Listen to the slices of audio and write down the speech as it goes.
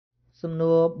សំ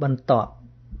ណួរបន្ត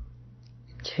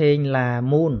ឆេងឡា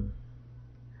មូន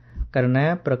ករណី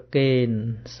ប្រកេន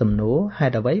សំណួរហេ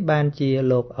តុអ្វីបានជា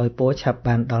លោកឲ្យពោឆាប់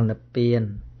បានដល់និព្វាន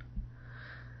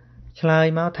ឆ្លើយ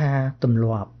មកថាទម្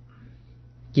លាប់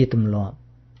ជាទម្លាប់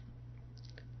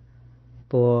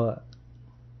ពោ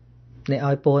អ្នក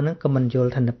ឲ្យពោហ្នឹងក៏មិនយ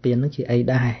ល់ថានិព្វានហ្នឹងជាអី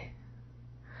ដែរ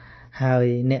ហើយ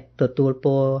អ្នកទទួល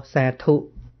ពោសាធុ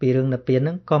ពីរឿងនិព្វានហ្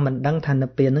នឹងក៏មិនដឹងថានិ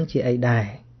ព្វានហ្នឹងជាអីដែរ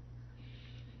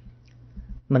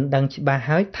មិនដឹងច្បាស់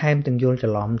ហើយថែមទាំងយល់ច្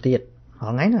រឡំទៀតរា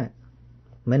ល់ថ្ងៃហ្នឹង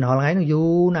មិនរាល់ថ្ងៃហ្នឹងយូ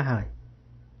រណាស់ហើយ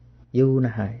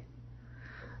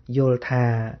យល់ថា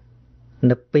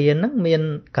និព្វានហ្នឹងមាន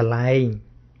កន្លែង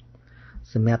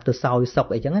សម្រាប់ទៅសោយសុខ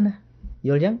អីចឹងណាយ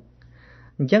ល់ចឹង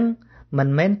អញ្ចឹងមិន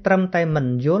មែនត្រឹមតែមិន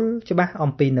យល់ច្បាស់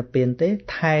អំពីនិព្វានទេ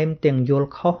ថែមទាំងយល់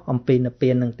ខុសអំពីនិព្វា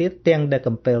ននឹងទៀតទាំងដែល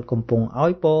កំពុងឲ្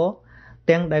យពរ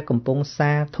ទាំងដែលកំពុង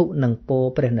សាធុនឹងពរ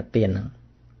ព្រះនិព្វានហ្នឹង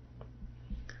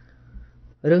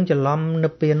រឿងច្រឡំនិ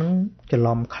ព្វានហ្នឹងច្រ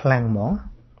ឡំខ្លាំងហ្មង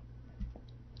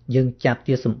យើងចាត់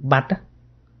ជាសម្បត្តិ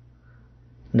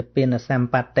និព្វានសម្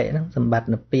បត្តិហ្នឹងសម្បត្តិ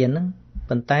និព្វានហ្នឹង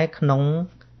ប៉ុន្តែក្នុង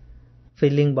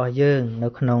feeling របស់យើងនៅ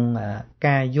ក្នុង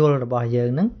ការយល់របស់យើង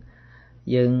ហ្នឹង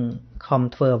យើងខំ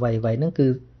ធ្វើអ្វីហ្នឹងគឺ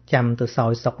ចាំទៅសោ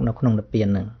យសុខនៅក្នុងនិព្វាន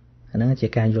ហ្នឹងអាហ្នឹងជា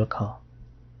ការយល់ខុស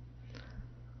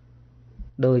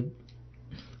ដោយ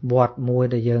វត្តមួយ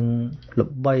ដែលយើងល្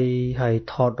បីហើយ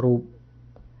ថតរូប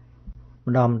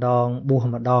ម្ដងបួស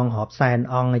ម្ដងរាប់សែន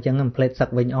អង្គអញ្ចឹងមិនផ្លេតសឹក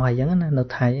វិញអស់អញ្ចឹងណានៅ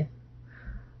ថៃ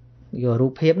យករូ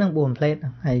បភាពហ្នឹងបួសផ្លេត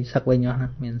ហើយសឹកវិញអស់ហ្នឹ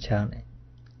ងមានច្រើនដែរ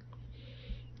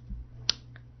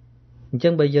អញ្ចឹ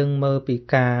ងបើយើងមើលពី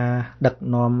ការដឹក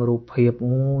នាំរូបភាព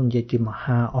និយាយជាម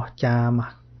ហាអស្ចារ្យម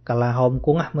កកាឡាហោមគ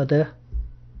ង់មើលទៅ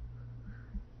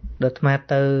ដល់អាត្មា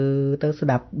ទៅស្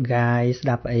ដាប់កាយស្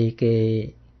ដាប់អីគេ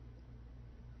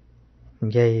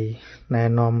និយាយណែ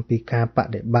នាំពីការប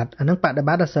ដិបត្តិអាហ្នឹងបដិប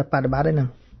ត្តិអត់សិនបដិបត្តិទេហ្នឹង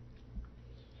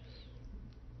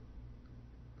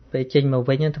ពេលចេញមក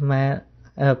វិញអាត្មា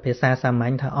ភាសាសាម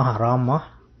ញ្ញថាអស់អារម្មណ៍មក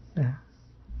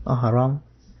អស់អារម្មណ៍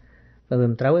បើមិ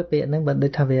នត្រូវឯពាក្យហ្នឹងបើដូ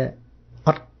ចថាវាអ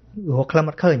ត់រកក្លឹម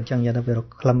អត់ឃើញអញ្ចឹងយ៉ាងទៅវារក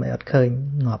ក្លឹមអត់ឃើញ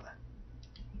ងាប់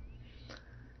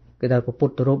គឺថាពុ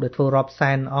ទ្ធរូបដែលធ្វើរាប់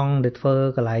សែនអង្គដែលធ្វើ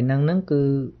កន្លែងហ្នឹងគឺ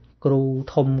គ្រូ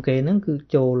ធំគេហ្នឹងគឺ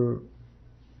ចូល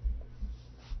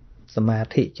សមា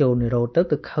ធិចូលនិរោធទៅ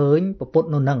ឃើញពុទ្ធ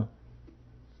នោះហ្នឹង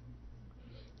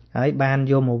ហើយបាន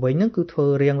យកមកវិញហ្នឹងគឺធ្វើ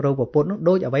រៀងរោពុទ្ធនោះ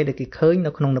ដូចអ្វីដែលគេឃើញ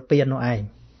នៅក្នុងនិព្វាននោះឯង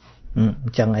អ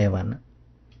ញ្ចឹងអីវ៉ាន់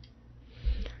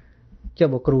ចុះ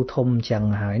បើគ្រូធំអញ្ចឹង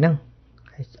ហើយហ្នឹង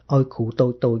ឲ្យគ្រូ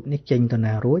តូចនេះចេញទៅ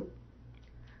ណារួច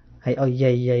ហើយឲ្យ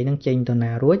យាយហ្នឹងចេញទៅ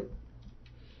ណារួច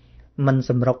มัน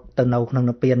សម្រុកទៅនៅក្នុង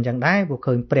និព្វានអញ្ចឹងដែរព្រោះ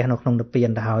ឃើញព្រះនៅក្នុងនិព្វាន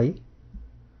ទៅហើយ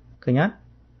ឃើញអត់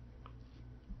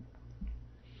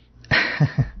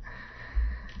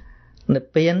និ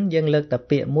ព្វានយើងលើកតែ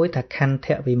ពាក្យមួយថាខន្ធ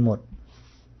វិមុតតិ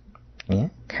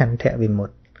ខន្ធវិមុត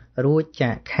តិរួច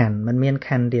ចាកខន្ធมันមានខ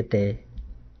ន្ធទៀតទេ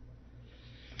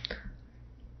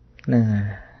ណា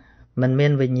มันមា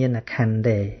នវិញ្ញាណខន្ធ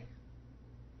ទេ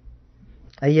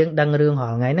ហើយយើងដឹងរឿងរា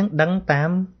ល់ថ្ងៃហ្នឹងដឹងតាម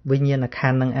វិញ្ញាណខ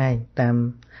ន្ធហ្នឹងឯងតាម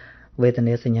វេទ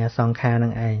នាសញ្ញាសង្ខារហ្នឹ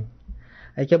ងឯង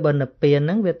ហើយចុះបើនិព្វានហ្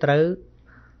នឹងវាត្រូវ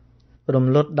រំ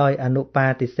លត់ដោយអនុបា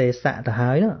ទិសេសៈទៅ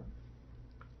ហើយនោះ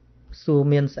សួរ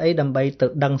មានស្អីដើម្បីទៅ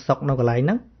ដឹងសុខនៅកន្លែងហ្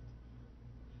នឹង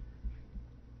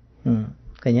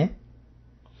ឃើញទេ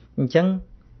អញ្ចឹង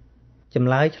ចម្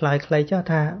លើយឆ្លើយខ្លីចុះ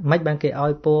ថាមិនបានគេឲ្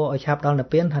យពោឲ្យឆាប់ដល់និ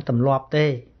ព្វានថាទម្លាប់ទេ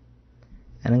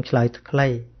អានឹងឆ្លើយខ្លី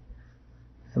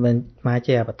មិនមក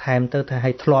ជាបន្ថែមទៅថា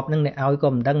ឲ្យធ្លាប់នឹងអ្នកឲ្យក៏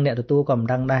មិនដឹងអ្នកទទួលក៏មិន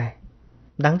ដឹងដែរ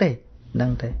ដឹងទេ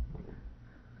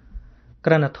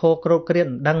គ្រាន់តែធោក្រោតគ្រៀត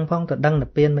មិនដឹងផងទៅដឹងនិ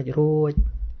ព្វានមិនរួច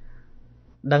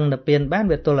ដឹងនិព្វានបាន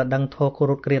វាទល់តែដឹងធោក្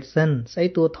រោតគ្រៀតសិនស្អី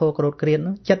តួធោក្រោតគ្រៀត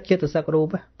នោះចិត្តចិត្តសឹករូប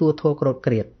តួធោក្រោត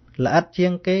គ្រៀតល្អិតជា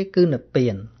ងគេគឺនិព្វា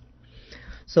ន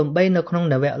សំបីនៅក្នុង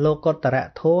នវលោកុត្តរ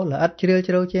ធម៌ល្អិតជ្រាល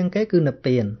ជ្រៅជាងគេគឺនិព្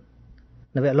វាន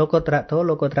នវលោកុត្តរធម៌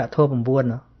លោកុត្តរធម៌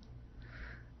 9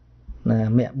 ណា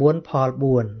មគ្គ 4 ផល 4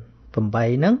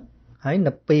 8ហ្នឹងហើយ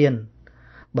និព្វាន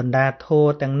បណ្ដាធ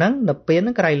ម៌ទាំងហ្នឹងនិព្វានហ្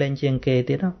នឹងក្រៃលែងជាងគេ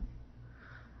ទៀតហ៎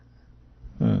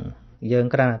យើង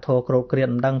គ្រាន់តែធម៌ក្រោតគ្រៀត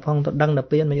មិនដឹងផងទៅដឹងនិ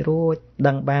ព្វានមិនរួច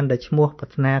ដឹងបានតែឈ្មោះប្រា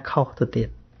ថ្នាខុសទៅទៀត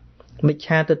មិច្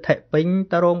ឆាទិដ្ឋិពេញ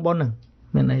តរងប៉ុនហ្នឹង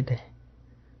មានអីទេ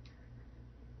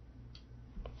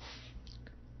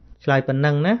ឆ្លើយប៉ុណ្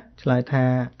ណឹងណាឆ្លើយថា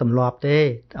ទម្លាប់ទេ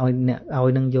ឲ្យអ្នកឲ្យ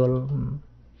នឹងយល់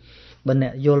បើអ្ន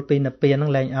កយល់ពីនិព្វានហ្នឹ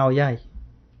ងលែងឲ្យហើយ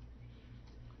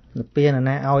និព្វាន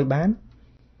ណាឲ្យបាន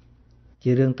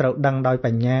ជារឿងត្រូវដឹងដោយប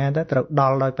ញ្ញាទៅត្រូវដ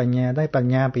ល់ដោយបញ្ញាទៅប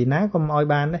ញ្ញាពីណាក៏មិនឲ្យ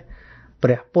បានដែរព្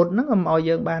រះពុទ្ធហ្នឹងក៏មិនឲ្យ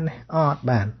យើងបានដែរអត់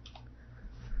បាន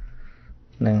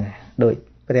ហ្នឹងដូច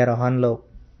ព្រះរហន្តលោក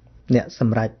អ្នកស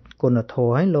ម្រេចគុណធ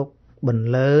ម៌ឲ្យលោក បន្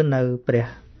លឺនៅព្រះ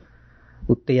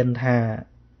ឧទានថា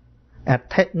អ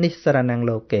ថិនិសរណង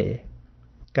លោកេ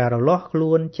ការរលាស់ខ្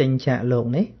លួនចេញចាកលោក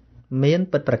នេះមាន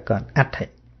ពិតប្រាកដអថិ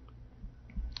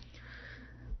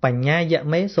បញ្ញាយ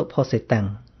មេសុផុសិតាំង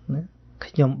ណា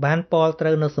ខ្ញុំបានពោលត្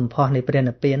រូវនៅសម្ផស្សនៃព្រះ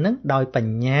និព្វានហ្នឹងដោយប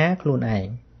ញ្ញាខ្លួនឯង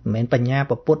មិនមែនបញ្ញា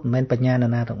ពពុទ្ធមិនមែនបញ្ញានរ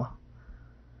ណាទាំងអស់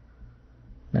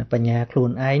ណាបញ្ញាខ្លួន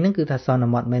ឯងហ្នឹងគឺថាស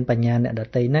ន្មតមិនមែនបញ្ញាអ្នកដ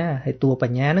តីណាហើយតួប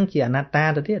ញ្ញាហ្នឹងជាអនត្តា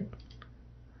ទៅទៀត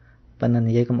ប៉ុន្តែ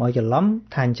និយាយកុំអោយច្រឡំ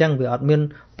ថាអញ្ចឹងវាអត់មាន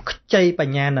ខ្ចីប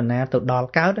ញ្ញានរណាទៅដល់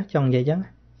កើតចង់និយាយអញ្ចឹង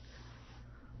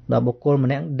ដល់បុគ្គលម្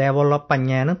នាក់ develop បញ្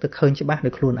ញាហ្នឹងទៅឃើញច្បាស់ដោ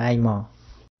យខ្លួនឯងមក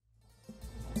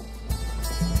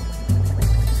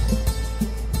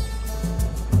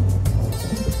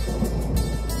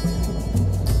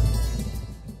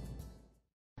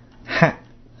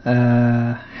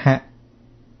ហ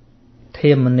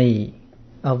ធាមនី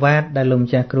អវាទដែលលោកម្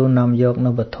ចាស់គ្រូនាំយក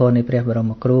នៅវធនៃព្រះបរ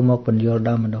មគ្រូមកពន្យល់ដ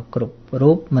ល់មនុស្សគ្រប់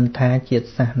រូបមិនថាជាតិ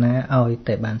សាសនាឲ្យ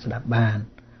តែបានស្ដាប់បាន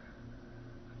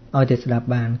ឲ្យតែស្ដាប់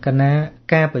បានកណា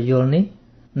ការពន្យល់នេះ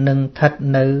នឹងស្ថិត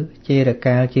នៅជារ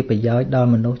កាលជាប្រយោជន៍ដល់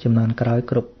មនុស្សចំនួនក្រោយ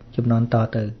គ្រប់ចំនួនត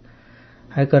ទៅ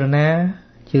ហើយករណា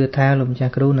ជឿថាលោកម្ចា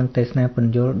ស់គ្រូនឹងទេសនាព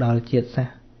ន្យល់ដល់ជាតិសាស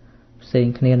ន៍ផ្សេង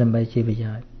គ្នាដើម្បីជាប្រ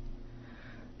យោជន៍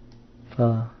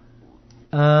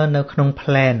នៅក្នុង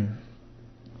plan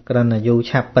គ្រាន់តែយូរ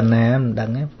ឆាប់ប៉ុណ្ណាមិនដឹង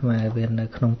ទេតែវានៅ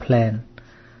ក្នុង plan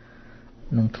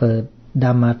នឹងធ្វើ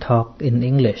Dhamma talk in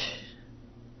English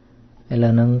ឥឡូ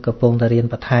វហ្នឹងកំពុងតែរៀន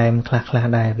បន្ថែមខ្លះ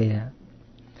ៗដែរវា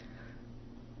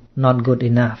not good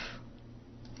enough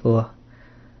ព្រោះ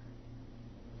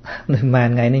នៅម៉ាន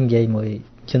ថ្ងៃនេះនិយាយមួយ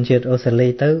ជនជាតិអូស្ត្រាលី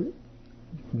ទៅ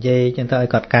និយាយចឹងទៅឲ្យ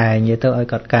កត់កែនិយាយទៅឲ្យ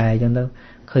កត់កែចឹងទៅ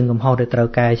ឃើញកំហុសដែលត្រូវ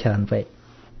កែច្រើនពេក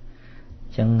អ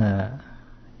ញ្ចឹង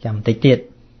ចាំតិចទៀត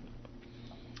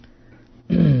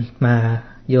មក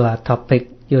យកអា topic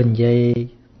យកនិយាយ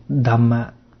Dhamma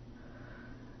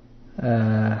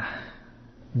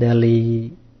daily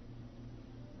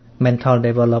mental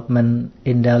development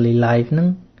in daily life ហ្នឹង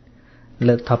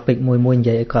លើក topic មួយនិ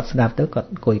យាយឲ្យគាត់ស្ដាប់ទៅគាត់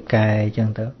អង្គុយកែអញ្ចឹង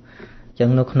ទៅអញ្ចឹង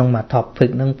នៅក្នុងមួយ topic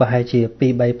ហ្នឹងប្រហែលជា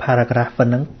 2-3 paragraph ប៉ុ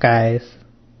ណ្ណឹងកែ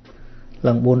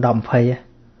ឡើង 4-10-20 មិ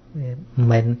ន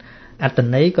មែនអត្ត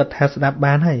ន័យគាត់ថាស្ដាប់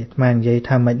បានហើយអាត្មានិយាយ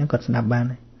ថាម៉េចហ្នឹងគាត់ស្ដាប់បាន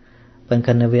ហើយប៉ុន្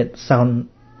តែវា sound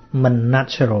មិន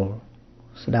natural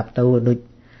ស្ដាប់ទៅដូច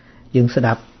យើងស្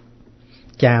ដាប់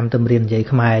ចាមទៅរៀននិយាយ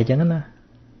ខ្មែរអញ្ចឹងណា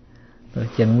អ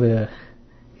ញ្ចឹងវា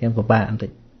យ៉ាងពិបាកបន្តិ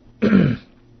ច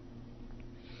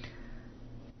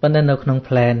ប៉ុន្តែនៅក្នុង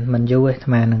plan មិនយូរទេអា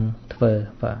ត្មានឹងធ្វើ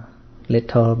បាទ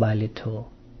little by little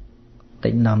តិ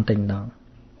ចដំតិចដង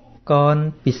កន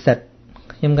ពិសិដ្ឋ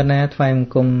ខ្ញុំកណាថ្វាយប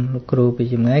ង្គំលោកគ្រូពី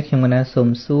ចម្ងាយខ្ញុំកណាសូម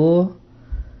សួរ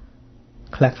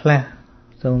ខ្លះ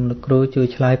សូមលោកគ្រូជួយ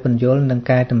ឆ្លើយពន្យល់នឹង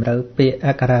ការតម្រូវពាក្យអ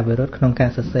ក្ខរាវិរុទ្ធក្នុងការ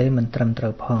សរសេរមិនត្រឹមត្រូ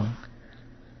វផង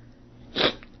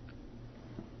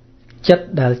ចិត្ត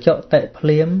ដែលចកតិភ្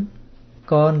លាម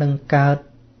ក៏នឹងកើត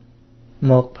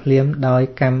មកភ្លាមដោយ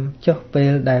កម្មចុះពេ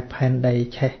លដែលផែនដី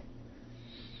ឆេះ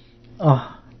អស់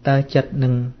តើចិត្តនឹ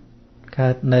ងកើ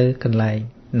តនៅកន្លែង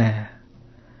ណា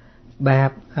បា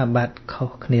បអាបត្តិខុស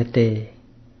គ្នាទេ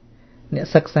អ្នក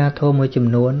សិក្សាធម៌មួយចំ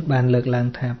នួនបានលើកឡើង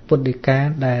ថាពុទ្ធដីកា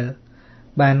ដែល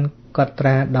បានកត់ត្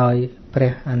រាដោយព្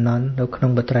រះអានន្ទនៅក្នុ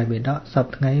ងបត្រៃបិដកសព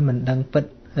ថ្ងៃមិនដឹងពិត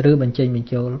ឬបញ្ចេញបញ្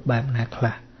ចូលបែបណាខ្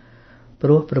លះព្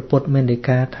រោះព្រះពុទ្ធមានដី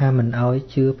កាថាមិនអោយ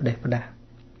ជឿផ្ដេសផ្ដាស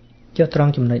ចុះត្រ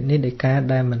ង់ចំណុចនេះដីកា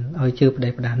ដែលមិនអោយជឿផ្ដេ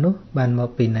សផ្ដាសនោះបានមក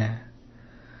ពីណា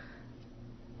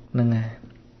ហ្នឹងហើយ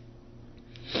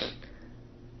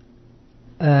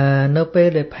នៅពេល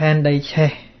ដែលផែនដី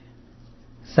ឆេះ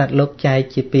សត្វលោកចែក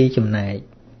ជាពីរចំណែក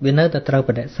វានៅតែត្រូវប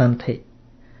ដិសន្ធិ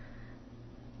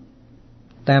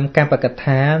តាមកប្បក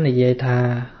ថានិយាយថា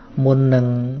មុននឹង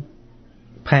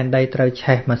ផែនដីត្រូវ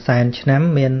ឆេះមួយសែនឆ្នាំ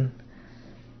មាន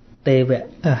ទេវៈ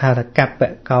ហរកប្ប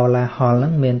កោឡាហលហ្នឹ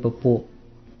ងមានពពួក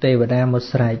ទេវតាមក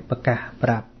ស្រែកប្រកាសប្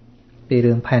រាប់ពី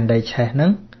រឿងផែនដីឆេះហ្នឹ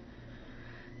ង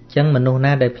អញ្ចឹងមនុស្ស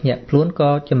ណាដែលភ្ញាក់ខ្លួន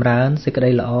ក៏ចម្រើនសេចក្តី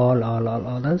ល្អ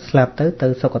ទៅស្លាប់ទៅ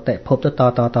សុគតិភពទៅត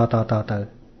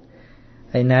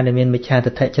ហើយណាដែលមានមិច្ឆា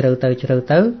ទិដ្ឋិជ្រៅ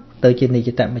ទៅជានិច្ច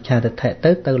តមិច្ឆាទិដ្ឋិ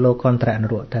ទៅលោកន្តរន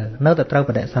រៈទៅនៅតែត្រូវ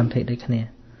បដិសន្ធិដូចគ្នា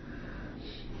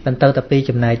ប៉ុន្តែតែពីរ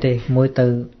ចំណែកទេមួយទៅ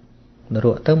ន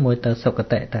រៈទៅមួយទៅសុគ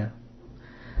តិទៅ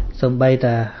សំបី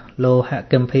តាលោហៈ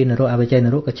គិម្ភីនរៈអវិជ័យន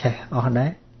រៈក៏ឆេះអស់ដែ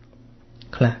រ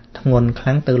ខ្លះធ្ងន់ខ្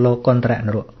លាំងទៅលោកន្តរន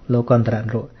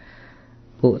រៈ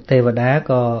ពួកទេវតា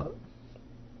ក៏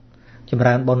ចម្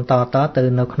រើនបុណ្យតទៅ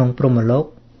នៅក្នុងព្រហ្មលោក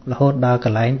រហូតដល់ក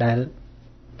ន្លែងដែល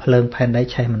ភ្លើងផែនដី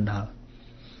ឆេះមិនដល់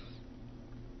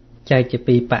ចែកជា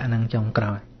ពីរបកហ្នឹងចុងក្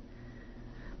រោយ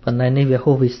ប៉ុន្តែនេះវា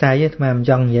ហួសវិស័យទេអាត្មាមិន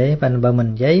ចង់និយាយប៉ុន្តែបើមិន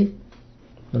និយាយ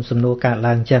មិនសំណួរកើត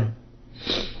ឡើងអញ្ចឹង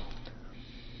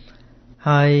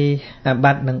ហើយអាប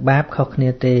ត្តិនិងបាបខុសគ្នា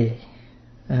ទេ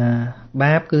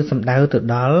បាបគឺសំដៅទៅ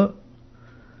ដល់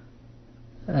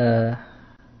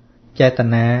ចេត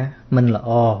នាមិនល្អ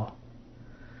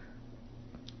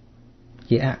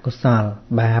ជាអកុសល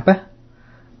បាប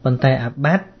ប៉ុន្តែអាប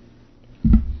ត្តិ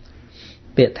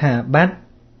ពាក្យថា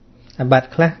អាបត្តិ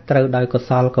ខ្លះត្រូវដោយកុ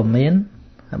សលក៏មាន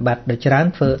អាបត្តិដ៏ច្រើន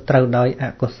ធ្វើត្រូវដោយអ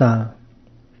កុសល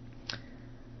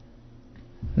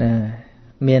ណា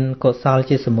មានកុសល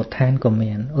ជាសមុដ្ឋានក៏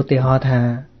មានឧទាហរណ៍ថា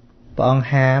ព្រះអង្គ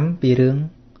ហាមពីរឿង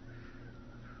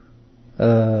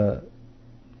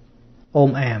អូ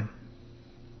មអាម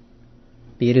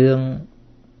ពីរឿង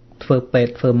ធ្វើពេទ្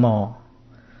យធ្វើหมอ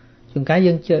ជួនកាល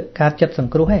យើងកើតចិត្តស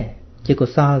ង្គ្រោះឯងជាកុ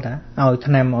សលតាឲ្យ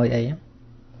ថ្នាំឲ្យអី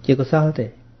ជាកុសលទេ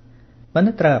ប៉ុន្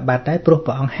តែត្រូវអាបត្តិដែរព្រោះ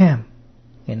ព្រះអង្គហាម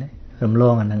ឃើញទេរំល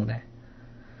ងអានឹងដែរ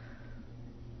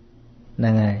ហ្នឹ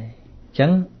ងហើយអញ្ចឹ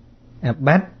ងអាប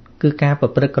ត្តិគឺការប្រ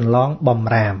ព្រឹត្តកន្លងបំ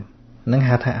រាមនឹង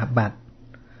ហៅថាអាបត្តិ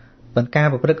ប៉ុន្តែការ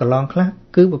ប្រព្រឹត្តកន្លងខ្លះ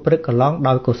គឺប្រព្រឹត្តកន្លង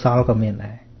ដោយកុសលក៏មាន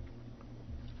ដែរ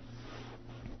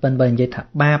ប៉ុន្តែបើនិយាយថា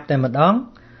បាបតែម្ដង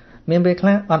មានពេលខ្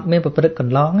លះអត់មានប្រព្រឹត្តក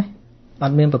ន្លងទេអ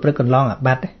ត់មានប្រព្រឹត្តកន្លងអាប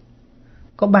ត្តិទេ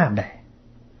ក៏បាបដែរ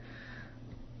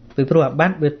ពីព្រោះអាប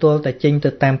ត្តិវាទល់តែចេញទៅ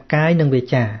តាមកាយនិងវា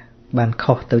ចាបាន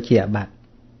ខុសទៅជាអាបត្តិ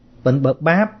ប៉ុន្តែបើ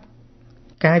បាប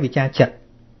កាយវាចាចិត្ត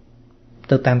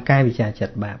ទៅតាមកាយវាចាចិ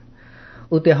ត្តបាប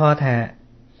ឧទាហរណ៍ថា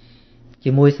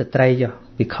ជាមួយស្ត្រីចុះ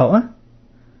វិខុ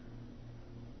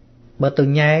បើទៅ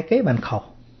ញ៉ែគេបានខុស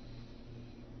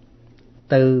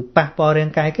ទៅប៉ះពាល់រាង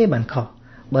កាយគេបានខុស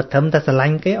បើត្រឹមតែស្រឡា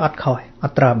ញ់គេអត់ខុសអ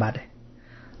ត់ត្រូវអាបត្តិទេ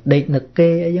ដេកនឹកគេ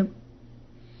អីចឹង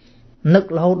នឹក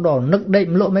រហូតដល់នឹកដេក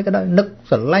មលក់មិនក៏ដោយនឹក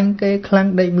ស្រឡាញ់គេខ្លាំង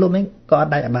ដេកមលក់មិនក៏អ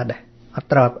ត់ដាច់អាបត្តិដែរអត់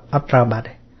ត្រូវអាបត្តិ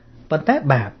ទេប៉ុន្តែ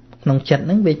បាបក្នុងចិត្តហ្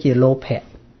នឹងវាជាលោភៈឃើញទេ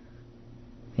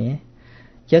អ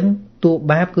ញ្ចឹងតួ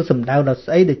បាបគឺសំដៅដល់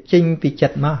ស្អីដែលចេញពីចិ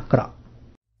ត្តមកអាក្រក់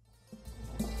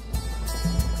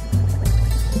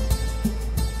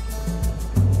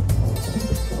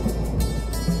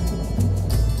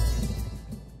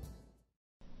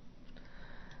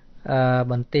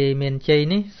បន្ទាយមានជ័យ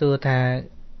នេះសួរថា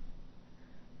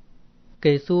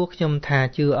គេសួរខ្ញុំថា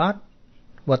ជឿអត់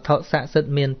វត្ថុស័ក្តិសិទ្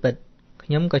ធិមានពិតខ្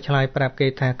ញុំក៏ឆ្លើយប្រាប់គេ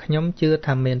ថាខ្ញុំជឿ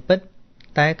ថាមានពិត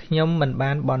តែខ្ញុំមិន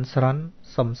បានបន់ស្រន់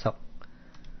សុំសុខ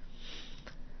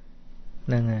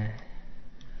ហ្នឹងហើ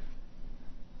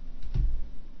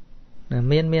យ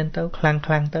មានទៅខ្លាំង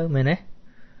ទៅមែនទេ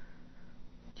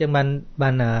ចឹងបា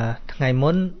នថ្ងៃ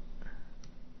មុន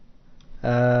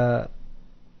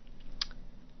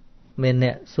មានអ្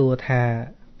នកសួរថា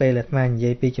ពេលអាត្មានិ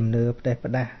យាយពីជំនឿផ្ដេស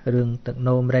ផ្ដាស់រឿងទឹក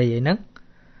នោមរៃអីហ្នឹង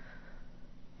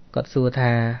គាត់សួរ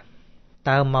ថា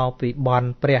តើមកពីបន់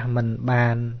ព្រះមិនបា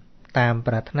នតាម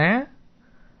ប្រាថ្នា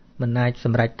មិនអាចស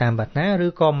ម្រេចតាមប្រាថ្នាឬ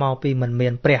ក៏មកពីមិនមា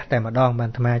នព្រះតែម្ដងបាន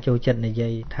អាត្មាចូលចិត្តនិយា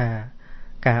យថា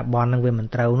ការបន់ហ្នឹងវាមិន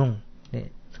ត្រូវនោះនេះ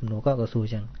សំណួរក៏សួរ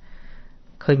ចឹង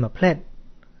ឃើញមកផ្លែត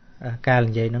ការ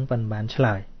និយាយហ្នឹងមិនបានឆ្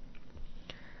លើយ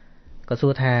ក៏សួ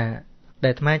រថា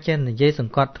ដែលអាត្មាចេះនិយាយស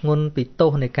ង្កត់ធ្ងន់ពីទោ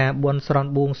សនៃការបួនស្រន់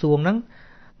បួងសួងហ្នឹង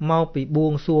មកពីបួ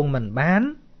ងសួងមិនបាន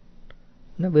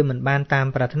ណាវាមិនបានតាម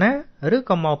ប្រាថ្នាឬ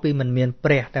ក៏មកពីមិនមាន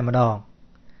ព្រះតែម្ដង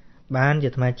បានជា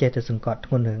អាត្មាចេះតែសង្កត់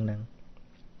ធ្ងន់រឿងហ្នឹង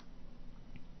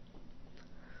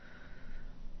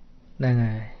ហ្នឹង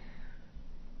ហើយ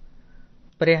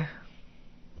ព្រះ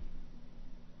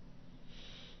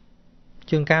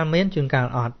ជួនកាលមានជួនកាល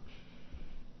អត់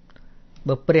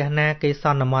បើព្រះណាគេស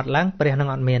ន្មត់ឡើងព្រះនឹង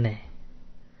អត់មានទេ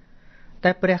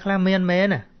តែព្រះខ្លះមានមែន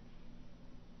ណា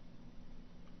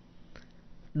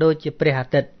ដូចជាព្រះអា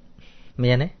ទិត្យ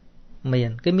មានទេមាន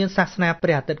គេមានសាសនាព្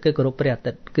រះអាទិត្យគេគោរពព្រះអា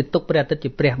ទិត្យគឺទុកព្រះអាទិត្យជា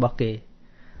ព្រះរបស់គេ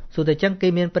សួរតែចឹងគេ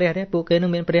មានព្រះទេពួកគេនឹ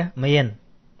ងមានព្រះមាន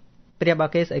ព្រះរប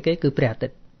ស់គេស្អីគេគឺព្រះអាទិ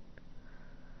ត្យ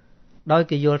ដោយ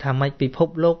គេយល់ថាម៉េចពិភព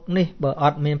លោកនេះបើអ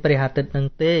ត់មានព្រះអាទិត្យនឹង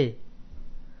ទេ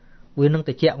វានឹង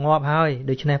ត្រជាក់ងាប់ហើយ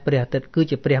ដូច្នេះព្រះអាទិត្យគឺ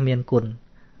ជាព្រះមានគុណ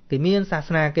គេមានសាស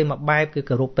នាគេមកបែបគឺ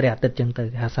គោរពព្រះអាទិត្យចឹងទៅ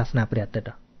គេហៅសាសនាព្រះអាទិត្យ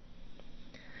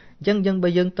អញ្ចឹងបើ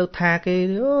យើងទៅថាគេ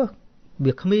អូ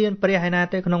វាគ្មានព្រះឯណា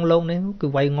ទេក្នុងโลกនេះគឺ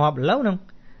វាយងាប់ឥឡូវហ្នឹង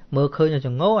មើលឃើញច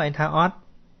ង្អូឯងថាអត់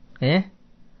ហ៎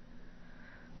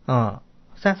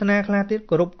សាសនាខ្លះទៀត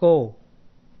គោរពគោ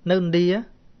នៅឥណ្ឌា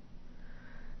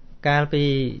កាលពី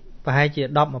ប្រហែលជា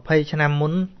10 20ឆ្នាំមុ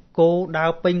នគោដើ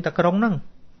រពេញតែក្រុងហ្នឹង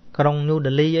ក្រុងញូ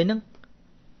ដេលីអីហ្នឹង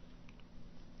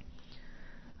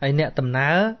ហើយអ្នកដំ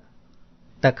ណើរ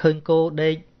តែឃើញគោដេ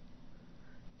ក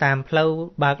តាមផ្លូវ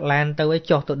បើកឡានទៅឲ្យ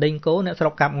ចុះទៅដេញគោអ្នកស្រុ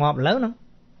កកាប់ងាប់ឥឡូវហ្នឹង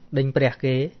ដេញព្រះ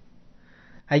គេ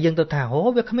ហើយយើងទៅថាអូ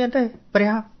វាគ្មានទេព្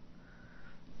រះ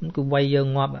គឺវាយយើង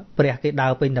ងាប់ព្រះគេដើ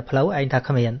រពេញតែផ្លូវឯងថា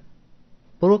គ្មាន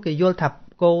ព្រោះគេយល់ថា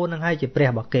គោនឹងហើយជាព្រះ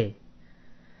របស់គេ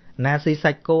ណាស៊ី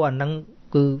សាច់គោអាហ្នឹង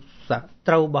គឺ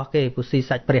ត្រូវរបស់គេពុស៊ី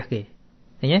សាច់ព្រះគេ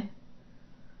ឃើញទេ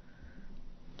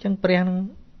ចឹងព្រះនឹង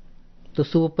ទៅ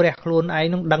សួរព្រះខ្លួនឯង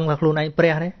នឹងដឹងថាខ្លួនឯងព្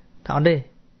រះទេថាអត់ទេ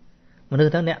មនុស្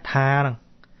សទៅអ្នកថាហ្នឹង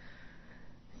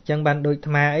ចឹងបានដូចអា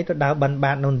ត្មាអីទៅដើរបិណ្ឌ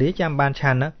បាតនោះទេចាំបាន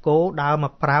ឆាន់ណាគោដើរម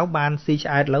កប្រៅបានស៊ីឆ្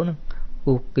អែតលើហ្នឹង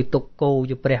ពុះគេទុកគោ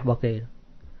ជាព្រះរបស់គេ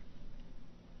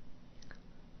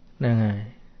ហ្នឹងហើយ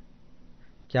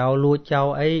ចៅលួចចៅ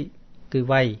អីគឺ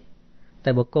វាយតែ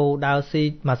បើគោដើរស៊ី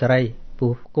មកសេរី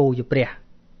ពុះគោជាព្រះ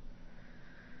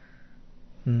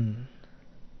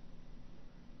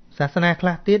សាសនាខ្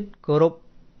លះទៀតគោរព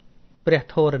ព្រះ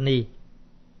ធរណី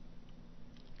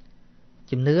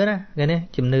ជំនឿណាគេនេះ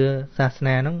ជំនឿសាស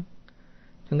នាហ្នឹង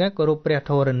ចឹងគេគោរពព្រះ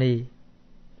ធរណី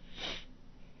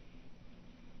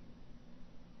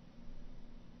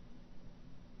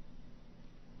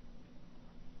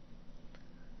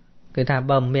គេថា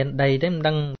បើមិនមានដីទេមិន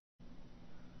ដឹង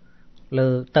លើ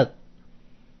ទឹក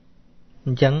អ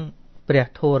ញ្ចឹងព្រះ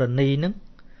ធរណីហ្នឹង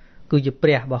គឺជាព្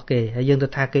រះរបស់គេហើយយើងទៅ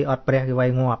ថាគេអត់ព្រះគេវាយ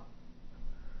ងាប់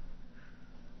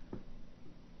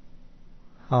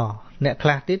អ្នកខ្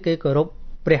លះទៀតគេគោរព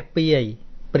ព្រះពាយ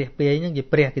ហ្នឹងជា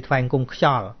ព្រះគេថ្វាយអង្គមខ្យ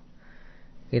ល់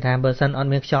គេថាបើសិនអត់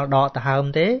មានខ្យល់ដកទៅហើម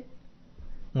ទេ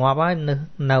ងាប់ហើយ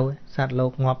នៅសត្វលោ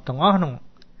កងាប់ទាំងអស់ហ្នឹង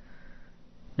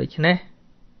ដូច្នេះ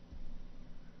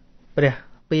ព្រះ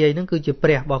ពាយហ្នឹងគឺជាព្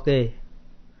រះរបស់គេ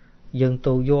យើង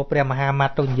ទៅយកព្រះមហាម៉ា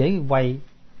ត់ទៅនិយាយវាយ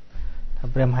ថា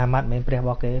ព្រះមហាម៉ាត់មិនមែនព្រះរប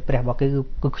ស់គេព្រះរបស់គេ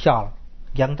គឺខ្យល់អ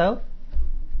ញ្ចឹងទៅ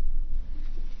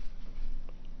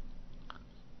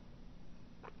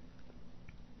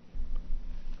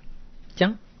ចឹ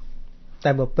ង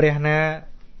តែបើព្រះណា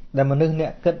ដែលមនុស្សអ្ន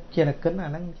កគិតជាអ្នកគិតអា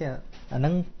ហ្នឹ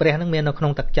ងព្រះហ្នឹងមាននៅក្នុ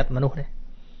ងទឹកចិត្តមនុស្សទេ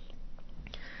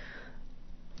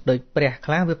ដោយព្រះ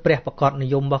ខ្លះវាព្រះប្រកបនិ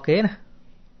យមរបស់គេណា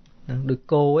នឹងដូច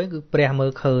គោឯងគឺព្រះមើ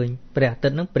លឃើញព្រះអាទិ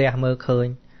ត្យហ្នឹងព្រះមើលឃើញ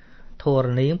ធរ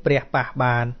ណីព្រះប៉ះ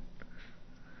បាន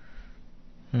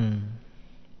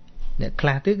អ្នកខ្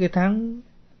លះទៀតគេថា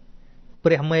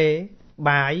ព្រះមេ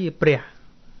បាយព្រះ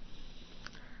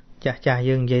ចាស់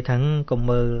យើងនិយាយថាកុំ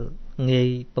មើលងាយ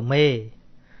ប្រ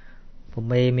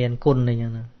មេមានគុណអីចឹ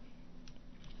ងណា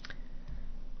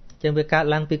ចឹងវាកើត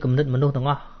ឡើងពីគំនិតមនុស្សទាំង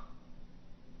អស់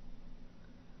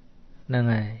ហ្នឹង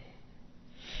ហើយ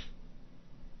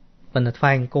ប៉ុន្តែថ្វា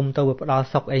យអង្គមទៅវាផ្ដល់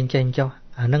សុខអីចេញចុះ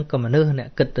អាហ្នឹងក៏មនុស្សអ្នក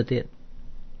គិតទៅទៀត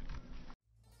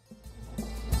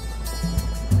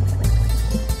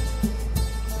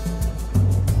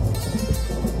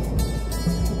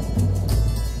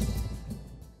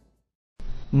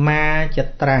មាច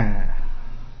ត្រា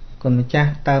គុណម្ចា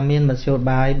ស់តើមានមធ្យោ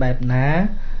បាយបែបណា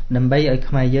ដើម្បីឲ្យ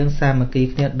ខ្មែរយើងសាមគ្គី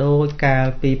គ្នាដូចកាល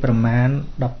ពីប្រមាណ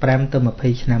15ទៅ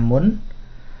20ឆ្នាំមុន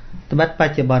ត្បិតប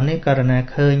ច្ចុប្បន្ននេះករណី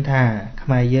ឃើញថាខ្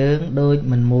មែរយើងដូច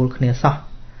មិនមូលគ្នាសោះ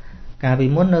កាលពី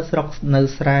មុននៅស្រុកនៅ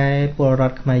ស្រែពលរ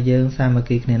ដ្ឋខ្មែរយើងសាមគ្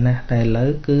គីគ្នាណាស់តែឥឡូវ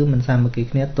គឺមិនសាមគ្គី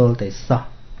គ្នាទល់តែសោះ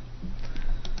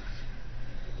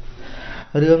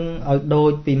រឿងឲ្យដូ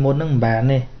ចពីមុនហ្នឹងមិនបាន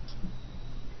ទេ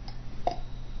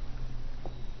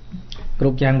គ្រ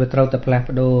ប់យ៉ាងវាត្រូវតែផ្លាស់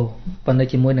ប្ដូរប៉ុន្តែ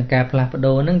ជាមួយនឹងការផ្លាស់ប្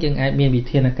ដូរហ្នឹងយើងអាចមានវិ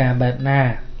ធានការបែបណា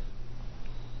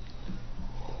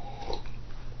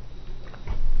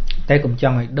តែកុំច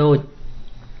ង់ឲ្យដូច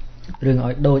រឿងឲ្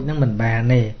យដូចហ្នឹងមិនបាន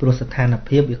ទេព្រោះស្ថាន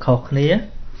ភាពវាខុសគ្នា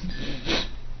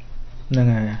ហ្នឹង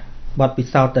ហើយបទពិ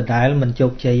សោធន៍ដដែលមិនជោ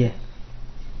គជ័យទេ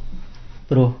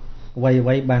ព្រោះអ្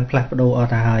វីបានផ្លាស់ប្ដូរអស់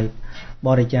ទៅហើយប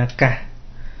រិយាកាស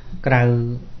ក្រៅ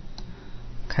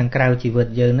ខាងក្រៅជីវិត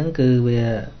យើងហ្នឹងគឺ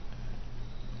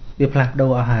វាផ្លាស់ប្ដូ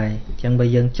រអស់ហើយអញ្ចឹងបើ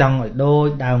យើងចង់ឲ្យដូច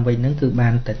ដើមវិញហ្នឹងគឺបា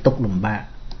នតែទុកលំបាក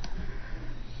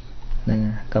ហ្នឹង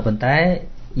ក៏ប៉ុន្តែ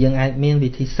យើងអាចមាន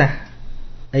វិធីសាស្ត្រ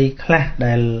អីខ្លះ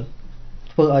ដែល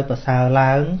ធ្វើឲ្យប្រសើរ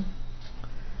ឡើង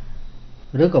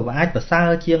ឬក៏អាចប្រសើរ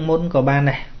ជាងមុនក៏បាន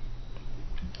ដែរ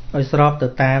ឲ្យស្របទៅ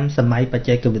តាមសម័យបច្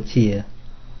ចេកវិទ្យា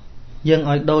យើង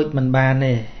ឲ្យដូចមិនបាន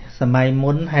ទេសម័យ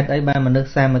មុនហេតុអីបានមនុស្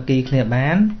សសាមគ្គីគ្នាបា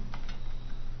ន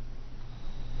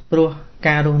ព្រោះ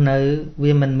ការរស់នៅ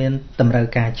វាមិនមានតម្រូវ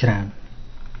ការច្រើន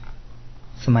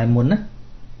សម័យមុនណា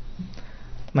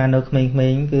មកនៅក្មេ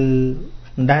ងៗគឺ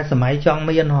មិនដែលសម័យចង់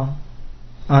មានហ៎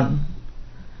អត់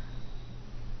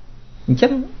អញ្ចឹ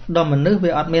ងដល់មនុស្ស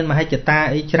វាអត់មានមហិច្ឆតា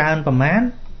អីច្រើនប្រមាណ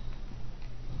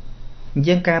អញ្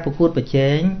ចឹងការប្រកួតប្រជែ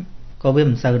ងក៏វា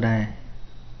មិនសូវដែរ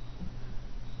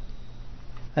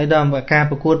ហើយដល់ការ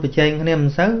ប្រកួតប្រជែងគ្នាមិ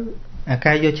នសូវអា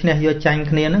ការយកឈ្នះយកចាញ់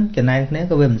គ្នាហ្នឹងចំណែនគ្នា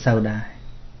ក៏វាមិនសូវដែរ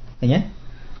ឃើញទេ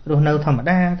រស់នៅធម្ម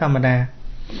តា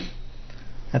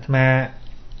អាត្មា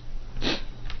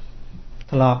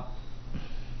ធ្លាប់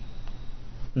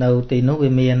នៅទីនោះ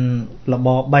វាមានរប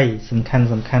ប3សំខាន់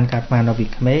កាលអាត្មានៅពី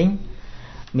ក្មេង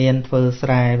មានធ្វើស្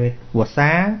រែវស្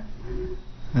សា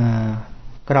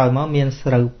ក្រោយមកមាន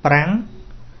ស្រូវប្រាំង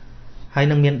ហើយ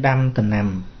នឹងមានដាំដំណាំ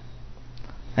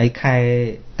ហើយខែ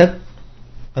ទឹក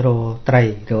រត្រី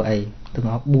រអីទាំង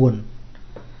អស់4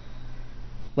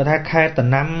បើថាខែតំ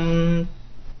ណាំ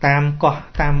តាមកោះ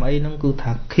តាមអីហ្នឹងគឺ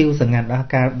ថាខៀវសង្កាត់ដល់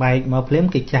ការបែកមកភ្លាម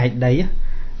គេចែកដី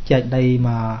ម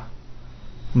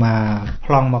ក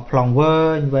ប្លង់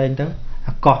វែងទៅ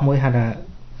អាកោះមួយហៅថា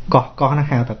កោះហ្នឹង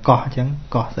ហៅថាកោះអញ្ចឹង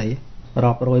កោះស្អី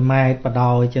រាប់រយម៉ែត្រប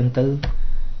ដោយអញ្ចឹងទៅ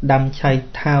ដាំឆៃ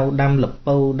ថាវដាំល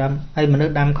ពៅដាំអីមនុស្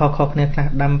សដាំខុសគ្នាខ្លះ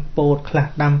ដាំពោតខ្លះ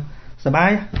ដាំសបា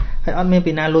យហើយអត់មាន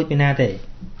ពីណាលួចពីណាទេ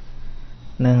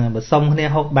នឹងបើសុំគ្នា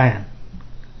ហូបបាន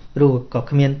ព្រោះក៏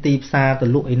គ្មានទីផ្សារទៅ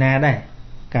លក់ឯណាដែរ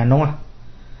កាលនោះ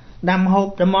ដាំហូប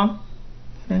តែហ្មង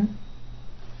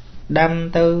ដាំ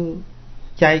ទៅ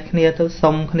ចែកគ្នាទៅ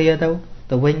សុំគ្នា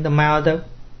ទៅវិញទៅមកទៅ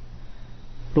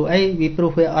ព្រោះអីព្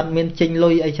រោះវាអត់មានចេញលុ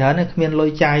យអីច្រើនទេគ្មានលុយ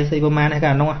ចាយស្អីប្រហែលទេ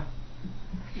កាលនោះហ្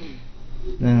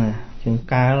នឹងជាង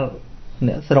កាល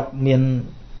អ្នកស្រុកមាន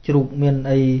ជ្រូកមាន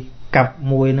អីកាប់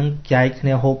មួយហ្នឹងចែកគ្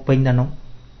នាហូបពេញតែនោះ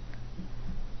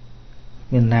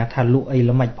មានណាថាលក់អី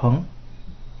ល្មិចផង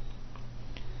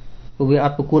ព្រោះវាអ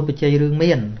ត់ប្រកួតប្រជែងរឿង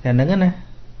មានកាលហ្នឹងណាអ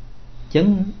ញ្ចឹង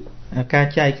ការ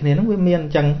ចែកគ្នាហ្នឹងវាមានអ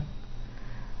ញ្ចឹង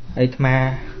ហើយអាត្មា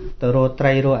ទៅរកត្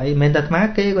រីរកអីមិនតែអាត្មា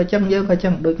គេក៏អញ្ចឹងយើងក៏អញ្ចឹ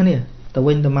ងដូចគ្នាទៅ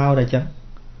វិញទៅមកតែអញ្ចឹង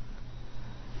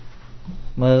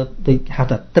មើលដូចហៅ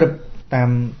ថាត្រឹប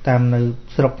តាមនៅ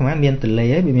ស្រុកអាត្មាមានទលេ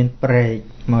ហើយវាមានព្រែក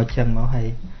មកអញ្ចឹងមកហើយ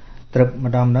ត្រឹប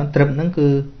ម្ដងត្រឹបហ្នឹងគឺ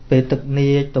ពេលទឹកនា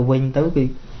ចទៅវិញទៅគេ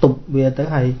ទប់វាទៅ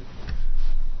ហើយ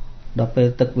ដល់ពេល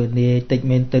ទឹកវានាយតិច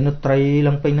មែនទៅនោះត្រី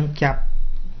ឡើងពេញនឹងចាប់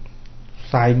ផ្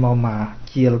សាយមក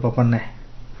ជាលប៉ុណ្ណេះ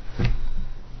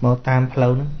មកតាមផ្លូ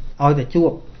វហ្នឹងឲ្យតែជួ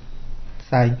បផ្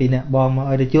សាយពីអ្នកបងមក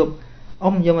ឲ្យតែជួប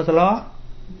អ៊ំយកមកសឡ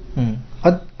អ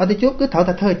ត់ទៅជួបគឺត្រូវ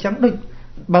តែធ្វើអញ្ចឹងដូច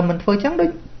បើមិនធ្វើអញ្ចឹងដូ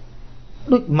ច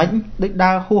មិនដូច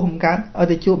ដើរហួសមិនកើតឲ្យ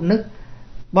ទៅជួបនឹក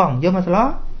បងយកមកសឡ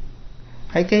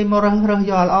ហើយគេមករើស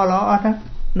យកល្អអត់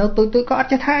នៅទូចក៏អត់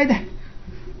ចេះថាអីដែរ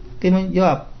គេមកយ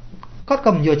កគាត់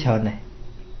ក៏មិនយកច្រើនដែរ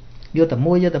យកតែ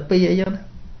មួយយកតែពីរអីចឹង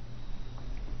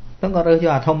ហ្នឹងក៏រើសយ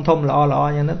កអាធំល្អអ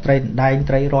ញ្ចឹងត្រីដែង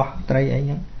ត្រីរស់ត្រីអី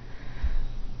ចឹង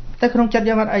តែក្នុងចិត្ត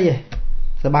យើងអត់អីទេ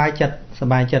សบายចិត្ត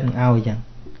នឹងឲ្យអញ្ចឹង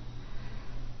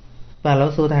បាទឥឡូ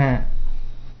វសួរថា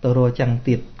ទៅរកចឹង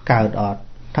ទៀតកើតអត់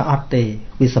ថាអត់ទេ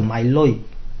វាសម័យលុយ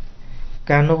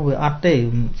កាលនោះវាអត់ទេ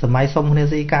សម័យសុំគ្នា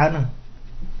ស៊ីកើតហ្នឹង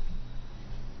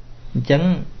អញ្ចឹង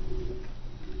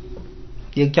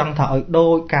យើងចង់ថាឲ្យដូ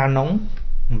ចកាលនោះ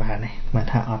បានទេមក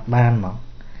ថាអត់បានហ្មង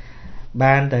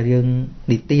បានតែយើង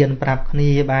និទានប្រាប់គ្នា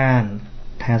បាន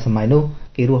ថាសម័យនោះ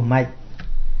គេរស់ម៉េច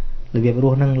របៀបរ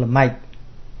ស់នឹងល្មិច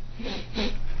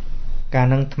កាល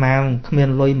នឹងថ្មគ្មាន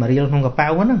លុយមួយរៀលក្នុងកប៉ៅ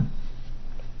ហ្នឹង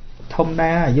ធម្មតា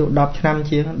អាយុ10ឆ្នាំ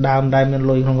ជាងដើមដែរមាន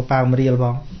លុយក្នុងកប៉ៅមួយរៀលផ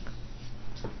ង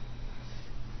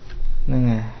ហ្នឹង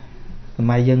ហើយស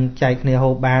ម័យយើងចែកគ្នាហូ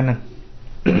បបានហ្នឹង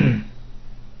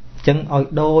ចឹងឲ្យ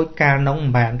ដូចកាលនោះមិ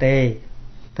នបានទេ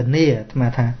ធានាអាត្មា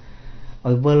ថា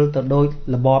ឲ្យវិលទៅដូច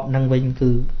របបនឹងវិញគឺ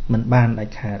មិនបានដា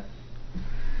ច់ខាត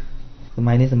ស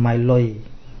ម័យនេះសម័យលុយ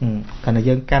កាលណា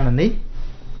យើងកាន់អានេះ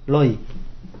លុយ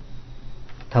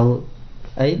ត្រូវ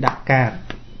អីដាក់កាត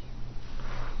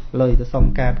លុយទៅសុំ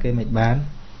កាតគេមិនបាន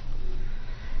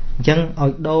អញ្ចឹងឲ្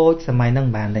យដូចសម័យហ្នឹង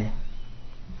មិនបានទេ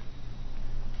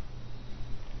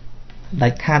ដា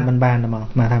ច់ខាតមិនបានទេហ្មង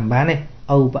មកថាមិនបានទេ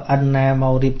អូប្រអិនណាម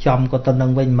ករៀបចំក៏ទៅនឹ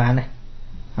ងវិញមិនបានទេ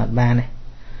អត់បានទេ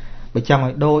បើចង់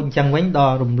ឲ្យដូចអញ្ចឹងវិញដ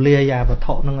ល់រំលាយអាវត្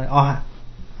ថុហ្នឹងឲ្យអស់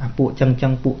អាពួកអញ្ចឹ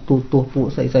ងពួកទូពួក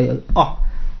ស្អីឲ្យអស់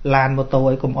ឡានម៉ូតូ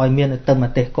ឲ្យកុំឲ្យមានទៅមក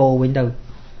ទេសកោវិញទៅឲ្យ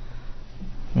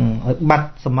បាត់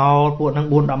សមោលពួកហ្នឹង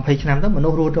4 10 20ឆ្នាំទៅមនុ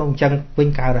ស្សរស់ទៅអញ្ចឹងវិញ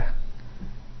កើតហ่ะ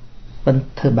មិន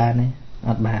ធ្វើបានទេ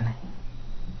អត់បានទេ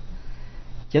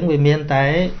អញ្ចឹងវាមានតែ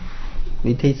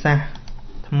វិធីសាស្ត្រ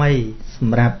ថ្មីស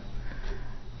ម្រាប់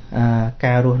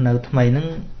ការរស់នៅថ្មីហ្នឹង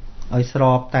ឲ្យស្រ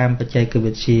បតាមបច្ចេក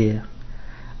វិទ្យា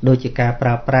ដូចជាការប្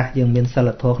រើប្រាស់យើងមានសិល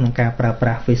ធម៌ក្នុងការប្រើប្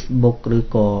រាស់ Facebook ឬ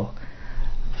ក៏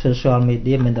social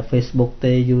media មិនតែ Facebook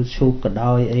ទេ YouTube ក៏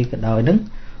ដោយអីក៏ដោយហ្នឹង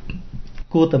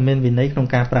គួរតែមានវិន័យក្នុង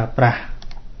ការប្រើប្រាស់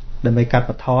ដើម្បីកាត់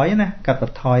បន្ថយណាកាត់ប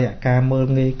ន្ថយអាការមើល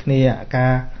ងាយគ្នាអាកា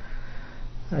រ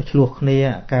ឆ្លោះគ្នា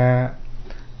អាការ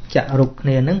ចាក់រុកគ្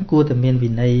នាហ្នឹងគួរតែមានវិ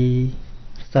ន័យ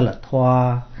សិលធម៌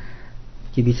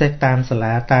ជាពិសេសតាមសា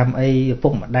លាតាមអីឪពុ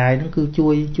កម្ដាយហ្នឹងគឺ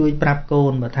ជួយប្រាប់កូ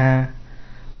នបើថា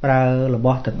ប្រើរប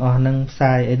ស់ទាំងអស់ហ្នឹងផ្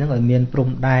សាយអីហ្នឹងឲ្យមានព្រំ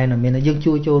ដែនឲ្យមានយើង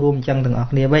ជួយចូលរួមអញ្ចឹងទាំងអស់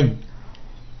គ្នាវិញ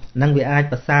ហ្នឹងវាអាច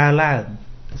ប្រសើរ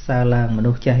ឡើងមនុ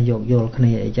ស្សចេះយោគយល់គ្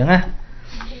នាអីចឹងណា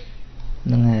ហ្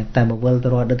នឹងហើយតែបើវិលទៅ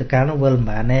រកអតីតកាលនោះវិលមិន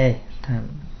បានទេថា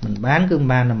មិនបានគឺមិន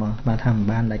បានហ្មងបាទថាមិន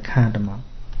បានដាច់ខាតហ្មង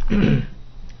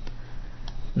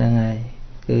ហ្នឹងហើយ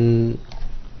គឺ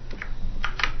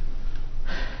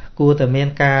គួរតែមាន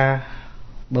ការ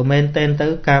បើមែនតែនទៅ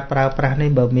ការប្រើប្រាស់នេះ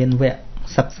បើមានវគ្គ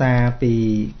សិក្សាពី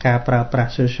ការប្រើប្រា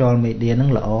ស់ social media ហ្នឹ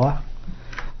ងល្អ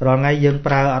រាល់ថ្ងៃយើង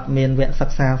ប្រើអត់មានវគ្គសិ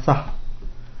ក្សាសោះ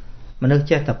មនុស្ស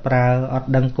ចេះតែប្រើអត់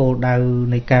ដឹងគោលដៅ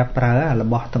នៃការប្រើរ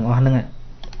បស់ទាំងអស់ហ្នឹង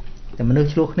តែមនុស្ស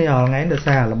ឆ្លោះគ្នារាល់ថ្ងៃដោយ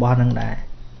សាររបស់ហ្នឹងដែរ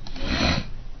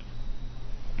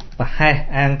ប្រហែស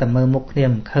អាងតែមើលមុខគ្នា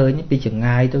មិនឃើញពីចង្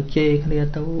ងាយទៅជេរគ្នា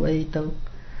ទៅអីទៅ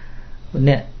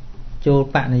អ្នកចូល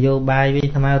បកនយោបាយវិញ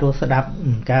អាត្មារស់ស្ដាប់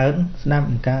មិនកើតស្ដាប់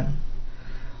មិនកើត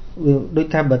ដូច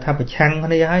ថាបើថាប្រឆាំងគ្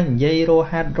នាហើយនិយាយរ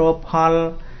ហ័សរផល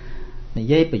និ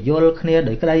យាយបញ្យលគ្នា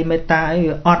ដោយក្តីមេត្តាអី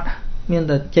វាអត់មាន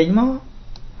តែចេញមក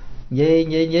និយាយ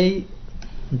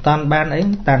មិនតាន់បានអី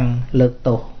តាំងលើក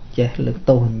ទោសចេះលើក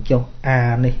ទោសអញ្ចុះអា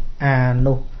នេះអា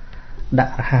នោះដា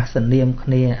ក់រហស្សនាមគ្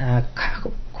នាអា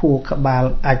ខួរក្បាល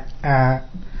អាចអា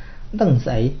ដឹង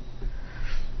ស្អី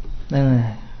ហ្នឹង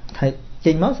ហើយ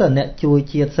ចេញមកសិនអ្នកជួយ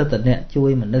ជាតិសិនតែអ្នកជួ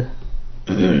យមនុស្ស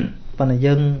ប៉ុន្តែ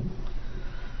យើង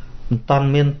មិនតាន់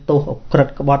មានទោសអក្រិត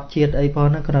ក្បត់ជាតិអីផង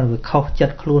ណាគ្រាន់តែវាខុសចិ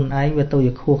ត្តខ្លួនឯងវាទៅ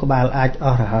ជាខួរក្បាលអាចអ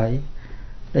ស់ទៅហើយ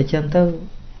តែចឹងទៅ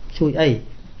ជួយអី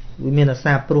វាមានអា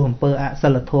សាព្រោះអំពើអសិ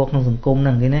លធម៌ក្នុងសង្គមហ្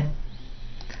នឹងគេណា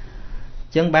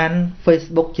ចឹងបាន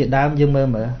Facebook ជាដើមយើងមើល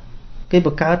គេប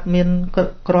ង្កើតមាន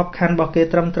ក្របខ័ណ្ឌរបស់គេ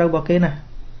ត្រឹមត្រូវរបស់គេណា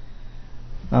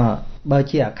បើ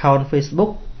ជា account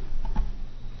Facebook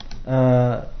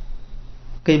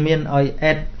គេមានឲ្យ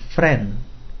add friend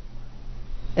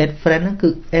ហ្នឹងគឺ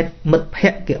add មិត្តភ័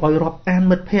ក្តិគេឲ្យរាប់អាន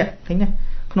មិត្តភ័ក្តិឃើញទេ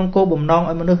ក្នុងគោលបំណង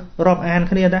ឲ្យមនុស្សរាប់អាន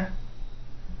គ្នាដែរ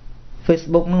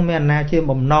Facebook ហ្នឹងមានអាណាជា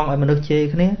បំណងឲ្យមនុស្សជេរ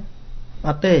គ្នាអ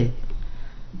ត់ទេ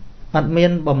អត់មា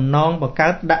នបំណងបង្កើ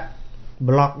តដាក់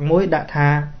block មួយដាក់ថា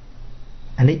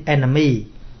អានេះ enemy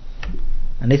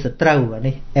អានេះសត្រូវអា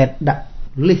នេះ add ដាក់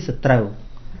list សត្រូវ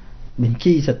បញ្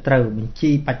ជីសត្រូវបញ្ជី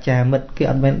បច្ចាមិត្តគេ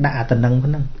អត់មែនដាក់អាតំណឹង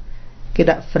ហ្នឹងគេ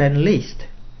ដាក់ friend list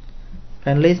ហ្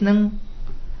នឹង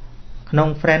ក្នុង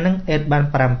friend ហ្នឹង add បាន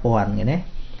 5000 គេណា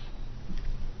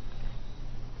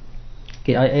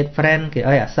គេឲ្យ add friend គេ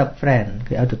ឲ្យ accept friend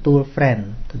គេឲ្យទទួល friend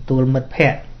ទទួលមិត្តភ័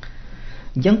ក្តិ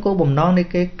អញ្ចឹងគោលបំណងនៃ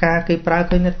ការគេប្រើ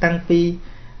ឃើញតាំងពី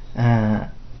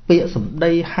ពាក្យសម្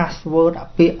ដី hash word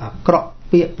ពាក្យអាក្រក់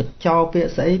ពាក្យបញ្ចោពាក្យ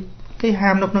ស្អីគេហា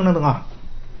មនៅក្នុងហ្នឹងទាំងអស់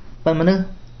បើមនុស្ស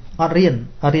អត់រៀ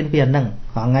នពីអាហ្នឹង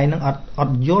រាល់ថ្ងៃហ្នឹងអ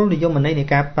ត់យល់និយមន័យនៃ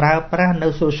ការប្រើប្រាស់នៅ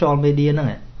social media ហ្នឹង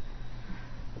អ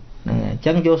ញ្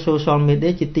ចឹងយក social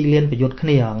media ជាទីលានប្រយុទ្ធគ្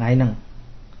នារាល់ថ្ងៃហ្នឹង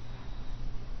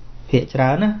ភាគច្រើ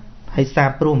នណាហើយសាប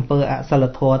ព្រោះអំពើអសិល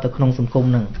ធម៌ទៅក្នុងសង្គម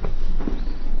ហ្នឹង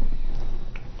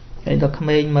ហើយដល់ក្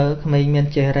មេងមើលក្មេងមាន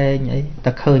ចេះរែងអី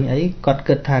តែឃើញអីគាត់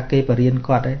គិតថាគេបរៀន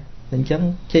គាត់ឯងអញ្ចឹង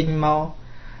ចេញមក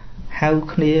ហៅ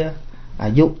គ្នាអា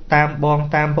យុតាមបង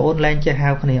តាមប្អូនលែងចេះហៅ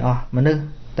គ្នាអស់មនុស្ស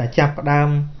តែចាប់ផ្ដើម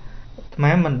អាត្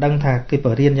មាមិនដឹងថាគេប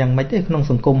រៀនយ៉ាងម៉េចទេក្នុង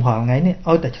សង្គមរាល់ថ្ងៃនេះ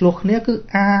ឲ្យតែឆ្លោះគ្នាគឺ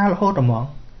អារហូតហ្មង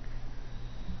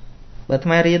បើអាត្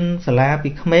មារៀនសាលាពី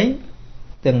ក្មេង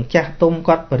ទាំងចាស់ទុំ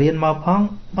គាត់បរៀនមកផង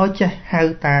ឲ្យចេះហៅ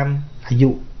តាមអា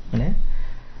យុណា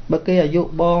បើគេអាយុ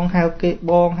បងហៅគេ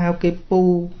បងហៅគេពូ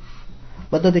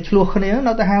បើទៅតែឆ្លោះគ្នា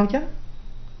នៅតែហៅចឹង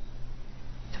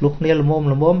ឆ្លោះគ្នាល្មម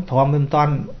ទ្រាំវាមិន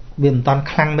តាន់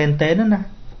ខ្លាំងមែនទេណា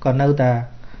ក៏នៅតែ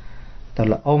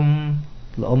ល្អ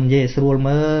អ៊ំនិយាយស្រួល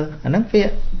មើលអាហ្នឹងពា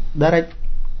ក្យ direct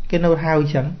គេនៅហៅ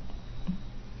ចឹង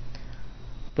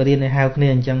បរិញ្ញាហៅគ្នា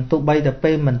អញ្ចឹងទោះបីតែ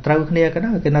ពេលមិនត្រូវគ្នាក៏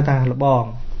ដោយគេនៅតែលបង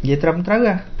និយាយត្រឹមត្រូវ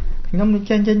ខ្ញុំនឹង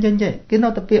ចេញគេនៅ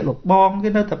តែពាក្យលបងគេ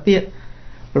នៅតែពាក្យ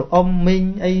លោកអ៊ំមីង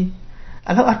អី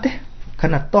ឥឡូវអត់ទេខ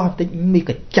ណៈតោះបន្តិចមី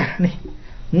កញ្ចាស់នេះ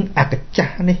អាកញ្ចា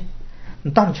ស់នេះមិ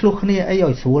នតន់ឆ្លោះគ្នាអីឲ្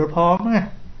យស្រួលផងណា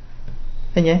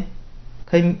ឃើញទេ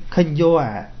ឃើញយក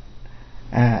អា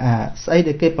ស្អី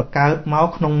ដែលគេបង្កើតមក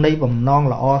ក្នុងន័យបំណង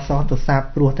ល្អសោះទៅសាប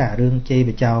ព្រោះតែរឿងជេរ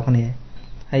បចោគ្នា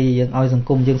ហើយយើងឲ្យសង្គ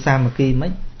មយើងសាមគ្គីមិ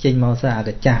នចេញមកអាក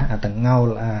ញ្ចាស់អាតងោល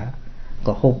អា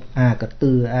ក៏ហុបអាក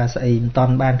តឿអាស្អីមិនត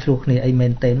ន់បានឆ្លោះគ្នាអីមែ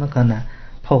នទេមកគ្រាន់តែ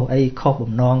ផុសអីខុស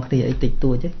បំណងគ្នាអីតិច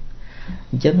តួចទេ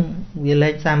អញ្ចឹងវាលែ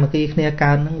ងសាមគ្គីគ្នា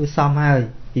កើនហ្នឹងវាសមហើយ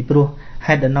ពីព្រោះ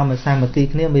ហេតុដែលនាំឲ្យសាមគ្គី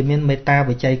គ្នាវាមានមេត្តា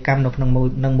វិច័យកម្មនៅក្នុង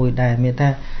មួយដែរមានថា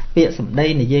ពាក្យសម្ដី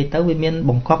និយាយទៅវាមាន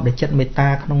បង្កប់ដោយចិត្តមេត្តា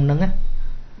ក្នុងហ្នឹងណា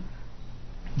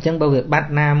អញ្ចឹងបើវាបាត់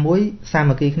ណាមួយសា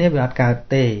មគ្គីគ្នាវាអត់កើត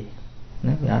ទេ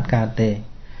ណាវាអត់កើតទេ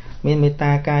មានមេត្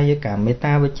តាកាយកម្មមេត្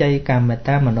តាវិច័យកម្មមេត្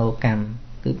តាមនោកម្ម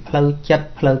គឺផ្លូវចិត្ត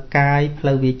ផ្លូវកាយផ្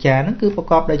លូវវាចាហ្នឹងគឺប្រ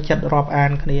កបដោយចិត្តរាប់អា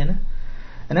នគ្នាណា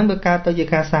អាហ្នឹងវាកើតទៅជា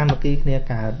ការសាមគ្គីគ្នា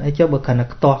កើតហើយចុះបើគ្រាន់តែ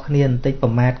ខ្ទាស់គ្នាបន្តិចប្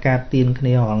រមាថការទៀនគ្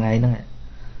នារាល់ថ្ងៃហ្នឹង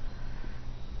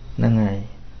ហើយ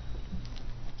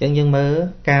អញ្ចឹងយើងមើល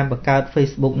ការបង្កើត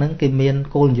Facebook ហ្នឹងគេមាន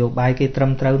គោលនយោបាយគេត្រឹ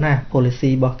មត្រូវណា policy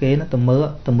របស់គេណាទៅ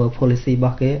មើល policy រប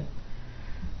ស់គេ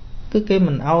គឺគេ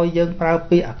មិនអោយយើងប្រើ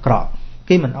ពាក្យអាក្រក់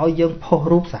គេមិនអោយយើងផុស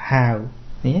រូបសាហាវ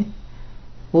នេះ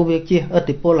ព្រោះវាជាឥទ្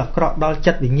ធិពលអាក្រក់ដល់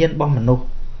ចិត្តវិញ្ញាណរបស់មនុស្ស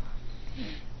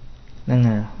ហ្នឹង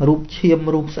រូបឈាម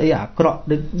រូបស្អីអាក្រក់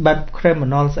ដូចបែប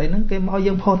criminal ស្អីហ្នឹងគេមកឲ្យ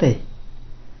យើងផុសទេ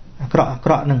អាក្រក់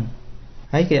ហ្នឹង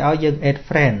ហើយគេឲ្យយើង add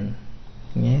friend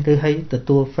ឬឲ្យទ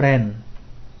ទួល friend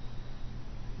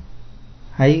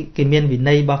ហើយគេមានវិ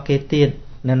ន័យរបស់គេទៀត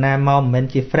នរណាមកមិនមែន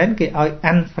ជា friend គេឲ្យ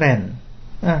unfriend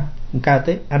មិនកើត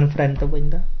ទេ unfriend ទៅវិញ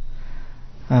ទៅ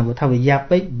បើថាវាយ៉ាប់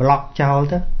ពេក block ចោល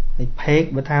ទៅហើយ page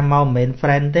បើថាមកមិនមែន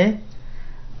friend ទេ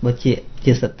បើ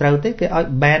ជាសត្រូវទេគេឲ្យ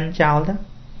ban ចោលទៅ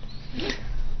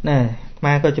ណែអាត្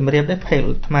មាក៏ជម្រាបដែរ page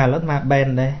អាត្មាឥឡូវអាត្មា ban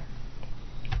ដែរ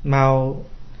មក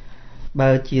បើ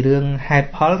ជារឿងហេតុ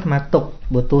ផលអាត្មាទុក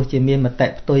បើទោះជាមានមតិ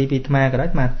ផ្ទុយពីអាត្មាក៏ដោយ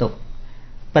អាត្មាទុក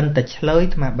ប៉ុន្តែឆ្លើយ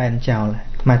អាត្មា ban ចោលអា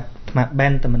ត្មា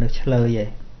ban តែមនុស្សឆ្លើយឯង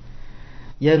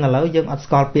យើងឥឡូវយើងអត់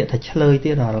ស្គាល់ពាក្យថាឆ្លើយ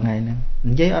ទៀតរាល់ថ្ងៃហ្នឹង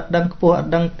និយាយអត់ដឹងខ្ពស់អត់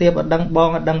ដឹងទាបអត់ដឹងបង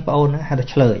អត់ដឹងប្អូនហ្នឹងហៅថា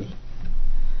ឆ្លើយ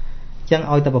អញ្ចឹង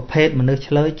ឲ្យតែប្រភេទមនុស្ស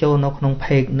ឆ្លើយចូលនៅក្នុង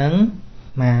page ហ្នឹង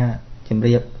មកជម្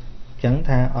រាបអញ្ចឹង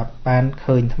ថាអត់បាន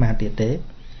ឃើញអាត្មាទៀតទេ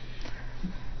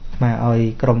មកឲ្យ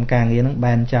ក្រុមការងារហ្នឹង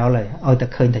ban ចោលហើយឲ្យតែ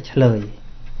ឃើញតែឆ្លើយ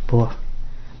ព្រោះ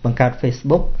បង្កើត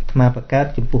Facebook អាត្មាបង្កើត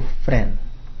ចំពោះ friend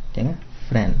អញ្ចឹង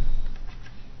friend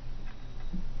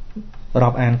រា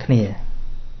ប់អានគ្នា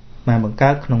មកបង្កើ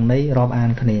តក្នុងន័យរាប់អា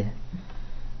នគ្នា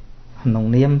ក្នុង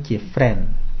នាមជា friend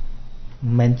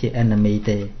មិនមែនជា enemy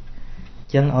ទេអ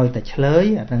ញ្ចឹងឲ្យតែឆ្លើយ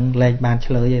អាហ្នឹងលែងបាន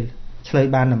ឆ្លើយទេឆ្លើយ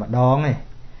បានតែម្ដងទេ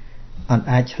អត់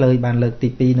អាចឆ្លើយបានលើកទី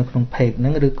2នៅក្នុង page ហ្នឹ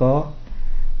ងឬក៏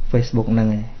Facebook ហ្នឹង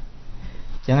ទេ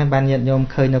អញ្ចឹងហើយបានញាតិញោម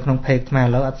ឃើញនៅក្នុង page ថ្មឥ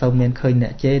ឡូវអត់សូវមានឃើញអ្ន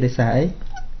កជេរដោយសារអី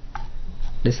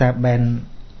ដោយសារ ban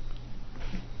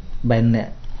អ្នក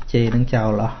ជេរហ្នឹងចោ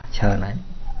លអស់ច្រើនហើយ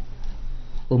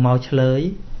ពូមកឆ្លើយ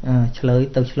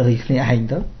ទៅឆ្លើយគ្នាឯង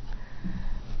ទៅ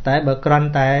តែបើគ្រាន់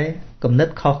តែគំនិត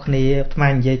ខុសគ្នាថ្ម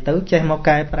និយាយទៅចេះមក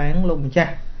កែប្រែងលោកម្ចា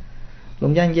ស់និ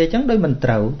យាយចឹងដូចមិនត្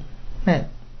រូវណែ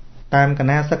តាមក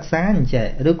ណាសិក្សាអញ្ចេះ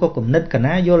ឬក៏គំនិតក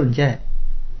ណាយល់អញ្ចេះ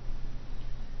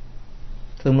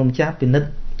លោកម្ចាស់ពិនិត្យ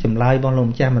ចម្លើយរបស់លោក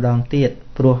ម្ចាស់ម្ដងទៀត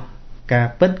ព្រោះការ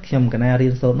ពិតខ្ញុំកណារៀ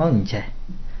នសូត្រមកអញ្ចេះ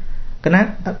កណា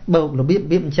បើរបៀប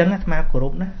អញ្ចឹងអាត្មាគោរ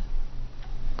ពណា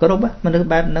គោរពមនុស្ស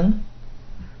បែបហ្នឹង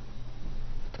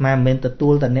អាត្មាមិនមែនទទួ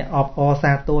លតែអ្នកអបអរ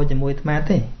សាទរជាមួយអាត្មា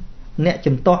ទេអ្នក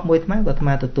ជំទាស់មួយអាត្មាក៏អាត្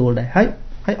មាទទួលដែរហើ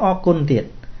យអរគុណទៀត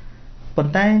ប៉ុ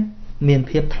ន្តែមាន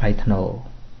ភាពថ្លៃថ្នូរ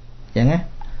អញ្ចឹងណា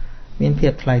មានភា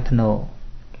ពថ្លៃថ្នូរ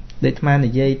ដូចអាត្មា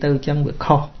និយាយទៅអញ្ចឹងវា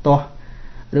ខុសទាស់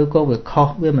ឬក៏វាខុស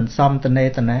វាមិនសមតនេ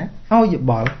តនាឲ្យយោ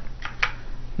បល់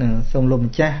នឹងសូមលោក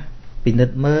ម្ចាស់ពិនិ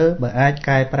ត្យមើលបើអាច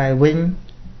កែប្រែវិញ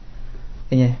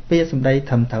ឃើញទេពាក្យសម្ដី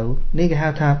ត្រឹមត្រូវនេះគេហៅ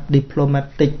ថា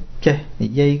diplomatic ចេះនិ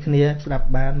យាយគ្នាស្ដាប់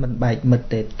បានមិនបែកមិត្ត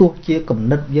ទេទោះជាគំ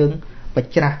និតយើងប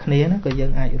ច្ច្រាស់គ្នាណាក៏យើ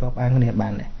ងអាចរាប់អានគ្នាបា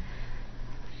នដែរ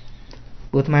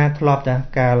ព្រោះអាត្មាធ្លាប់តែ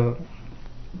កាល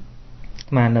អា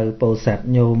ត្មានៅពោធិ៍សាត់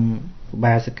ញោម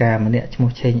បាសិកាម្នាក់ឈ្មោះ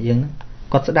ឆេងអៀង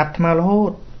គាត់ស្ដាប់អាត្មារហូ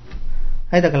ត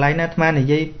ហើយតែកន្លែងណាអាត្មានិ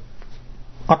យាយ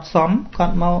អត់សមគា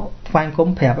ត់មកថ្វាយគុំ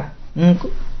ប្រាប់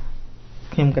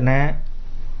ខ្ញុំកណា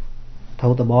ត្រូ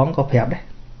វតបងក៏ប្រាប់ដែរ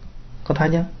គាត់ថាអ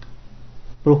ញ្ចឹង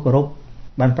ព្រោះគោរព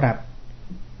បានប្រាប់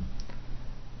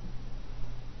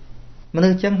មនុ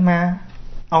ស្សអញ្ចឹងអា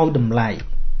ឲ្យតម្លៃ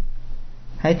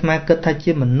ហើយអាត្មាគិតថា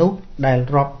ជាមនុស្សដែល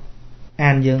រាប់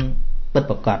អានយើងពិត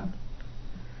ប្រាកដ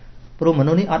ព្រោះម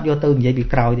នុស្សនេះអត់យកទៅនិយាយពី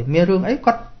ក្រោយទេមានរឿងអី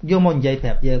គាត់យកមកនិយាយប្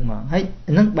រាប់យើងហ្មងហើយ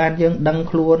នឹងបានយើងដឹង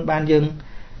ខ្លួនបានយើង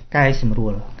កែសម្រួ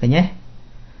លឃើញទេ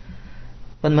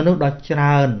ប៉ុន្តែមនុស្សដ៏ច្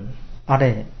រើនអត់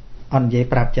ទេអត់និយាយ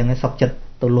ប្រាប់ចឹងឯងសុកចិត្ត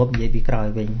ទៅលបនិយាយពីក្រោយ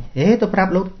វិញទៅប្រា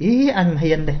ប់លោកអញមិន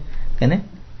ហ៊ានទេឃើញទេ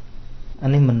អា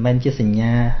នេះមិនមែនជាសញ្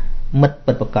ញាមិត្ត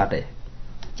ពិតប្រាកដទេ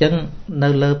អញ្ចឹងនៅ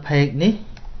លើ page នេះ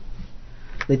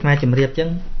ដូចអាត្មាជម្រាបអញ្ចឹង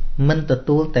មិនទ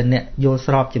ទួលតែអ្នកយល់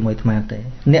ស្របជាមួយអាត្មាទេ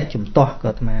អ្នកជំទាស់ក៏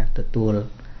អាត្មាទទួល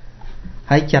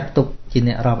ហើយចាត់ទុកជា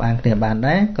អ្នករាប់អានគ្នាបាន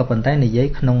ដែរក៏ប៉ុន្តែនិយាយ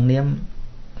ក្នុងនាម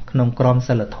ក្នុងក្រម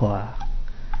សិលធម៌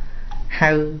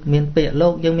ហៅមានពាក្យលោ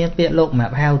កយើងមានពាក្យលោកម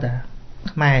កហៅតា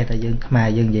ខ្មែរតែយើងខ្មែរ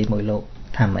យើងនិយាយមួយលោក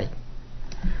ថាម៉េច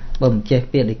បើមិនចេះ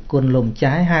ពាក្យដូចគុណលោកម្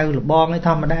ចាស់ហៅលបងឯធ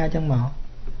ម្មតាអញ្ចឹងមក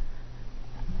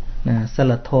ណាសិ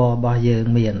លធម៌របស់យើង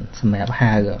មានសម្រាប់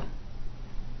ហៅ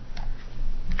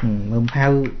មើលហៅ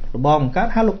លបងបង្កើត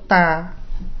ហៅលោកតា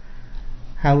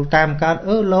ហៅតាមកើត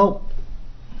លោក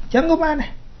អញ្ចឹងក៏បានដែ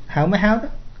រហៅមិនហៅទៅ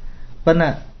ប៉ុន្តែ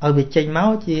ឲ្យវាចេញម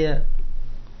កជា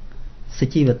សុ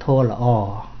ជីវធម៌ល្អ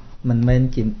មិនមែន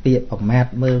ជាពាក្យប្រមាថ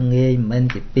មើលងាយមិនមែន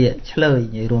ជាពាក្យឆ្លើយ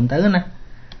និយាយរួមទៅណា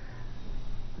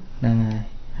ហ្នឹង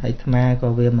ហើយអាត្មាក៏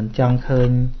វាមិនចង់ឃើញ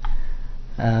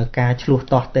ការឆ្លោះ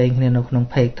តោះតេងគ្នានៅក្នុង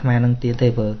page អាត្មានឹងទៀតទេ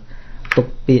ព្រោះទុក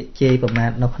ពាក្យជេរប្រមា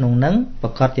ថនៅក្នុងហ្នឹងប្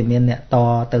រកាសជាមានអ្នកត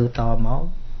ទៅតមក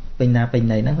ពេញណាពេញ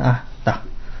ណីហ្នឹងតោះ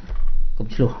កុំ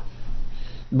ឆ្លោះ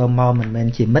បើមកមិនមែន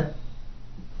ជាមិត្ត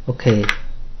អូខេ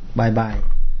បាយបាយ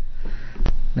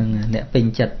នឹងអ្នកពេញ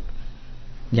ចិត្ត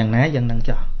យ៉ាងណាយ៉ាងនឹង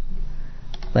ចោះ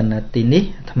ប៉ុន្តែទីនេះ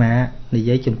អាត្មានិ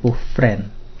យាយចំពោះ friend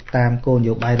តាមគោលន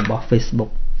យោបាយរបស់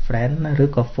Facebook friend ឬ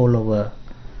ក៏ follower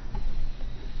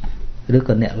ឬ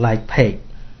ក៏អ្នក like page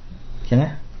អញ្ចឹងណា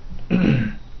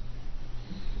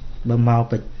បើម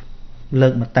កលើ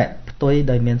កមតិផ្ទុយ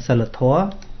ដោយមានសិលធម៌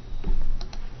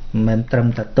មិនមែនត្រឹម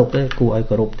តែទុកទេគួរឲ្យ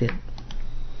គោរពទៀត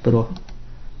ព្រោះ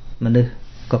មនុស្ស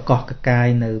កកកកាយ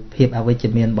នៅភាពអវិជ្ជ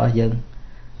មានរបស់យើង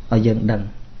ឲ្យយើងដឹង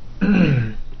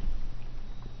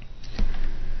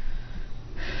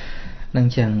នឹង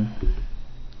ចឹង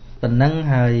ប៉ុណ្ណឹង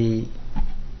ហើយ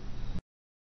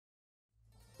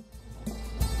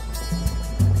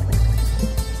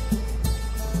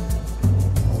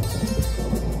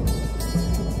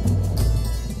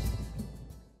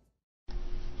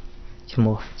ឈ្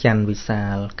មោះច័ន្ទវិសា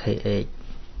ល KH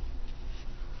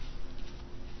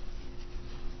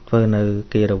ធ្វើនៅ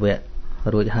គិរវៈ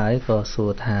រួចហើយក៏សួ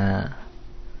រថា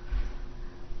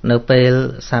នៅពេល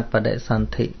សត្វបដិសន្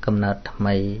ធិកំណើតថ្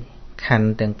មីខណ្ឌ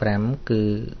ទាំង5គឺ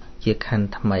ជាខណ្ឌ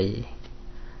ថ្មី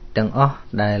ទាំងអស់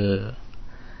ដែល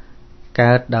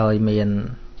កើតដោយមាន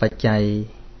បច្ច័យ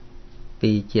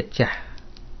ពីជាតិចាស់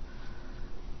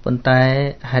ប៉ុន្តែ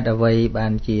ហេតុអ្វីបា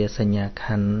នជាសញ្ញាខ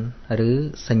ណ្ឌឬ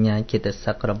សញ្ញាចិត្ត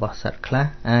សឹករបស់សត្វខ្លះ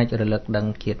អាចរលឹកដឹង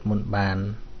ជាតិមុនបាន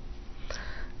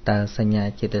តើសញ្ញា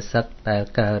ចិត្តសឹកដែល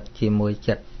កើតជាមួយ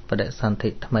ចិត្តបដិសន្ធិ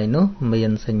ថ្មីនោះមា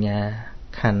នសញ្ញា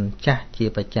ខណ្ឌចាស់ជា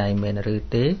បច្ច័យមែនឬ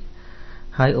ទេ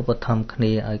ហើយឧបត្ថម្ភគ្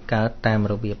នាឲ្យកើតតាម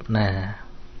របៀបណា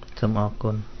សូមអរ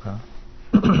គុណបាទ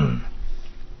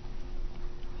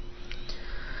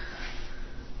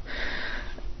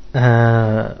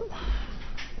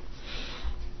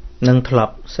នឹងធ្លា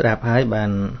ប់ស្ដាប់ហើយបា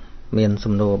នមាន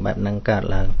សំណួរបែបហ្នឹងកើត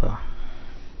ឡើងបង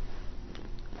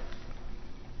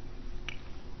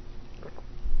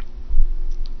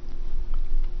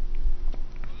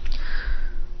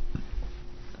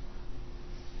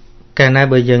កាលណា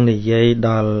បើយើងនិយាយ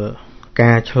ដល់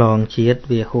ការឆ្លងជាតិ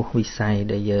វាហួសវិស័យ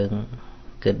ដែលយើង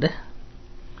គិតណា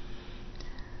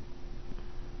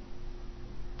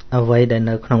អ្វីដែល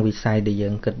នៅក្នុងវិស័យដែលយើ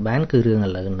ងគិតបានគឺរឿងឥ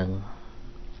ឡូវហ្នឹង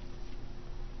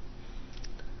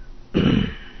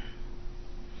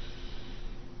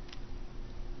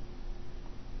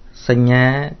សញ្ញា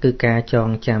គឺការចង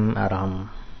ចាំអារម្មណ៍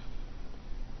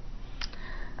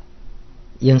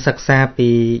យើងសិក្សាពី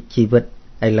ជីវិត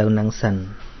ឥឡូវហ្នឹងសិន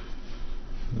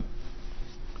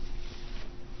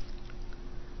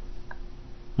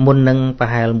មុននឹងប្រ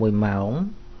ហែល1ម៉ោង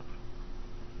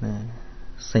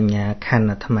សញ្ញាខណ្ឌ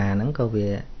អាត្មាហ្នឹងក៏វា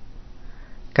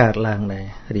កើតឡើងដែរ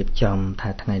រៀបចំថា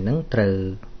ថ្ងៃហ្នឹងត្រូវ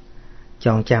ច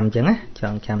ងចាំអញ្ចឹងណាច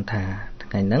ងចាំថាថ្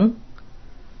ងៃហ្នឹង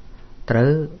ត្រូ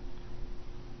វ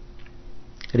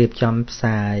រៀបចំផ្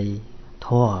សាយធ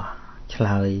ម៌ឆ្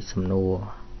លើយសំណួរ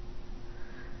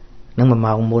នឹង1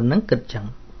ម៉ោងមុនហ្នឹងគិតចឹង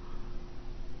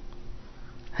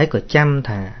ហើយក៏ចាំ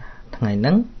ថាថ្ងៃហ្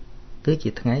នឹងគឺជា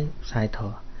ថ្ងៃផ្សាយធ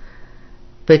ម៌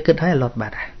ពេលគិតហើយលត់បា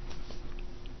ត់ហើយ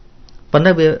ប៉ុន្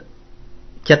តែវា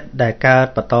ចិត្តដែលកើត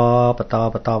បន្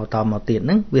តមកទៀតហ្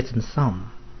នឹងវាសន្សំ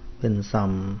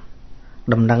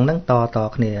ដំណឹងហ្នឹងត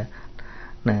គ្នា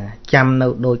ណាចាំនៅ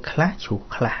ដូចខ្លះជ្រុះ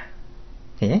ខ្លះ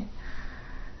ឃើញទេ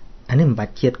អានេះមិនបា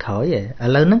ច់ជាតិក្រោយទេឥ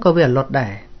ឡូវហ្នឹងក៏វាអលត់ដែ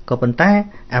រក៏ប៉ុន្តែ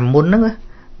អាមុនហ្នឹង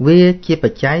វាជាប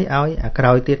ច្ច័យឲ្យអាក្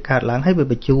រោយទៀតកើតឡើងហើយវា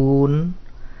បញ្ជូន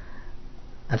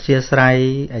អធិស្ស្រ័យ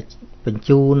បញ្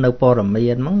ជូននៅព័ត៌មា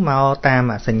នហ្នឹងមកតាម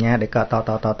អសញ្ញាដែលក៏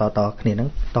តគ្នាហ្នឹង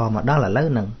តមកដល់ឥឡូវ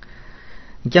ហ្នឹង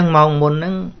អញ្ចឹងម៉ោងមុនហ្នឹ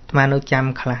ងអាត្មានៅចាំ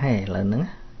ខ្លះឯងឥឡូវហ្នឹង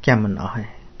ចាំមិនអស់ឯង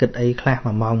គិតអីខ្លះ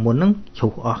1ម៉ោងមុនហ្នឹងជ្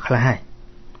រុះអស់ខ្លះឯង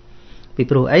ពី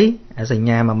ព្រោះអីអាសញ្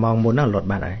ញា1ម៉ោងមុនហ្នឹងលត់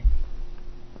បាត់ហើយ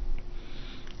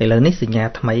ឥឡូវនេះសញ្ញា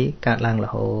ថ្មីកើតឡើងរ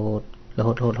ហូតយូ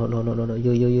រ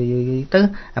ទៅ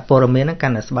អាព័ត៌មានហ្នឹងកា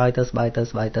ន់តែស្បើយ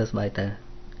ទៅ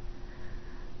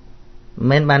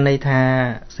មិនបានន័យថា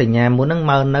សញ្ញាមុនហ្នឹង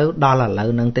មកនៅដល់ឥឡូវ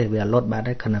ហ្នឹងទេវាលត់បាត់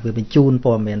ហើយគ្រាន់តែវាបញ្ជូន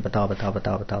ព័ត៌មានបន្ត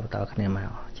គ្នាមក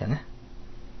អញ្ចឹងណា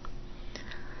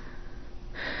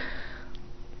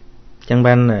ចឹង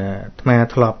បានអាត្មា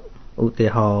ធ្លាប់ឧទា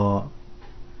ហរណ៍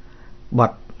ប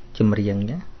ទចម្រៀង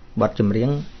ណាបទចម្រៀង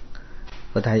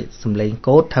គាត់ថាសំឡេង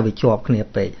កូដថាវាជាប់គ្នា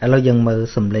ពេកឥឡូវយើងមើល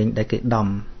សំឡេងដែលគេដំ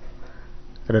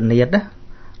រនាតណា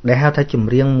ដែលហៅថាច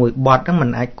ម្រៀងមួយបទហ្នឹងมัน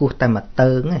អាចគោះតែមួយ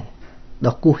តើងទេដ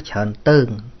ល់គោះច្រើនតើង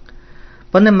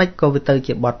ប៉ុន្តែមិនក៏វាទៅ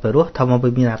ជាបទពិរោះថាមក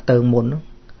វាមានអាតើងមុន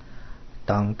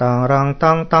តងរងត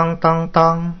ង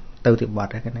ទៅទីបទ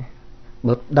ហ្នឹងណា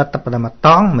បើដិតតែប៉ុណ្ណឹងត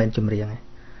ងមិនមែនចម្រៀងទេ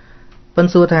ប៉ុន្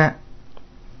តែសួរថា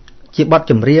ជាបទ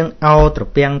ចម្រៀងអោត្រ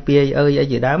ពាំងពាយអើយអី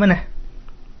ជាដើមណា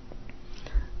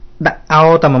ដាក់អោ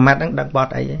តែមួយម៉ាត់ហ្នឹងដឹកបទ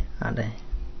អីទេអត់ទេ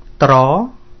ត្រ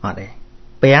អត់ទេ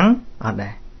ពាំងអត់ដែ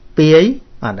រពាយ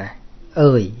អត់ដែរ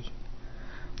អើយ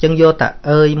ចឹងយកតែ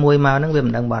អើយមួយមកហ្នឹងវាមិ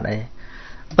នដឹងបាត់អី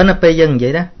ប៉ុន្តែពេលយើងនិយា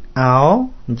យណាអោ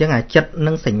អញ្ចឹងអាចិត្ត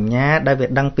នឹងសញ្ញាដែលវា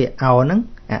ដឹងពាក្យអោហ្នឹង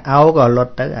អាអោក៏ល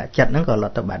ត់ទៅអាចិត្តហ្នឹងក៏ល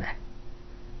ត់ទៅបាត់ដែរ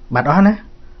បាត់អស់ណា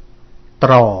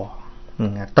ត្រហ្នឹ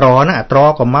ងអាត្រ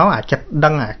ក៏មកអាចិត្តដឹ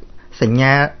ងអាសញ្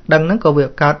ញាដឹងហ្នឹងក៏វា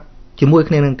កើតជាមួយ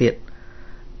គ្នានឹងទៀត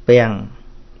ពាំង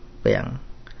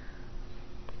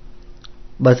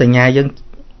បើសញ្ញាយើង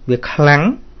វាខ្លាំង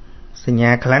សញ្ញា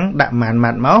ខ្លាំងដាក់ម៉ា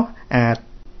ត់មកអា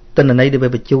ទិន្នន័យដែលវា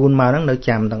បញ្ជូនមកហ្នឹងនៅ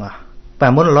ចាំទាំងអស់តែ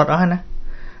មុនលត់អស់ណា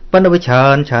ប៉ុន្តែវាច្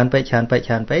រើនពេក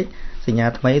សញ្ញា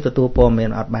ថ្មីទទួលព័ត៌មាន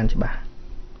អត់បានច្បាស់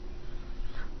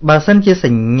បើសិនជាស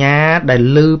ញ្ញាដែល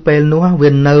លឺពេលនោះវា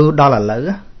នៅដល់ឥឡូវ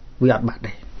វាអត់បាត់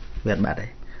ទេ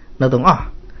នៅទាំងអស់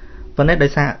ប៉ុន្តែដោ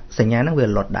យសារសញ្ញាហ្នឹងវា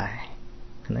លត់ដែរ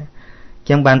ណាអញ្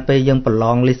ចឹងបានពេលយើងប្រឡ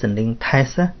ង listening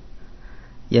test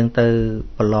យើងទៅ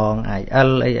ប្រឡង IL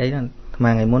អីហ្នឹងថ្ម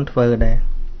ថ្ងៃមុនធ្វើដែរ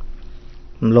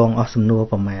រំលងអស់សំណួរ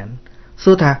ប្រមាណ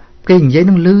សួរថាគេនិយាយ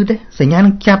នឹងលឺទេសញ្ញានឹ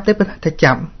ងចាប់ទេប៉ុន្តែ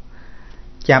ចាប់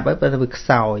ហើយប៉ុន្តែវាខ្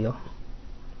សោយ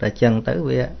តែអញ្ចឹងទៅ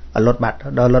វាលត់បាត់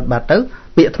ដល់លត់បាត់ទៅ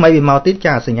ពាក្យថ្មីវាមកទៀត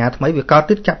ចាសញ្ញាថ្មីវាកើត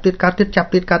ទៀតចាប់ទៀត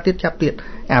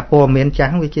អាព័ត៌មានចា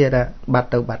ស់វាជាថាបាត់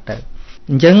ទៅ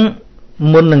អញ្ចឹង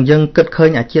មុននឹងយើងគិតឃើញ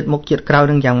អាជាតិមុខជាតិក្រោយ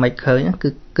នឹងយ៉ាងម៉េចឃើញគឺ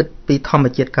គិតពីធម្ម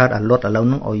ជាតិកើតអាលត់ឥឡូវ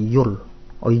នឹងឲ្យយល់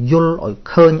ឲ្យ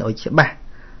ឃើញឲ្យច្បាស់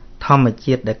ធម្ម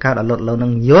ជាតិដែលកើតអាលត់ឥឡូវនឹ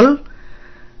ងយល់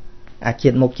អាជា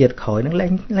តិមុខជាតិក្រោយនឹងលែ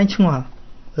ងឆ្ងល់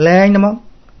លែងណាមក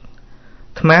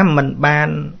ថ្មមិនបាន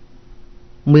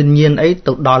មានញៀនអី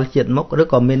ទៅដល់ជាតិមុខឬ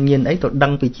ក៏មានញៀនអីទៅដឹ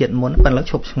ងពីជាតិមុនប៉ុន្តែ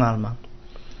ឈប់ឆ្ងល់មក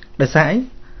ដោយសារអី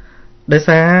ដោយ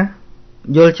សារ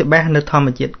យល់ច្បាស់នៅធម្ម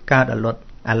ជាតិកើតអាលត់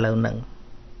ឥឡូវហ្នឹង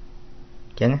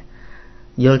អញ្ចឹង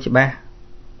យល់ច្បាស់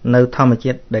នៅធម្ម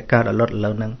ជាតិដែលកើតអាលត់ឥឡូ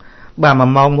វហ្នឹងបើមួយ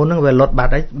ម៉ោងមុនហ្នឹងវាលត់បា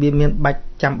ត់ហើយវាមាន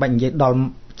ចាំបាច់និយាយដល់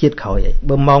ជាតិក្រោយអី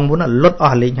បើម៉ោងមុនលត់អ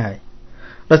ស់លេងហើយ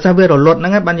ដោយសារវារលត់ហ្នឹ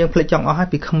ងហើយបានយើងភ្លេចចង់អស់ហើយ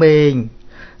ពីក្មេង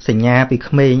សញ្ញាពី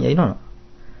ក្មេងអីនោះ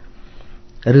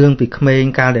រឿងពីក្មេង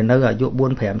កាលដែលនៅអាយុ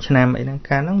 4-5 ឆ្នាំអីហ្នឹង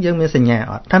កាលហ្នឹងយើងមានសញ្ញា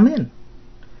អត់ថាមាន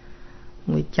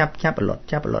មួយចាប់លត់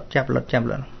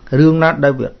រឿងណាដែ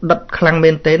លវាដិតខ្លាំងមែ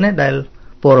នទេណាដែល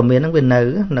ព័ត៌មានហ្នឹងវា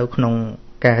នៅក្នុង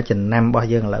ការចំណាំរបស់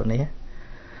យើងឥឡូវនេះ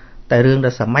តែរឿងដែ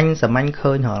លសាមញ្ញ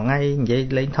ឃើញរាល់ថ្ងៃនិយាយ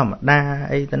លេងធម្មតា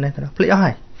អីទៅនេះទៅភ្លេចអស់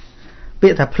ហើយពា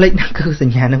ក្យថាភ្លេចហ្នឹងគឺស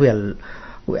ញ្ញាហ្នឹងវា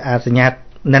អាសញ្ញា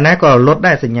ណាក៏រលត់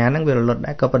ដែរសញ្ញាហ្នឹងវារលត់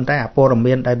ដែរក៏ប៉ុន្តែអាព័ត៌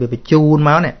មានដែលវាបញ្ជូនម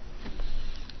កនេះ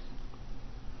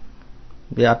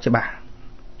វាអត់ច្បាស់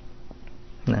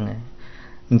ហ្នឹងហើយ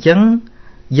អញ្ចឹង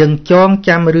យើងចង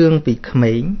ចាំរឿងពីក្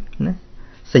មេងណា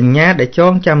សញ្ញាដែលច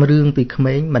ងចាំរឿងពីក្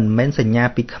មេងមិនមែនសញ្ញា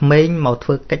ពីក្មេងមកធ្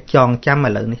វើកិច្ចចងចាំឥ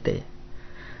ឡូវនេះទេ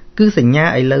គឺសញ្ញា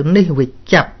ឥឡូវនេះវា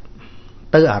ចាប់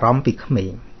ទៅអារម្មណ៍ពីក្មេ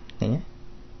ងឃើញទេ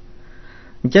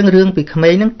អញ្ចឹងរឿងពីក្មេ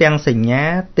ងហ្នឹងទាំងសញ្ញា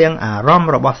ទាំងអារម្ម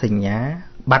ណ៍របស់សញ្ញា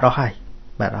បាត់អស់ហើយ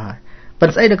ប៉ុ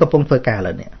ន្តែស្អីដែលកំពុងធ្វើការឥ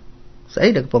ឡូវនេះ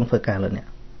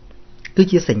គឺ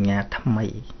ជាសញ្ញាថ្មី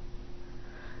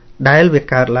ដែលវា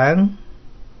កើតឡើង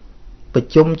ប្រ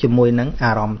ជុំជាមួយនឹង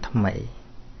អារម្មណ៍ថ្មី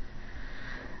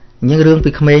những rương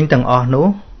bị khmênh tầng o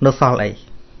nó sao ấy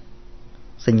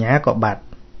sinh nhá có bạt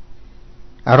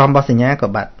arom bao sinh nhá có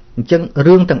bạt chân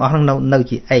rương tầng o nó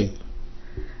chỉ ấy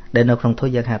để nó không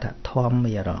thôi giờ hạt thom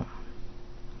mì rom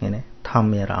nghe này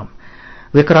thom mì rom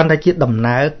việc còn đã chiết đầm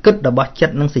ná cất đập bát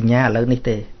chất năng sinh nhá lớn này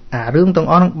tê rương tầng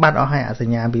o nó bạt o hay sinh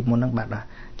nhá bị muốn nó bạt à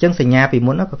chân sinh nhá bị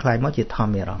muốn nó có khai mới chỉ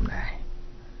thom mì rom này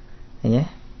nghe nhé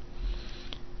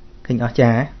kinh o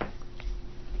cha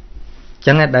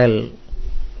chẳng là đây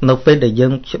nóពេលដែលយើ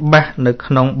ងច្បាស់នៅ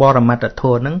ក្នុងបរមត្តធ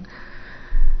ម៌ហ្នឹង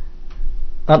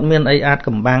អត់មានអីអាច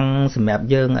កំបាំងសម្រាប់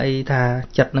យើងអីថា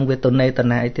ចិត្តនឹងវាទៅណេត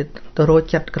ណាអីទៀតទៅរក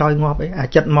ចិត្តក្រោយងាប់អីអា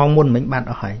ចិត្តមកមុនមិញបាត់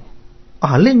អស់ហើយអ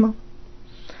ស់លេងមក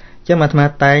ចឹងអាត្មា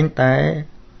តែងតែ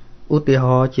ឧទាហ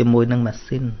រណ៍ជាមួយនឹងម៉ា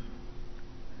ស៊ីន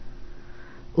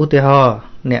ឧទាហរណ៍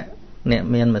អ្នក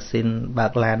មានម៉ាស៊ីនបើ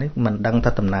កឡាននេះមិនដឹង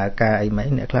ថាដំណើរការអីម៉េច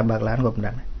អ្នកខ្លះបើកឡានក៏មិន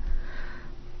ដឹង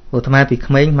ឧទាហរណ៍ពី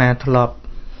ក្មេងមកធ្លាប់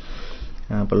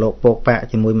ប្រឡូកពកប៉ាក់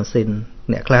ជាមួយម៉ាស៊ីន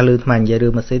អ្នកខ្លះឮថ្មនិយាយរឿ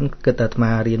ងម៉ាស៊ីនគិតថាថ្ម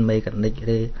រៀនមេកានិក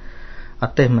ទេអ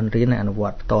ត់ទេមិនរៀនអនុវ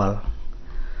ត្តផ្ទាល់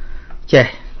ចេះ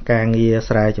ការងារ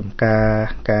ស្រែចម្ការ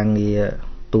ការងារ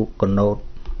ទូកកណូត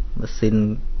ម៉ាស៊ីន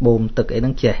បូមទឹកអីហ្នឹ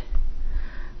ងចេះ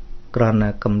គ្រាន់តែ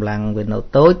កម្លាំងវានៅ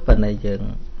តូចប៉ុន្តែយើង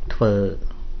ធ្វើ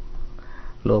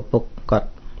លោកពុកគាត់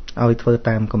ឲ្យធ្វើ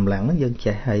តាមកម្លាំងហ្នឹងយើង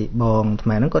ចេះហើយបងថ្ម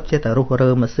ហ្នឹងគាត់ចេះតែរុះរើ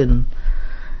ម៉ាស៊ីនអ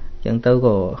ញ្ចឹងទៅ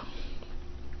ក៏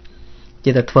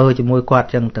chỉ là phơi chỉ môi quạt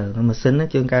chẳng tử mà xin á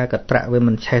chương ca cật trạ với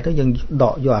mình che tới dân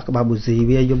đọ vô các ba bù gì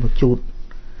với vô một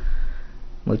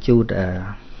chút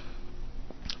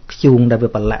chuông đã bị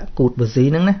bật lạ cụt bù gì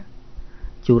nữa nè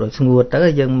chút rồi ngua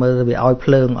tới dân mơ bị oi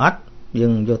phơn ót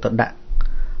dân vô tận đạn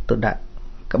ទៅដាក់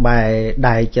ក្បែរ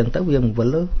ដៃចឹងទៅវាបង្វិ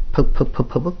លភឹក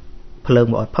ភ្លើង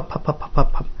មកផឹប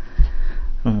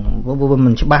វាមិ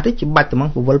នច្បាស់ទេច្បាច់តែមក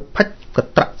បង្វិលផិចក៏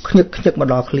ត្រាក់ខ្ញឹកមក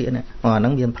ដល់ក្លៀកនេះអាហ្នឹ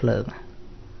ងវាភ្លើង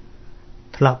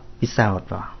ធ្លាប់ពិសោធន៍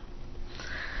បង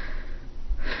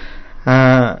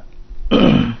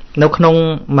នៅក្នុង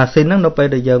ម៉ាស៊ីនហ្នឹងនៅពេល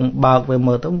ដែលយើងបើកវា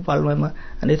មើលទៅវល់មើល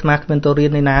អានេះស្មាគ្មានទៅរៀន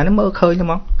នៅណានេះមើលឃើញទេហ្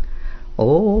មងអូ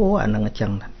អាហ្នឹងអញ្ចឹ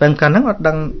ងពេលកាលហ្នឹងអត់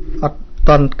ដឹងអត់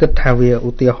តន់គិតថាវាឧ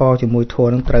ទាហរណ៍ជាមួយធัว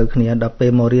នឹងត្រូវគ្នាដល់ពេ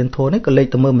លមករៀនធัวនេះក៏លេច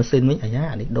ទៅមើលម៉ាស៊ីនវិញអាយ៉ា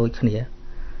នេះដូចគ្នា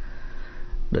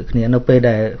នៅពេល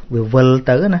ដែលវាវិល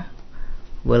ទៅណា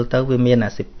វិលទៅវាមាន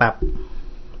អាសិប៉ាប់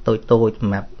តូចស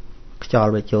ម្រាប់ខ្យ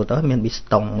ល់វាចូលទៅមានប៊ីស្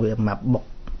តុងវាម៉ាប់បុក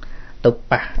ទៅ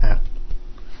ប៉ះអា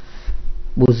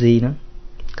ប៊ូស៊ីហ្នឹង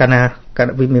កាលណា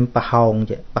វាមានប្រ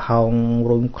ហោង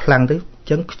រុញខ្លាំងទៅអញ្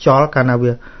ចឹងខ្យល់កាលណា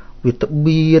វាទៅ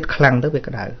បៀតខ្លាំងទៅវា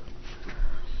ក្តៅ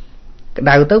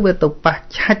ទៅវាទៅប៉ះ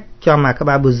ឆាច់ចំអាក្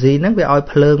បាលប៊ូស៊ីហ្នឹងវាឲ្យ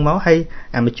ភ្លើងមកហើយ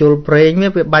អាមជុលប្រេង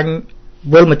វាបាញ់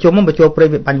វិលមកជុំមកជុលប្រេង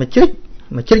វាបាញ់មកជ្រិ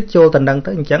ចចូលតំណឹង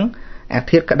ទៅអញ្ចឹងអា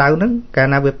ធាតុក្តៅហ្នឹងកាល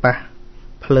ណាវាប៉ះ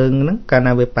ភ្លើងហ្នឹងកាល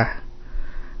ណាវាប៉ះ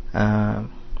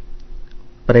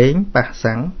ប្រេងប៉ះ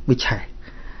សាំងវាឆេះ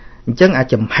អញ្ចឹងអា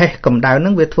ចំហេះកម្ដៅហ្នឹ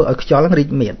ងវាធ្វើឲ្យខ្យល់ហ្នឹងរីក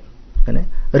មៀតណា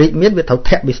រីកមៀតវាត្រូវ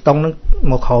ធាក់ប៊ីស្តុងហ្នឹង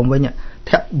មកក្រោមវិញ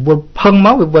ធាក់វិលផឹងម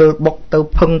កវាវិលបុកទៅ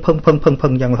ផឹង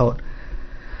អញ្ចឹងរហូត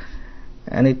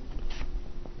អានេះ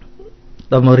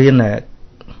ដល់មករៀន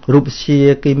រូបវិទ្យា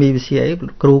គីមីវិទ្យាអី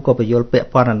គ្រូក៏បញ្យល់ពាក់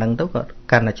ព័ន្ធអាហ្នឹងទៅក៏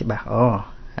កាន់តែច្បាស់អា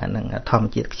ហ្នឹងធម្ម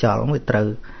ជាតិខ្យល់វាត្រូវ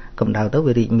កម្ដៅទៅ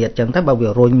វារីកមៀតអញ្ចឹងទៅបើវា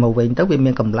រុញមកវិញទៅវា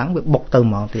មានកម្លាំងវាបុកទៅ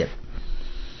ហ្មងទៀត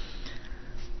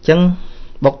អញ្ចឹង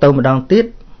បុកទៅម្ដងទៀត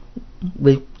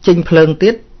វាចេញភ្លើងទៀ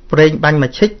តប្រេងបាញ់ម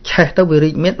កឆិចឆេះទៅវារី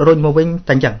កមៀតរុញមកវិញ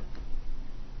តែអញ្ចឹង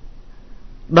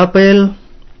ដល់ពេល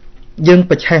យើង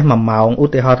បញ្ឆេះ1ម៉ោងឧ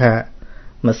ទាហរណ៍ថា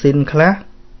ម៉ាស៊ីនខ្លះ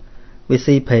វា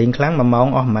ស៊ីប្រេងខ្លាំង1ម៉ោង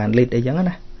អស់ប្រហែលលីត្រអីចឹង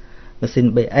ណាម៉ាស៊ីន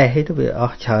BS អីទៅវាអ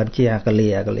ស់ច្រើនជាអាកា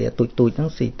លាទូចហ្នឹង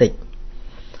ស៊ីតិច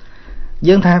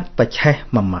យើងថាបញ្ឆេះ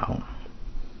1ម៉ោង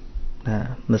ណា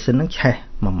ម៉ាស៊ីនហ្នឹងឆេះ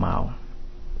1ម៉ោង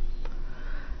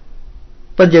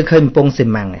ប៉ុន្តែយើងឃើញកំពង់ស៊ី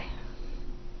ម៉ាំងឯង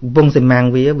កំពង់ស៊ីម៉ាំង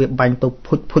វាបាញ់ទៅ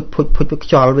ភុចខ្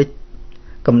យល់វា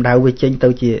កម្ដៅវាចេញទៅ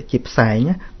ជាផ្សែង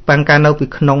ប៉ាំងកាលនៅពី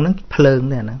ក្នុងហ្នឹងភ្លើង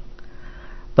នេះហ្នឹង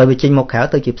បើវាចេញមកក្រៅ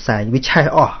ទៅជាផ្សែងវាឆេះ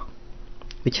អស់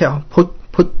ភុ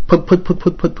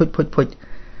ច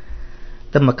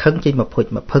តែមកខឹងចេញមកភុច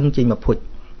មកភឹងចេញមកភុច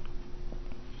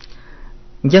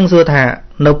អញ្ចឹងសួរថា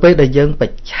នៅពេលដែលយើងប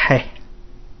ញ្ឆេះ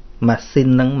ម៉ាស៊ីន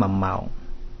ហ្នឹង1ម៉ោង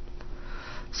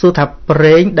សួរថាប្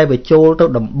រេងដែលវាចូលទៅ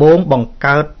ដំបូងបង្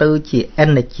កើតទៅជា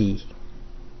energy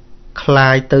คล้า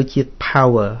ยទៅជា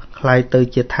power คล้ายទៅ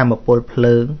ជាធម្មពលភ្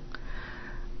លើង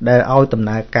ដែលឲ្យដំ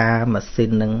ណើរការម៉ាស៊ី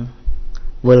នហ្នឹង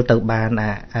វិលទៅបាន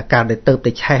អាការដែល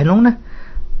ទៅឆេះនោះណា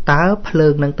តើភ្លើ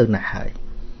ងហ្នឹងទៅណាហើយ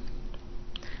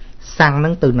សាំងហ្នឹ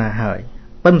ងទៅណាហើយ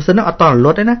ប៉ុន្តែម៉ាស៊ីនហ្នឹងអត់តរល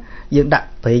ត់ទេណាយើងដាក់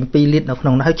ប្រេង2លីត្រនៅក្នុ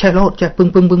ងនោះហើយឆេះរហូតឆេះពឹង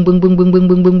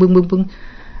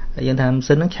យើងថាម៉ា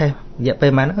ស៊ីនហ្នឹងឆេះរយៈពេល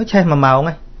ប៉ុន្មានឆេះ1ម៉ោង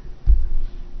ហើយ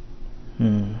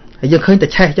ហើយយើងឃើញតែ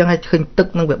ឆេះអញ្ចឹងហើយឃើញទឹក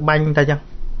ហ្នឹងវាបាញ់តែអញ្ចឹង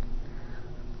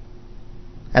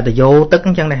អាតយោទឹកអ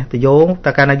ញ្ចឹងដែរតយោ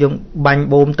តែកាលណាយើងបាញ់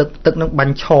បូមទឹកហ្នឹងបា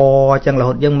ញ់ឆអញ្ចឹងរ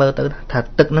ហូតយើងមើលទៅថា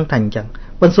ទឹកហ្នឹងថាអញ្ចឹង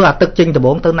ប៉ុន្តែសួរអាទឹកចេញដំប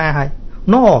ងទៅណាហើយ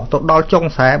ណូទៅដល់ចុង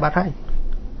ស្រែបាត់ហើយ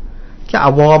ចាក់អ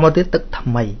វមកទៀតទឹកថ្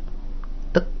មី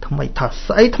ថា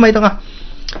ស្អីថ្មីទាំងអស់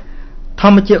ធ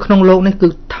ម្មជាតិក្នុងโลกនេះគឺ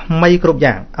ថ្មីគ្រប់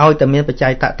យ៉ាងឲ្យតែមានបច្ច័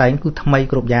យតាក់តែងគឺថ្មី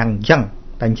គ្រប់យ៉ាងអញ្ចឹង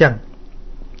តែអញ្ចឹង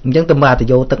ទៅមើលអាត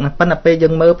យោទឹកណាប៉ុន្តែពេលយើ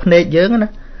ងមើលភ្នែកយើងណា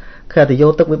គឺអាតយោ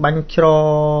ទឹកវាបាញ់ច្រ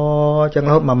អញ្ចឹង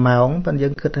រហូត1ម៉ោងប៉ុន្តែយើ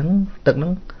ងគិតថាទឹកហ្នឹ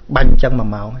ងបាញ់អញ្ចឹង1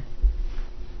ម៉ោងហើយ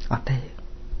អត់ទេមិ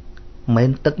នមែន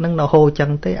ទឹកហ្នឹងនៅហូរអញ្ចឹង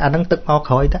ទេអាហ្នឹងទឹកមក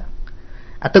ក្រោយតា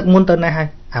អាទឹកមុនទៅណាហើយ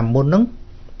អាមុនហ្នឹង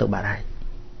ទៅបាត់ហើយ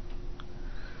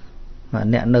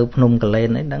អ្នកនៅភ្នំកលែន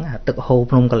អីហ្នឹងអាទឹកហូរ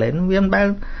ភ្នំកលែនវាមិនដែល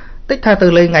តិចថាទៅ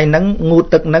លេងថ្ងៃហ្នឹងងូត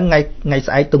ទឹកហ្នឹងថ្ងៃ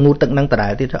ស្អែកទៅងូតទឹកហ្នឹងដដែ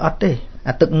លទៀតអត់ទេ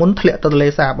អាទឹកមុនធ្លាក់ទៅទន្លេ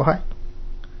សាបអស់ហើយ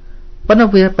ប៉ុន្តែ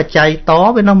វាបច្ច័យត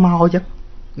វានៅមកអញ្ចឹង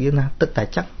យើងថាទឹកតែ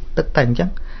ចឹងទឹកតែអញ្ចឹង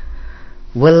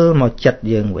វិលមកចិត្ត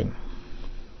យើងវិញ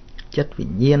ចិត្តវិ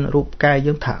ញ្ញាណរូបកាយ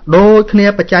យើងថាដូចគ្នា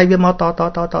បច្ច័យវាមកត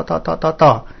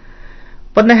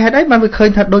ប៉ុន្តែហេតុអីបានវាឃើញ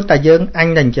ថាដូចតែយើងអញ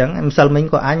តែអញ្ចឹងម្សិលមិញ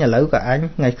ក៏អញឥឡូវក៏អញ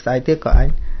ថ្ងៃស្អែកទៀតក៏អញ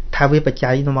ថាវាបច្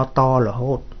ច័យមកតរ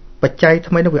ហូតបច្ច័យ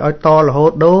ថ្មីនោះវាឲ្យតរហូ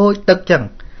តដូចទឹកចឹង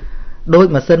ដូច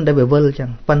ម៉ាស៊ីនដែលវាវិលចឹង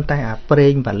ប៉ុន្តែអាប្រេ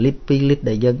ង1លីត្រ2លីត្រ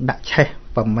ដែលយើងដាក់ឆេះ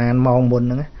ប្រហែលម៉ោងមុនហ្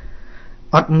នឹង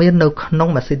អត់មាននៅក្នុង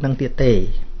ម៉ាស៊ីនហ្នឹងទៀតទេ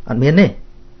អត់មានទេ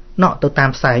ណក់ទៅតាម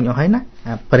ផ្សែងអស់ហើយណា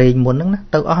អាប្រេងមុនហ្នឹងណា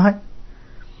ទៅអស់ហើយ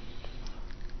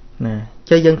ណា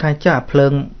ចេះយើងថាចាភ្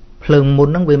លើងមុន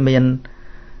ហ្នឹងវាមា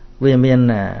ន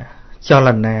ចល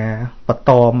នាបន្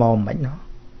តមកមិនណោះ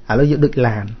ឥឡូវយើងដូច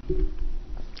ឡាន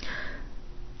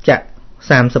ចាក់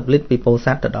30លីត្រពីពោធិ៍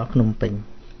សាត់ទៅដល់ភ្នំពេញ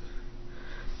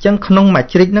អញ្ចឹងក្នុងមួយ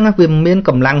ជ្រិចហ្នឹងវាមានក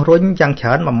ម្លាំងរុញយ៉ាងច្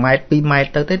រើន1ម៉ែត្រ2ម៉ែត្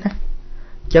រទៅទេណា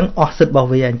អញ្ចឹងអស់សិទ្ធរបស់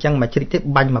វាអញ្ចឹងមួយជ្រិចទៀត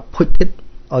បាញ់មកភុចទៀត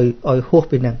ឲ្យហួស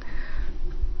ពីហ្នឹង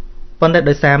ប៉ុន្តែ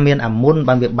ដោយសារមានអាមុន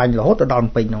បានវាបាញ់រហូតទៅដល់ភ្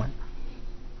នំពេញហ្នឹង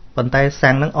ប៉ុន្តែ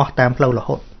សាំងហ្នឹងអស់តាមផ្លូវរ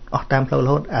ហូតអា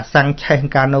សាំងឆេះ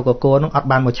កាណូកកូហ្នឹងអត់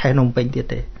បានមកឆេះនៅភ្នំពេញទៀត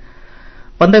ទេ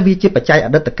ប៉ុន្តែវាជាបច្ច័យអ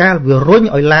តីតកាលវារុញ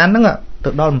ឲ្យឡានហ្នឹងទៅ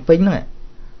ដល់ភ្នំពេញហ្នឹង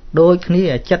ដូចគ្នា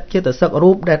ចិត្តជាទៅសឹក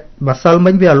រូបដែលម្សិល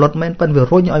មិញវាអលត់មែនប៉ុន្តែវា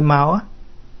រុញឲ្យមក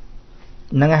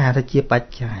ហ្នឹងហៅថាជាបច្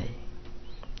ច័យ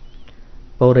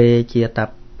បរិយជាត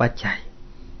បច្ច័យ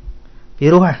ពី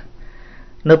រោះ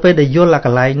នៅពេលដែលយល់អាក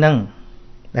ន្លែងហ្នឹង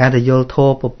ដែលតែយល់ធ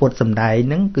ម៌ពុទ្ធសំដែង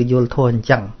ហ្នឹងគឺយល់ធម៌អញ្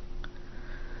ចឹង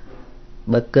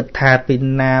បើគិតថាពី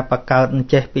ណាបកើត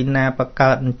ចេះពីណាបកើ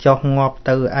តចោះងាប់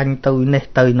ទៅអញទៅនេះ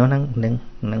ទៅនោះហ្នឹង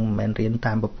មិនមែនរៀន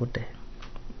តាមពុទ្ធទេ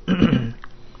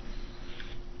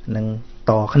នឹង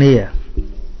តគ្នា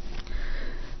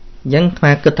អញ្ចឹង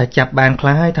អាគិតថាចាប់បានខ្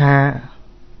លះហើយថា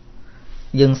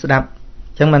យើងស្ដាប់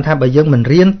អញ្ចឹងមិនថាបើយើងមិន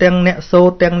រៀនទាំងអ្នកសូ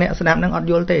ត្រទាំងអ្នកស្ដាប់ហ្នឹងអត់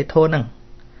យល់ទេធម៌ហ្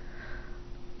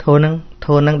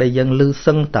នឹងដែលយើងឮ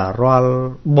សឹងតារាល់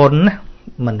បុណ្យណា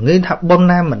មិនងាយថាបុណ្យ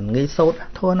ណាមិនងាយសូត្រ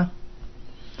ធម៌ហ្នឹង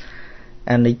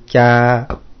អនិច្ចា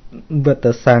វត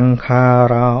សង្ខា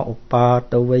រាឧបា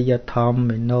ទវយធម្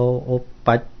មិណោឧប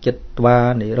ច្ចិតវា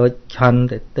និរុច្ឆន្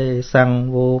តិទេសង្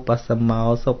វោបសមោ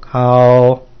សុខោ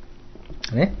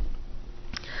នេះ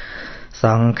ស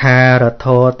ង្ខារធ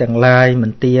ម៌ទាំងឡាយមិ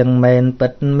នទៀងមែនពិ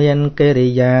តមានកិរិ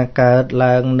យាកើត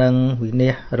ឡើងនឹងវិនិ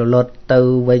ច្ឆ័យរលត់ទៅ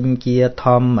វិញជាធ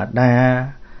ម្មតា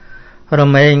រ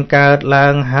មែងកើតឡើ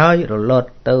ងហើយរលត់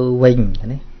ទៅវិញ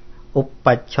នេះឧប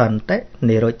ច្ចន្តិ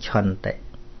និរុច្ឆន្តិ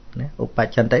ណាឧប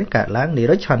ច្ចន្តិកើតឡើងនិ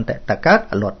រុច្ឆន្តិតកើត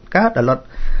អលត់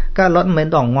មិនមែន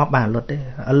ដល់ងាប់បានអលត់ទេ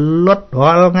អលត់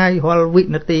រាល់ថ្ងៃរាល់វិ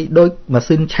នាទីដូចម៉ា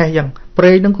ស៊ីនឆេះយ៉ាងប្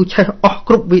រេងហ្នឹងគឺឆេះអស់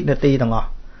គ្រប់វិនាទីទាំងអស់អ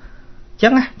ញ្ចឹ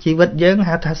ងជីវិតយើង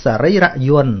ហៅថាសរីរយ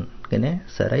ន្តគេណា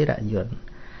សរីរយន្ត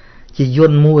ជាយ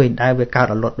ន្តមួយដែលវាកើត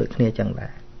អលត់ដូចគ្នាអញ្ចឹងដែ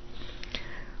រ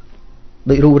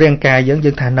ដូចរូបរាងកាយយើង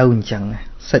ថានៅអញ្ចឹង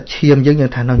សាច់ឈាមយើង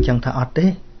ថានៅអញ្ចឹងថាអត់ទេ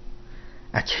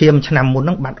អាឈាមឆ្នាំមុនហ្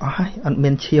នឹងបាត់អស់ហើយអត់មា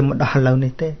នឈាមមកដល់ឥឡូវ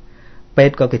នេះទេពេ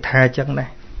ទ្យក៏គេថាអញ្ចឹងដែរ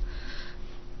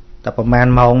តែប្រហែល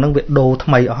ម៉ោងហ្នឹងវាដូរថ្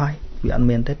មីអស់ហើយវាអត់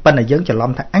មានទេប៉ុន្តែយើងច្រ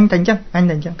ឡំថាអញតែអញ្ចឹងឃើញ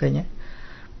ទេ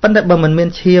ប៉ុន្តែបើមិនមាន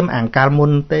ឈាមអាកាលមុ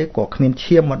នទេក៏គ្មាន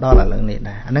ឈាមមកដល់ឥឡូវនេះ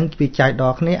ដែរអាហ្នឹងវាចែកដ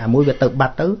ល់គ្នាអាមួយវាទៅបា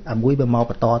ត់ទៅអាមួយវាមក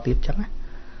បន្តទៀតអញ្ចឹងណា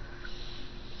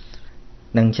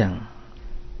នឹងអញ្ចឹង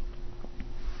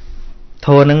ធ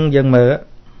ម៌ហ្នឹងយើងមើល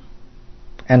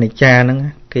អនិច្ចាហ្នឹង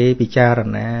គេពិចារ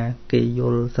ណាគេយ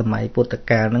ល់សម័យពុទ្ធ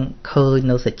កាលហ្នឹងឃើញ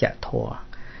នៅសច្ចធម៌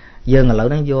យើងឥឡូវ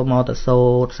ហ្នឹងយកមកទៅសូ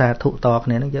ត្រសាធុតគ្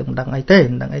នាហ្នឹងយើងមិនដឹងអីទេ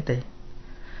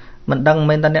មិនដឹង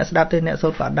មិនតែអ្នកស្ដាប់ទេអ្នកសូ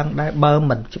ត្រក៏អត់ដឹងដែរបើ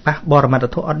មិនច្បាស់បរមត្ថ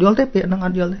ធម៌អត់យល់ទេពាក្យហ្នឹងអ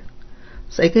ត់យល់ទេ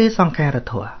ស្អីគេសង្ខារ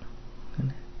ធម៌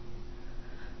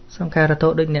សង្ខារធ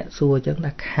ម៌ដូចអ្នកសួរអញ្ចឹង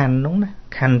ថាខណ្ឌហ្នឹងណា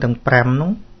ខណ្ឌទាំង5ហ្នឹ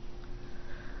ង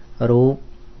រូប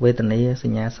វេទនាស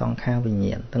ញ្ញាសង្ខារវិញ្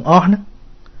ញាណទាំងអស់ហ្នឹង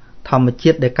ធម្មជា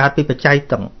តិដែលកើតពីបច្ច័យ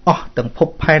ទាំងអស់ទាំងភព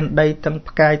ផែនដីទាំង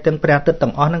ផ្កាយទាំងព្រះអាទិត្យ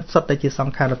ទាំងអស់ហ្នឹងសុទ្ធតែជាស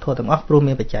ង្ខារធម៌ទាំងអស់ព្រោះ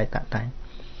មានបច្ច័យតតែ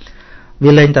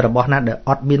វាលែងតែរបស់ណាដែល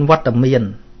អត់មានវត្តមាន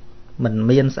មិន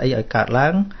មានស្អីឲ្យកើតឡើ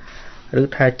ងឬ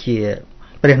ថាជា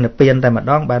ព្រះនិព្វានតែម្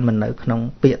ដងបានមិននៅក្នុង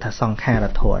ពាក្យថាសង្ខារ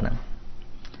ធម៌ហ្នឹង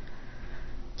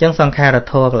អញ្ចឹងសង្ខារ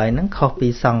ធម៌កន្លែងហ្នឹងខុសពី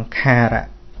សង្ខារ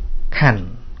ខណ្ឌ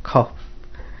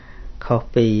ខុស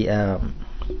ពី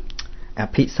អ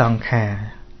ភិសង្ខារ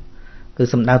គឺ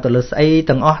សំដៅទៅលើស្អី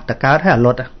ទាំងអស់តកើតហើយអល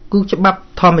ត់គឺច្បាប់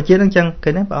ធម្មជាតិអញ្ចឹងឃើ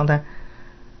ញទេបងថា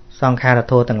សង្ខារ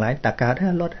ធម៌ទាំងឡាយតកើតហើ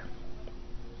យអលត់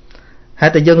ហើ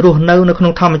យតែយើងរស់នៅក្នុ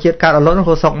ងធម្មជាតិកើតអលត់នោះ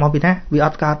រស់សុខមកពីណាវាអ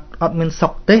ត់កើតអត់មានសុ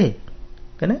ខទេ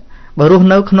ឃើញទេបើរស់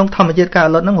នៅក្នុងធម្មជាតិកើត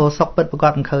អលត់ហ្នឹងរស់សុខពិតប្រក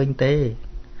បមិនឃើញទេ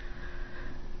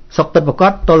សុខពិតប្រក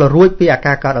បតលរួចពីអា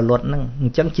ការកើតអលត់ហ្នឹងអ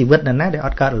ញ្ចឹងជីវិតណាដែលអ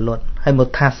ត់កើតអលត់ហើយមក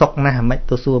ថាសុខណាស់ហ្មិច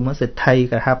ទៅសួរមើលសេដ្ឋី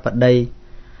កហបតី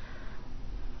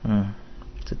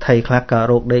សេដ្ឋីខ្លះក៏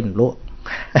រោគដេកមិនលក់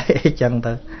អញ្ចឹង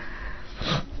ទៅ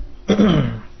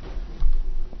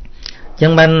អញ្ចឹ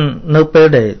ងបាននៅពេល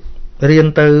ដែលរៀន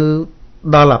ទៅ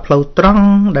ដល់អាផ្លូវត្រង់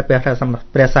ដែលព្រះសម្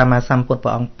មាសម្ពុទ្ធព្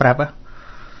រះអង្គប្រាប់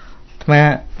ថ្ម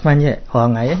ញ៉េរង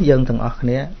ថ្ងៃយើងទាំងអស់គ្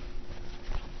នា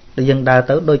ដែលយើងដើរ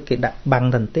ទៅដូចគេដាក់បាំង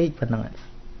តន្តិចប៉ុណ្ណឹង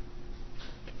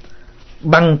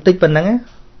បាំងបន្តិចប៉ុណ្ណឹង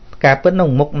ការពិតនៅ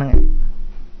មុខហ្នឹង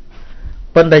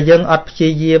ប៉ុន្តែយើងអត់ព្យា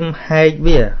យាមហែក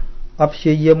វាអត់ព្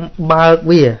យាយាមបើក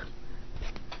វា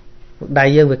ដៃ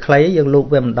យើងវាខ្លីយើងលូក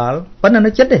វាមិនដល់ប៉ុន្តែ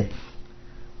នៅចិត្តទេអ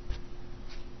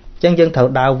ញ្ចឹងយើងត្រូវ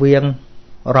ដើរវៀង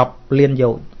រាប់លានយោ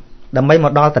ជន៍ដើម្បីម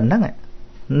កដល់តំណឹង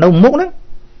នៅមុខហ្នឹង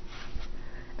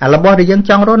អារបស់ដែលយើង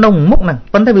ចង់រស់នៅមុខហ្នឹង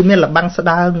ប៉ុន្តែវាមានលបាំងស្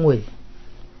ដើងមួយ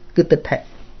គឺទិដ្ឋិ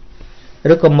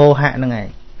ឬក៏មោហៈហ្នឹងឯង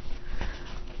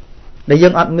ដែលយើ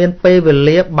ងអត់មានពេលវេ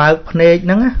លាបើកភ្នែកហ្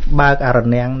នឹងបើកអរ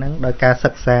នាំងហ្នឹងដោយការសិ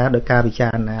ក្សាដោយការពិចា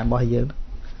រណារបស់យើង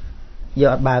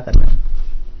អត់បើកហ្នឹង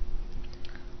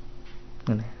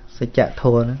សច្ចធ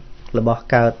ម៌ហ្នឹងរបស់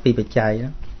កើតពីបច្ច័យហ្នឹ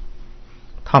ង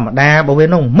ធម្មតាបើវា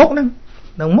ក្នុងមុខហ្នឹង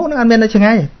អត់មាននៅឆ្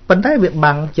ងាយប៉ុន្តែវា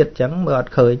បាំងចិត្តចឹងមើលអ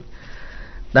ត់ឃើញ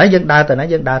ដែលយើងដើរទៅណា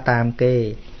យើងដើរតាមគេ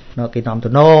នៅគេនាំទៅ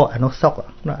ណោអានោះសុក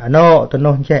អាណោទៅ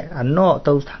នោះចេះអាណោ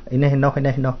ទៅនេះនោះ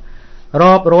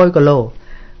រាប់រយគីឡូ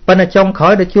ប៉ុន្តែចុងក្រោ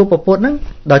យដល់ជួបពពុទ្ធហ្នឹង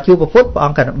ដល់ជួបពពុទ្ធព្រះអ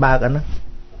ង្គក៏បើកអាហ្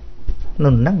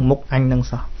នឹងមុខអញហ្នឹង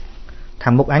សោះថា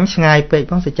មុខអញឆ្ងាយពេក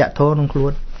ផងសច្ចធម៌ក្នុងខ្លួ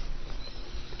ន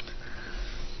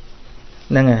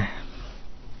ហ្នឹងហើយ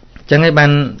ចឹងហើយបា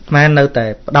នស្មាននៅតែ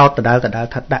ផ្ដោតដដែល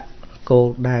ថាដាក់គោល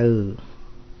ដៅ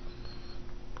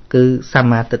គឺស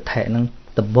មាទិដ្ឋិហ្នឹង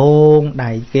ដំបូង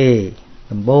ដៃគេ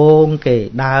ដំបូងគេ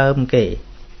ដើមគេ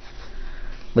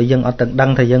បើយើងអត់ទាំងដឹង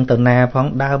ថាយើងទៅណាផង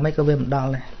ដើមមិនក៏វាមិនដល់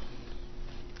ដែរ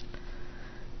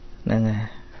ហ្នឹង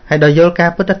ហើយដល់យល់ការ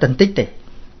ពិតតែតិចទេ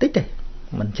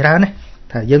មិនច្រើនទេ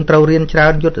ថាយើងត្រូវរៀនច្រើ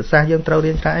នយុទ្ធសាស្ត្រយើងត្រូវ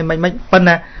រៀនច្រើនអីមិនប៉ុន្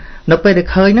តែនៅពេលដែល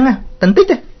ឃើញហ្នឹងតិច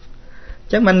ទេអ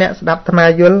ញ្ចឹងបានអ្នកស្ដាប់អាត្មា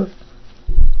យល់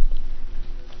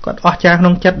គាត់អស់ចាស់ក្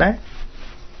នុងចិត្តដែរ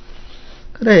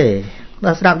ទេដ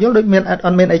ល់ស្ដាប់យល់ដូចមានអ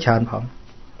ត់មានអីច្រើនផង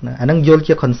អាហ្នឹងយល់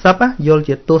ជា concept យល់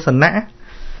ជាទស្សនៈ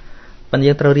ប៉ុន្តែ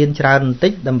យើងត្រូវរៀនច្រើនបន្តិ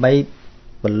ចដើម្បី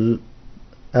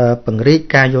ពង្រីក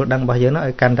ការយល់ដឹងរបស់យើង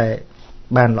ឲ្យកាន់តែ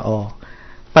បានល្អ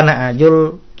ប៉ុន្តែយល់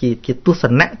ជាទស្ស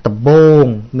នៈដំបូង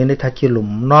មានន័យថាជាលំ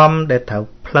នាំដែលត្រូវ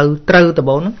ផ្លូវត្រូវដំ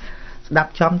បូងហ្នឹងស្ដា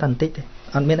ប់ចំតែបន្តិចទេ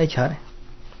អត់មានអីច្រើនទេ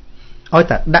ឲ្យ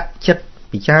តែដាក់ចិត្ត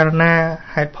ពិចារណា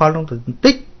ហេតុផលនោះទៅបន្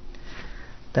តិច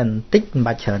តែបន្តិចមិន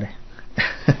បាច់ច្រើនទេ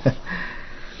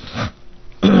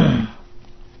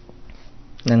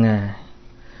ហ្នឹងហើយ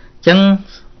អញ្ចឹង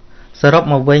សរុប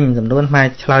មកវិញចំនួនផ្នែក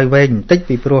ឆ្លើយវែងបន្តិច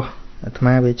ពីព្រោះអាត្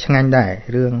មាវាឆ្ងាញ់ដែរ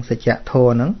រឿងសច្ចធ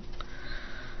ម៌ហ្នឹង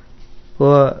ព្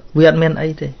រោះវាអត់មានអី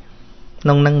ទេក្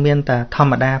នុងនឹងមានតែធម្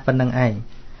មតាប៉ុណ្្នឹងឯងអ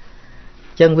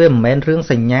ញ្ចឹងវាមិនមែនរឿង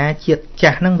សញ្ញាជាតិចា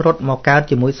ស់ហ្នឹងរត់មកកើត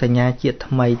ជាមួយសញ្ញាជាតិ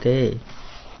ថ្មីទេ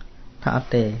ថាអត់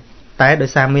ទេតែដោយ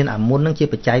សារមានអាមុនហ្នឹងជា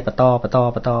បច្ច័យបន្ត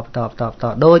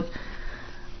ដូច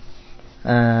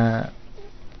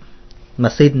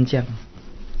ម៉ាស៊ីនអញ្ចឹង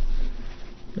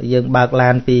យើងបើកឡា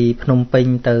នពីភ្នំពេញ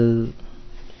ទៅ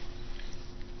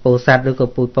ពោធិ៍សាត់ឬក៏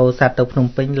ពោធិ៍សាត់ទៅភ្នំ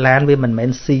ពេញឡានវាមិនមែន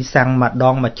ស៊ីសាំងម្ដ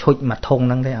ងមកឈុចមកធុង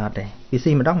ហ្នឹងទេអត់ទេវា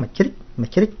ស៊ីម្ដងមកជ្រិចបន្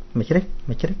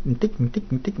តិច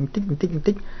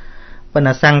ប៉ុន្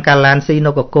តែសាំងកាឡានស៊ី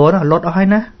នៅកកូនលត់អស់ហើយ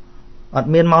ណាអត់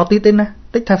មានមកទៀតទេណា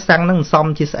តិចថាសាំងហ្នឹងមិនសម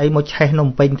ជាស្អីមកឆេះនំ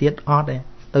ពេញទៀតអត់ទេ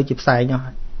ទៅជាផ្សែងអស់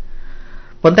ហើយ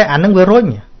ប៉ុន្តែអាហ្នឹងវារុញ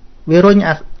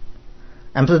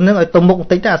អាមិននឹងឲ្យទៅមុខប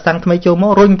ន្តិចទៅអាសាំងថ្មីចូលម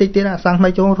ករុញបន្តិចទៀតអាសាំងថ្មី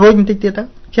ចូលរុញបន្តិចទៀតទៅ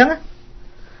អញ្ចឹង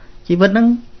ជីវិតហ្នឹង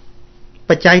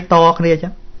បច្ច័យតគ្នាអញ្ចឹ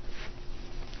ង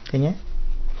ឃើញទេ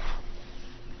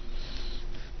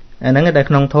អាហ្នឹងដែល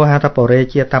ក្នុងធម៌ហៅថាបរិ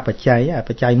ជាតបច្ច័យអាប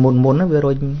ច្ច័យមុនវា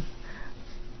រុញ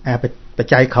អាប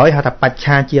ច្ច័យក្រោយហៅថាបច្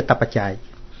ឆាជាតបច្ច័យ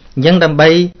អញ្ចឹងដើម្បី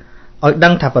ឲ្យដឹ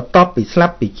ងថាបន្ទាប់ពីស្លា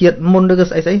ប់ពីជាតិមុនឬក៏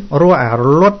ស្អីរស់អារ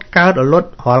លត់កើតរលត់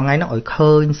រាល់ថ្ងៃហ្នឹងឲ្យ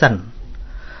ឃើញសិន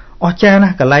អស្ចារ្យណា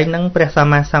ស់កន្លែងហ្នឹងព្រះស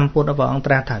ម្មាសម្ពុទ្ធព្រះអង្គ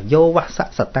ត្រាស់ថាយោវស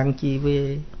សតាំងជីវេ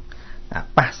អ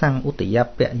បសង្ឃឧទយ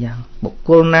ពៈយ៉ាងបុគ្គ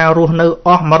លណារស់នៅអ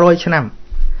ស់100ឆ្នាំ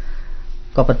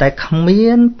ក៏ប៉ុន្តែគ្មា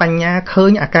នបញ្ញាឃើ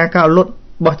ញអាការកើតរលត់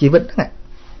របស់ជីវិតហ្នឹង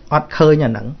អត់ឃើញ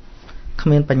អាហ្នឹងគ្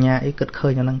មានបញ្ញាអីគិតឃើ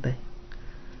ញអាហ្នឹងទេ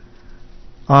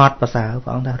អត់ប្រសើរព្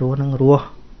រះអង្គថារស់ហ្នឹងរស់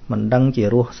មិនដឹងជា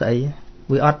រស់ស្អី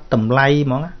វាអត់តម្លៃហ្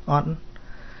មងអត់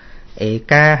ឯ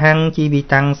កាហੰជីវិ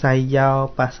តាំងសៃយោ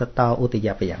បសតោឧទយ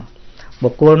ពយ៉ាងបុ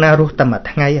គ្គលណារស់តែមួយ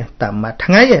ថ្ងៃឲ្យតែ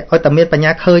មានបញ្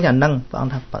ញាឃើញអាហ្នឹងព្រះអង្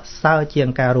គថាប្រសើរជាង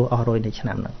ការរស់អស់100នៃឆ្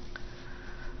នាំហ្នឹង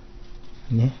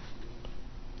នេះ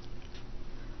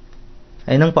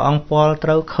ហើយនឹងព្រះអង្គពលត្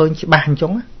រូវឃើញច្បាស់អញ្ចឹ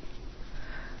ង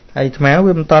ហើយអាត្មា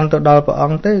វាមិនតាន់ទៅដល់ព្រះអ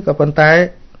ង្គទេក៏ប៉ុន្តែ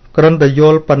គ្រាន់តែយ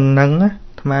ល់ប៉ុណ្ណឹងអា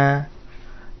ត្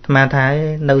មាថា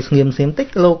នៅស្ងៀមតិច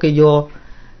លោកគេយក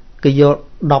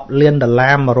$10 លាន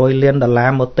$100 លាន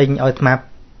មកទិញឲ្យអា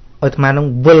ត្មានឹង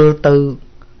វិលទៅ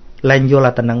លែងយល់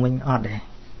អាតំណឹងវិញអត់ទេ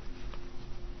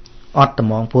អត់ត្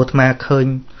មងព្រោះអាត្មាឃើញ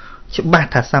ច្បាស់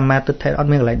ថាសម្មាទិដ្ឋិអត់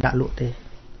មានកន្លែងដាក់លក់ទេ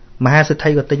មហាសិទ្ធិ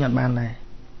ក៏ទិញអត់បានដែរ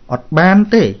អត់បាន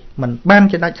ទេមិនបាន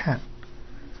ជាដាច់ខាត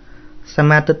សម្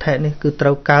មាទិដ្ឋិនេះគឺត្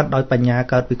រូវកើតដោយបញ្ញា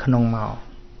កើតពីក្នុងមក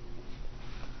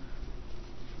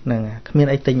ហ្នឹងគ្មាន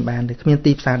អីទិញបានទេគ្មាន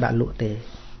ទីផ្សារដាក់លក់ទេ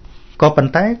ក៏ប៉ុ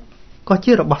ន្តែក៏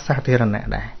ជារបស់សាធារណៈ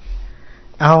ដែរ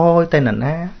ឲ្យតែនរ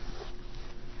ណា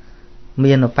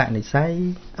មានឧបនិស្ស័យ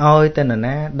ឲ្យតែនរ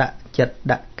ណាដាក់ ចិត្ត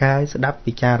ដាក់កាយស្ដាប់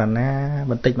ពិចារណា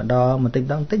បន្តិចម្ដងបន្តិច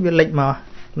វាលេចមក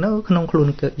នៅក្នុងខ្លួន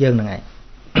យើងហ្នឹងឯង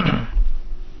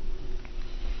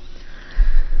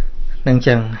នឹង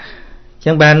ចឹ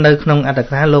ងបាននៅក្នុងអត្តក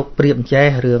ថាលោកប្រៀបចេះ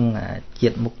រឿងជា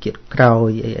តិមុខជាតិក្រោយ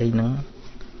អីហ្នឹង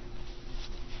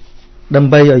ដើ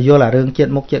ម្បីឲ្យយល់អារឿងជា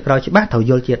តិមុខជាតិក្រោយច្បាស់ត្រូវ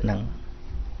យល់ជាតិហ្នឹង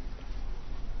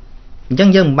អញ្ចឹង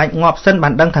យើងមិនបាច់ងាប់សិនបា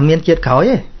នដឹងថាមានជាតិក្រោយ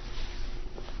ទេ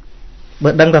បើ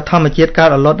ដឹងថាធម្មជាតិកើត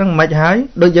អលត់ហ្នឹងមិនហើយ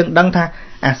ដូចយើងដឹងថា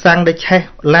អាសាំងដែលឆេះ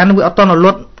ឡានវាអត់តអល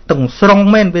ត់ទាំងស្រុង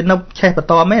មែនវានៅឆេះបន្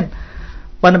តមែន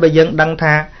ប៉ុន្តែបើយើងដឹង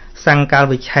ថាសាំងកាល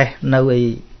វាឆេះនៅ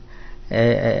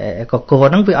កក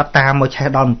ហ្នឹងវាអត់តាមមកឆេះ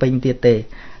ដល់បំពេញទៀតទេ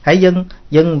ហើយយើង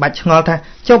មិនបាច់ឆ្ងល់ថា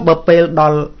ចុះបើពេលដ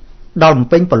ល់បំ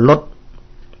ពេញពលុ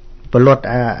ត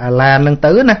អាឡានហ្នឹង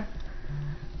ទៅណា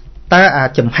តើអា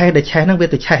ចំហេះដែលឆេះហ្នឹងវា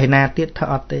ទៅឆេះឯណាទៀតថា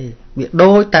អត់ទេវា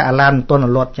ដូចតែអាឡានមិនទាន់អ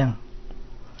លត់ចឹង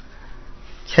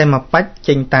ឆេះមកបាច់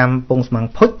ចេញតាមពងស្មាំង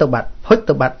ភុចទៅបាត់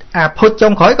អាភុចចុ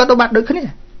ងក្រោយក៏ទៅបាត់ដូចគ្នា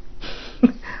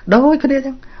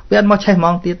ចឹងវាអត់មកឆេះហ្ម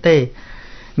ងទៀតទេ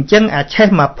អញ្ចឹងអាឆេះ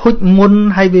មកភុចមុន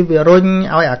ហើយវារុញ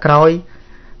ឲ្យអាក្រោយ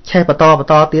ឆេះបន្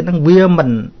តទៀតហ្នឹងវា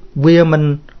មិន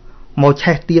មក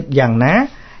ឆេះទៀតយ៉ាងណា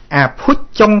អាភុច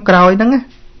ចុងក្រោយហ្នឹង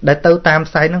ដែលទៅតាម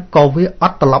ផ្សែងហ្នឹងក៏វាអ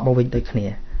ត់ត្រឡប់មកវិញដូចគ្នា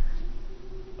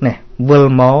នេះវិល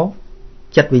មក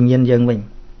ចិត្តវិញ្ញាណយើងវិញ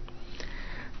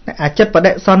អាចិត្តប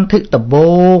ដិសន្ធិដំ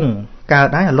បូងកើត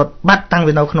ហើយអាលុតបាត់តាំង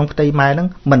ពីនៅក្នុងផ្ទៃម៉ែហ្នឹង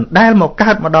មិនដែលមកកើ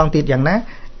តម្ដងទៀតយ៉ាងណា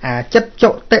អាចិត្តចុ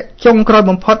តិចុងក្រោយ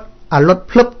បំផុតអាលុត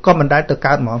ភ្លឹបក៏មិនដែលទៅ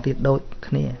កើតម្ដងទៀតដូច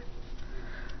គ្នា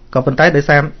ក៏ប៉ុន្តែដោយ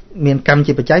សារមានកម្ម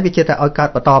ជាបច្ច័យវាជាតែឲ្យកើត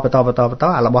បន្ត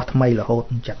អារបស់ថ្មីរហូត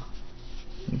អញ្ចឹង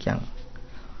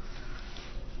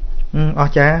អ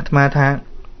ស្ចារ្យអាត្មាថា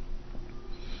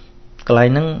កន្លែង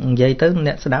ហ្នឹងនិយាយទៅ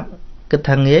អ្នកស្ដាប់គិត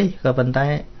ថាងាយក៏ប៉ុន្តែ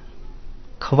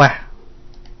ខ្វះ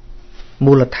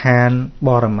មូលដ្ឋានប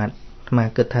រមត្តអាត្មា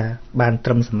គិតថាបានត្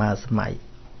រឹមសម័យ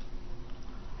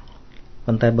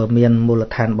ប៉ុន្តែបើមានមូល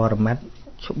ដ្ឋានបរមត្ត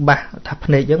ច្បាស់ថាភ្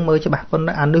នែកយើងមើលច្បាស់ប៉ុន្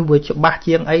តែអានេះវាច្បាស់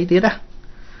ជាងអីទៀតណា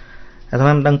អាត្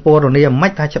មាមិនដឹងពរនីមិ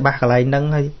នថាច្បាស់កន្លែងហ្នឹង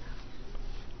ហើយ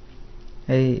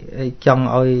ចង់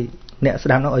ឲ្យអ្នកស្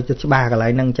ដាប់នោះឲ្យច្បាស់កន្លែ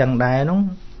ងហ្នឹងអញ្ចឹងដែរនោះ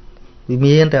វា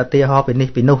មានតែឧទាហរណ៍ពីនេះ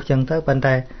ពីនោះអញ្ចឹងទៅប៉ុន្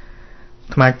តែ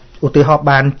អាត្មាឧទាហរណ៍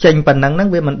បានចេញប៉ុណ្ណឹងហ្នឹង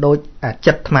វាមិនដូចអា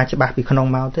ចិត្តអាត្មាច្បាស់ពីក្នុង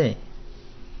មកទេ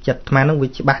ចិត្តអាត្មាហ្នឹងវា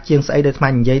ច្បាស់ជាងស្អីដែលអាត្មា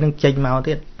និយាយហ្នឹងចេញមក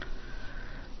ទៀត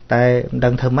តែមិនដឹ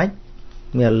ងធ្វើម៉េច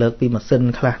មានលើកពីម៉ាស៊ីន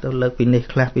ខ្លះទៅលើកពីនេះ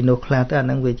ខ្លះពីនោះខ្លះទៅអាហ្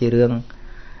នឹងវាជារឿង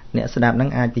អ្នកស្ដាប់ហ្នឹង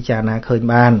អាចពិចារណាឃើញ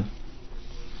បាន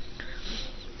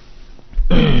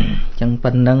អញ្ចឹង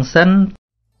ប៉ុណ្ណឹងសិន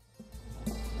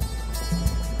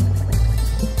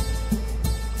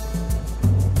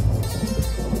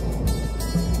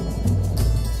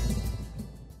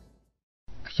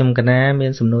ខ្ញុំកណាមា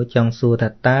នសំណួរចង់សួរថា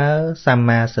តើសម្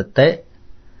មាសតិ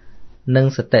និង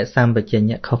សតិសម្បជញ្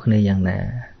ញៈខុសគ្នាយ៉ាងណា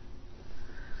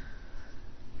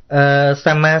ស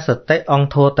ម្មាសតិអង្គ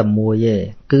ធម៌តែមួយទេ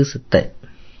គឺសតិ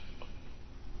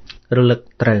រលឹក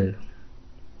ត្រូវ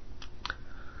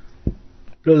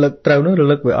នោះរ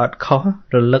លឹកវាអត់ខុស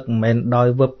រលឹកមិនមែនដោយ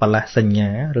វិបលាសសញ្ញា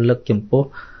រលឹកចំពោះ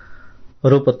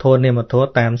រូបធម៌នាមធម៌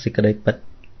តាមសេចក្តីពិត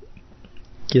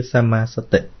ជាសម្មាស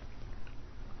តិ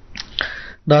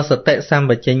ដល់សតិសម្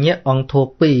បជញ្ញៈអង្គធម៌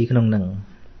2ក្នុងហ្នឹង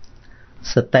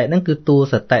សតិហ្នឹងគឺតួ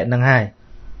សតិហ្នឹងហើយ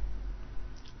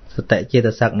សតិចេត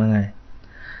សិកហ្នឹងហើយ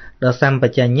ដល់សម្ប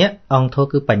ជញ្ញៈអង្គធម៌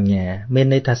គឺបញ្ញាមាន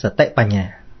ន័យថាសតិបញ្ញា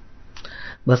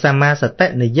បើសម្មាសតិ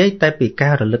និយាយតែពីកា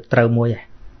ររលឹកត្រូវមួយឯ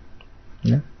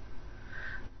ណា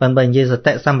ប៉ុន្តែនិយាយស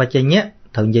តិសម្បជញ្ញៈ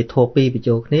ត្រូវនិយាយធម៌2បញ្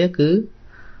ចូលគ្នាគឺ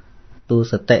តួ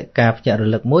សតិការភ្ញាក់រ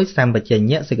លឹកមួយសម្បជញ្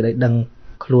ញៈសេចក្តីដឹង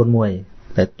ខ្លួនមួយ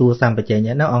តែតួសម្បជញ្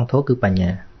ញៈនោះអង្គធម៌គឺបញ្ញា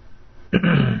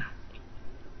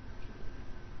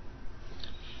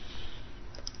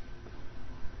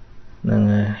នឹង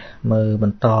មើលប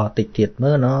ន្តតិចទៀត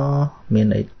មើលណមាន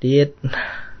អីទៀត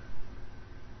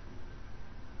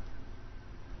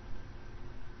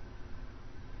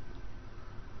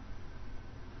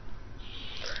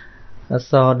អក្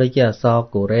សរដូចជាអក្សរ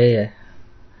កូរ៉េ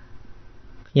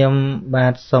ខ្ញុំបា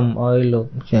ទសូមអោយលោក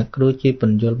ចាគ្រូជាប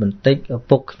ញ្យលបន្តិចឪ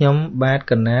ពុកខ្ញុំបាទ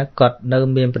កណាគាត់នៅ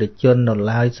មានប្រជជននៅ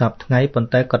ឡើយសពថ្ងៃប៉ុន្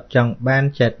តែគាត់ចង់បាន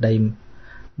ចេតិយ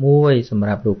មួយសម្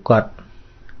រាប់រូបគាត់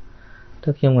តើ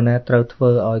ខ្ញុំកណាត្រូវធ្វើ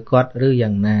ឲ្យគាត់ឬ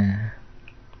យ៉ាងណា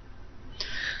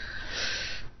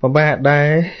ពិបាកដែរ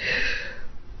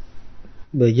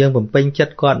បើយើងបំពេញចិ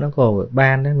ត្តគាត់ហ្នឹងក៏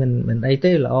បានដែរមិនអី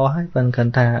ទេល្អហើយប៉ុន្តែគា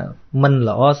ត់ថាមិន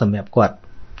ល្អសម្រាប់គាត់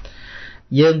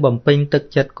យើងបំពេញទឹក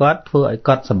ចិត្តគាត់ធ្វើឲ្យ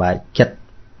គាត់សប្បាយចិត្ត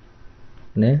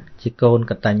ណាជាកូន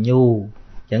កតញ្ញូ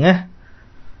អញ្ចឹងណា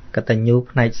កតញ្ញូ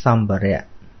ផ្នែកសម្ភារៈ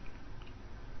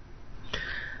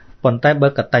ប៉ុន្តែបើ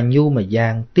កតញ្ញូមួយយ៉ា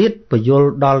ងទៀតពយល់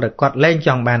ដល់តែគាត់លែងច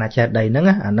ង់បានអាចេតដីហ្នឹង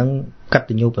អាហ្នឹងកត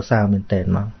ញ្ញូប្រសើរមែនតើ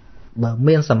មកបើ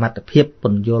មានសមត្ថភាពព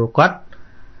ន្យល់គាត់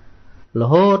រ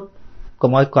ហូត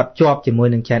កុំឲ្យគាត់ជាប់ជាមួយ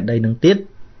នឹងចេតដីហ្នឹងទៀត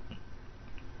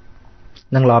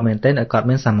នឹងល្អមែនតើឲ្យគាត់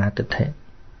មានសមាធិធិ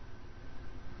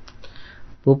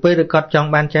ព្រោះពេលគាត់ចង់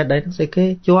បានចេតដីហ្នឹងស្អីគេ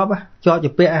ជាប់ជា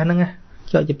ពាក់អាហ្នឹង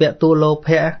ជាប់ជាពាក់តួលោ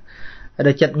ភៈ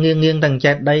ដែលចិត្តងៀងទាំង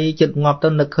ចេតដីចិត្តងាប់ទៅ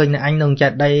នឹកឃើញអញក្នុងចេ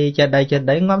តដី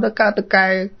ងាប់ទៅកើតទៅកែ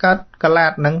កើតកលា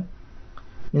តហ្នឹង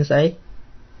មានស្អី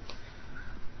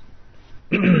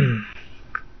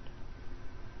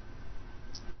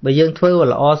បើយើងធ្វើវា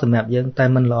ល្អសម្រាប់យើងតែ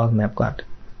មិនល្អសម្រាប់គាត់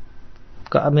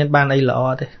ក៏អត់មានបានអីល្អ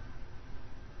ទេ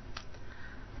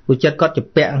ព្រោះចិត្តគាត់ជា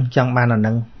ពាក់ចង់បានអាហ្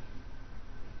នឹង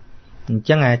អញ្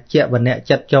ចឹងអាជាវណៈ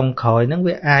ចិត្តចុងក្រោយហ្នឹង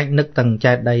វាអាចនឹកទាំង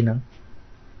ចេតដីហ្នឹង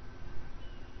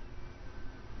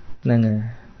ហ្នឹងហើយ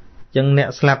អញ្ចឹងអ្នក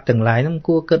ស្លាប់ទាំងឡាយហ្នឹង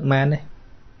គួរគិតមែនទេ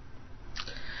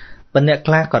ប៉ុន្តែអ្នក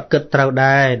ខ្លះគាត់គិតត្រូវ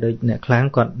ដែរដូចអ្នកខ្លះ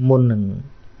គាត់មុននឹង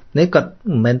នេះគាត់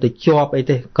មិនមែនទៅជាប់អី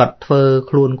ទេគាត់ធ្វើ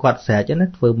ខ្លួនគាត់ស្រេចណា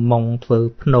ធ្វើម៉ងធ្វើ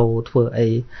ភ្នោធ្វើអី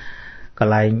ក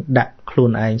ន្លែងដាក់ខ្លួន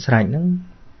ឯងស្រេចហ្នឹង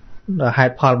ដល់ហេ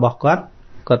តុផលរបស់គាត់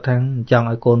គាត់ថាចង់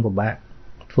ឲ្យកូនពិបាក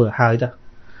ធ្វើហើយទៅ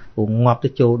ព្រោះងាប់ទៅ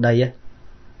ចូលដីហ្នឹង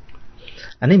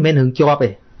អានេះមិនមែនរឿងជាប់ទេ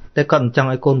តែគាត់មិនចង់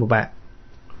ឲ្យកូនពិបាក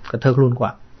គាត់ធ្វើខ្លួនគា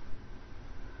ត់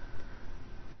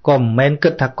ក៏មិនមែនគិ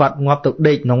តថាគាត់ងាប់ទៅ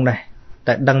ដេកក្នុងដែរ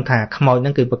តែដឹងថាខ្មោចហ្នឹ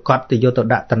ងគឺប្រកាសទៅយកទៅ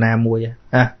ដាក់តាណាមួយ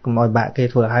កុំឲ្យបាក់គេ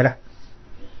ធ្វើឲ្យដែរ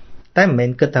តែមិនមែន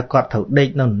គិតថាគាត់ត្រូវដេក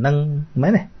នៅនឹងមែ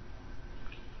នទេ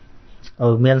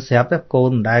មានស្រាប់តែកូន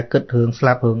មិនដែលគិតរឿងស្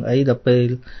លាប់រឿងអីដល់ពេល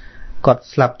គាត់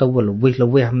ស្លាប់ទៅលវិ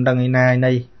សមិនដឹងឯណាឯ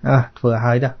ណីធ្វើ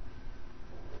ឲ្យដែរ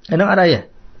ឯនោះអត់អីទេ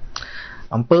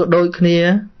អំពើដូចគ្នា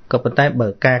ក៏ប៉ុន្តែបើ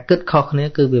ការគិតខុសគ្នា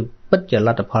គឺវាពិតជាល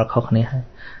ទ្ធផលខុសគ្នាហើយ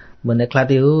បើអ្នកខ្លះ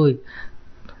ទីអើយ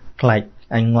ខ្លាច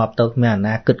អញងាប់ទៅគ្មានអា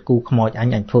ណាគិតគូខ្មោចអញ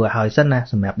ធ្វើឲ្យសិនណា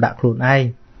សម្រាប់ដាក់ខ្លួនឯងអា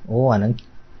ហ្នឹង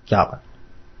ចប់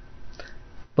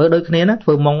បើដូចគ្នាណាធ្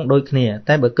វើម៉ងដូចគ្នា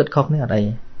តែបើគិតខុសគ្នាអត់អី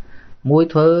មួយ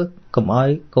ធ្វើកុំឲ្យ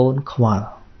កូនខ្វល់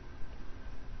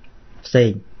ផ្សេ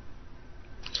ង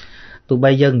ទោះ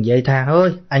បីយើងនិយាយថាអើយ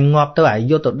អញងាប់ទៅឲ្យ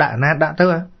យកទៅដាក់ណាដាក់ទៅ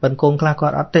ប៉ុន្តែកូនខ្លះគា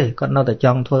ត់អត់ទេគាត់នៅតែច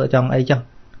ង់ធ្វើចង់អីចឹង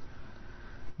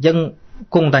អញ្ចឹង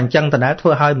គង់តែអញ្ចឹងតើធ្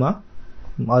វើឲ្យមក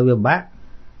ឲ្យវាបាក់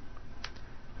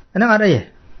អាហ្នឹងអត់អីទេ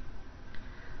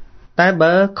តែ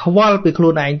បើខ្វល់ពីខ្លួ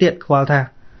នឯងទៀតខ្វល់ថា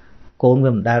កូន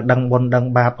វាមិនដែលដឹងបុណ្យដឹង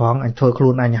បាបផងអញធ្វើខ្លួ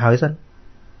នអញហើយសិន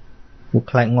មក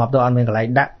ខ្លាចងាប់ទៅអត់មានកន្លែង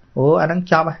ដាក់អាហ្នឹង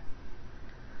ចប់ហើយ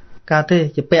កើតទេ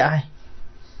ជាពាក់ហើយ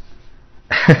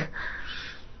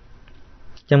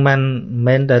ចឹងមិន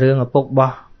មែនតែរឿងឪពុក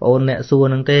បោះប្អូនអ្នកសួរ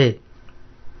ហ្នឹងទេ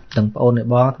ទាំងប្អូនអ្នក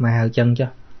បងអាត្មាហៅចឹងចុះ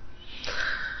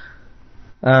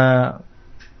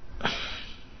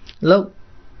លោក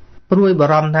ព្រួយបា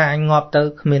រម្ភថាអញងាប់ទៅ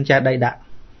គ្មានចេះដីដាក់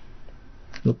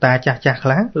លោកតាចាស់ខ្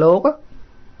លះលោក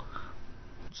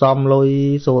សំលុយ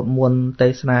សូត្រមន្តទេ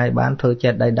សនាឲ្យបានធ្វើ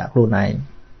ចេះដីដាក់ខ្លួនឯង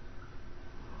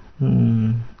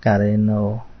ការេណូ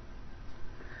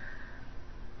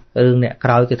រឿងអ្នកក្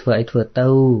រោយគេធ្វើអីធ្វើទៅ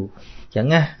អញ្ចឹង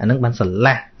ណាអានឹងបានស្រ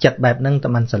ឡះចិត្តបែបហ្នឹងតែ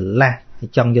បានស្រឡះ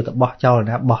ចង់យកទៅបោះចោល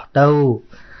ណាបោះទៅ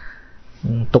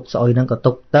ទុកស្អុយហ្នឹងក៏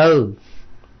ទុកទៅ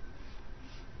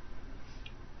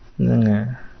ហ្នឹង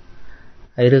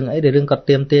ហើយរឿងអីដែលរឿងគាត់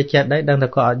ទៀមទាចិត្តដែរដឹងតែ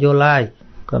គាត់អត់យល់ហើយ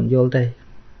គាត់មិនយល់ទេ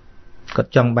គា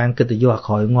ត់ចង់បានកិត្តិយស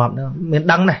ក្រោយងាប់ហ្នឹងមាន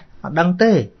ដឹងណាអត់ដឹង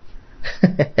ទេ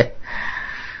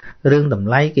រឿងតម្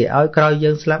លៃគេឲ្យក្រោយ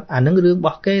យើងស្លាប់អានឹងរឿងរប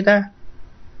ស់គេតា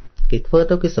គេធ្វើ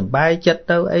ទៅគេសប្បាយចិត្ត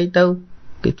ទៅអីទៅ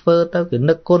គេធ្វើទៅគេ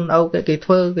នឹកគុណឲ្យគេធ្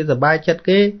វើគេសប្បាយចិត្ត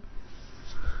គេ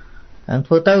អា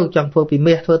ធ្វើទៅចង់ធ្វើពី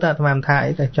មាសធ្វើទៅអាត្មាថា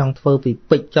អីតែចង់ធ្វើពី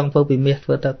ពេជ្រចង់ធ្វើពីមាសធ្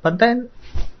វើទៅប៉ុន្តែ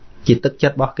ជាទឹកចិ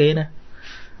ត្តរបស់គេណា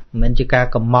មិនមែនជាការ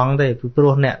កំងទេព្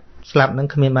រោះអ្នកស្លាប់នឹង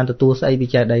គ្មានបានទទួលស្អីពី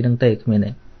ចេតិយនឹងទេគ្មាន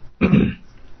ទេ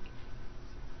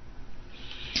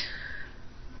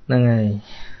ហ្នឹងហើយ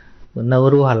នៅ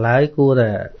រស់ឥឡូវគួរតែ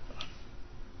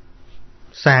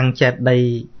សាងចេតិយ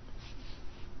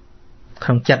ក្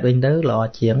នុងចិត្តវិញទៅល្អ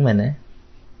ជាងមែនទេ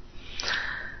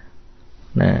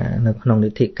ណានៅក្នុងនិ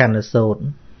ធិកណ្ឌសូត្រ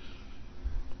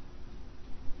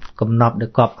កំណប់ដែល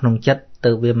កប់ក្នុងចិត្ត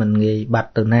ទៅវាមិនងាយបា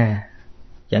ត់ទៅណា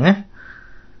អញ្ចឹងណា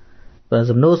បើ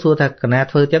សំណួរសួរថាកណា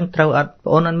ធ្វើចឹងត្រូវអត់ប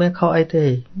ងអូនអត់មានខុសអីទេ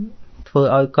ធ្វើ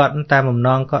ឲ្យគាត់តាមបំណ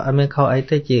ងគាត់អត់មានខុសអី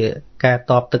ទេជាការ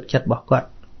តបទឹកចិត្តរបស់គាត់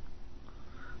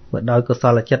បើដោយកុស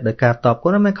លចិត្តដោយការតបគា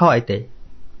ត់អត់មានខុសអីទេ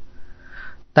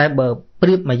តែបើប្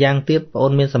រៀបមួយយ៉ាងទៀតបងអូ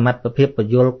នមានសមត្ថភាពប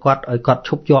ញ្យល់គាត់ឲ្យគាត់ឈ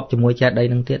ប់ជាប់ជាមួយចេតិយ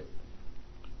នឹងទៀត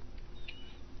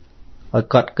ឲ្យ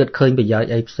គាត់គិតឃើញប្រយោជន៍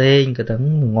អីផ្សេងគាត់ទៅ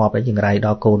ងាប់អីចង្រៃដ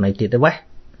ល់កូនអីទៀតទេវ៉េ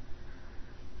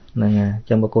nè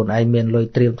trong một con ai miền lôi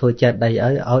triêm thôi chết đây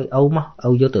ở âu mà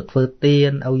âu vô từ phơ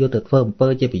tiên âu vô từ phơ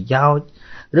bơ chỉ bị giao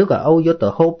rứa cả âu vô từ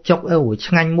hộp chốc âu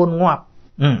nhanh muôn ngọt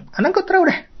anh nó có trâu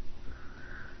đây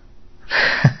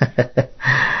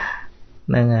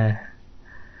nè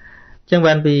chẳng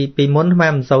bạn bị muốn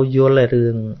tham sâu vô là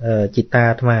đường chị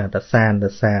ta mà ta sàn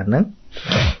nữa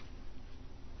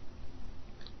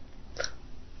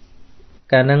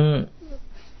cả năng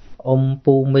ông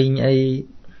pu minh ấy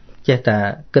chết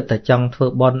ta cứ ta trong thơ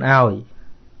bon ao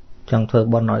trong thơ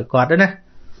bon nói quạt đó nè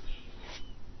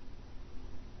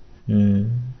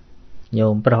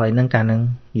nhiều bồi năng cả năng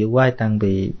giữ quay tăng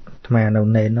bị mà đầu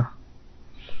nền nó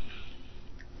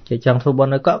chỉ trong thơ bon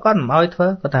nói có mà oi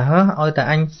thơ có ta hả oi ta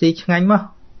anh si nhanh mà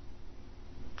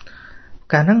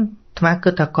cả năng mà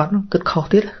cứ ta con cứ khó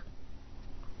tiết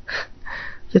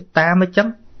chứ ta mới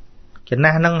chấm cái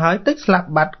na năng hỏi tích slap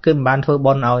bát cái bàn thơ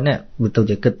bon oi nè vì tôi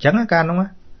chỉ cực trắng ca đúng không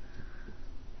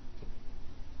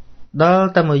đó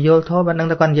ta mới vô thôi bạn đang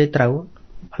ta con dây trâu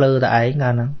phơ ta ấy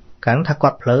ngàn năng cắn thà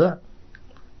quạt phơ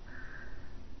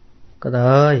có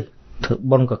ơi thử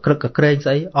bon cả kren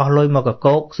ấy lôi mà cả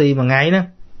cốt xi mà ngay nữa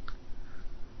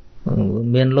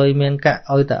miền lôi miền cả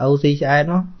ôi ta oxy cho ai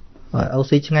nó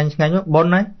oxy ngay nó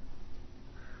bon đấy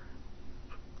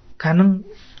khả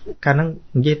năng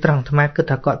dây trăng tham cứ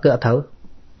thà quạt cựa thử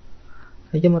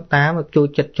thế chứ mà ta mà chui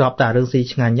chật chọp ta được gì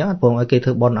ngay nhớ buồn ở kia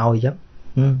thử bon oi chứ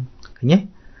nhé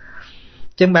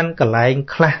chẳng ban cả lại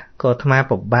khla có tham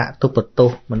bộc bạ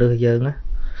tu mà đưa dương á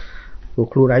của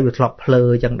khu đấy bị lọp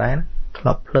lơ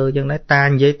chẳng đấy ta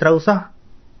dây trâu sao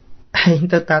anh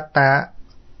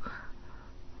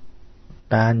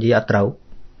ta gì ở trâu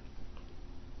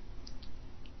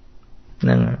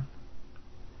nè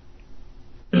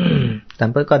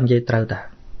tạm với con dây trâu ta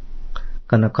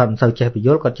còn là con sao che bị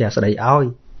dốt con trẻ sẽ đầy oi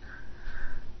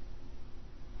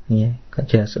nhé con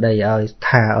trẻ sẽ đầy oi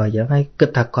thà ở giống hay cứ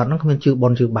thà con nó không chưa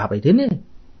bon chưa bà vậy thế này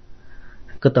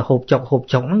cứ ta hộp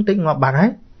chọc nó tính ngọt bà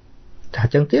đấy thà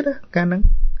chân tiết á ca nắng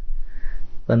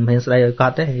còn mình sẽ đây ở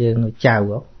con đấy người chào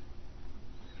đó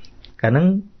cả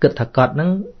nắng cứ thà con nó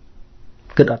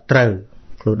cứ ở trừ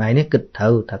lúc này nó cứ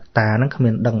thử thật ta nó không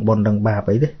nên đằng bon đằng bà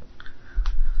vậy đấy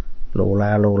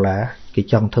lô la cái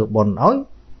trong thợ bon nói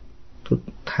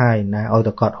thay na ôi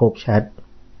ta cọt hộp sạch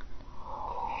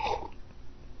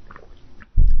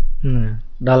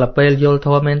đó là pel vô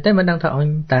thôi men tới mới đang thợ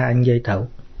anh ta anh dây thầu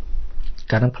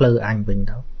cả nó plơ anh bình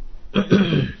thầu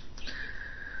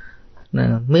nè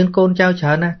miên côn trao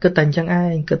chờ nè cứ tình chẳng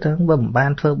ai cứ thằng bẩm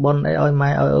ban thơ bon ấy ôi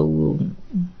mai ôi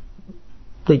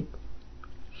tùy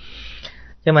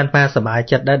cho mình pha sờ bài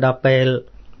chật đã đọc pel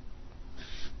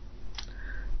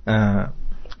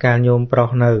ca nhôm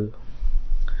pro nơ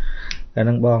cả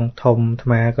năng bong thom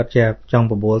tham có chẹp trong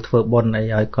bộ bố thơ bon ấy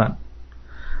ôi con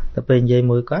tập bên dây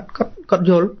mùi cắt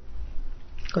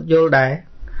vô đài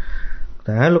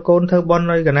đã lúc con thơ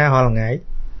bon ơi cả na họ là ngái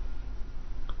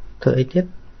thơ ấy tiết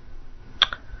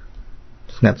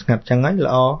ngặt chẳng ấy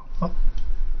là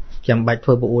chẳng bạch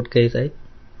phơi bộ kê ấy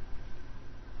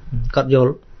cắt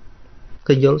vô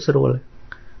cái vô sơ rồi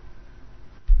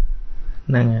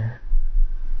nè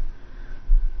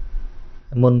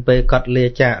môn pe cắt lìa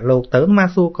chạ lô tới ma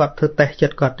su cắt thơ tè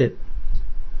chất cắt điện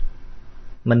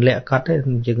mình lẹ cắt đấy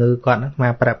chỉ ngư cắt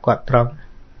mà bạp cắt tròn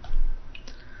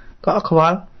có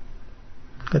khóa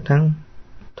cái thằng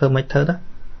thơ mấy thơ đó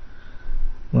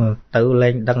mà tự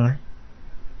lên đăng ấy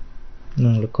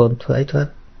là con thơ ấy thơ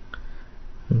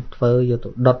phơ vô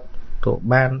tổ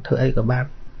ban thơ ấy cả ban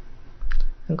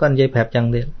con dây phẹp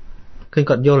chẳng điện kênh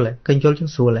cọt vô lại kênh vô chẳng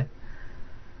xua lại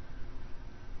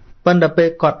bên đập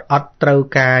bê cọt ọt trâu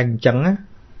cà chẳng á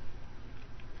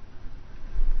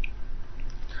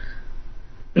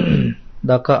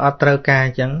đó có ọt trâu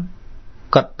cà chẳng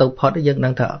cọt tàu phót ấy dân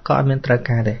đang thở có ở bên trâu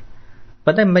cà đây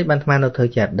vấn đề mấy bạn tham nó thơ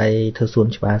chặt đây thơ xuân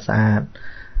ba xa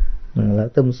là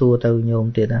tâm xua tàu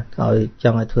nhôm tiền á rồi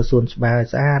trong này thơ xuân ba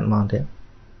xa mòn thế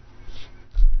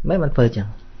mấy bạn phơi chẳng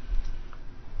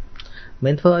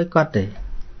mấy phơi ấy có để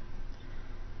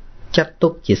chắc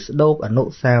túc chỉ đốt ở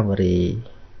nụ sao và thì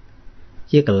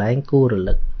chia cả lái cua rồi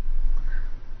lực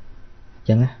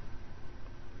chẳng á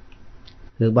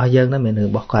từ bao giờ nó mình được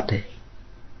bỏ quạt thì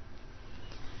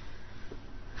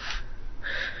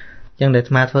chẳng để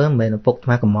tham phơi mình phục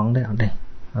tham cầm món đấy ở đây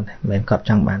mình cọp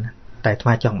trong bàn tại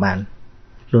tham trong bàn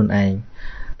luôn anh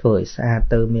thổi xa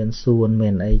từ miền xuân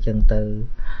miền ấy chân từ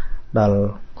đò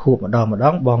khu mà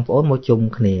đón bong phổ một chung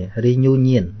này đi nhu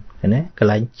nhiên cái này cái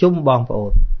lại chung bong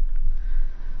phổ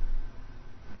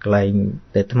cái lại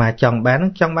để mà trong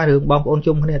bán đường bong phổ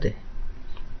chung cái này thì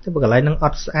cái lại nó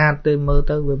ọt xa tới mơ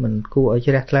tới với mình cua ở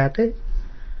trên la thế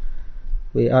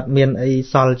vì ọt miên ấy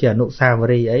sol chỉ nụ sao vào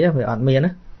đi ấy vì ọt miên á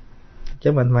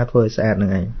chứ mình mà thôi sẽ được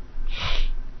này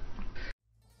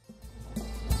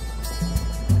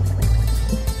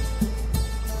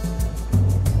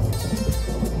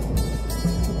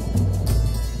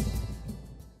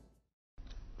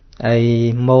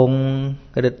ai mong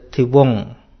cái đợt thì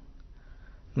vong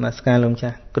mà ska luôn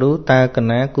cha cứu ta cần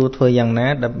ná cứu thôi rằng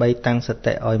ná đập bay tăng sạch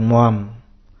tệ ỏi mòm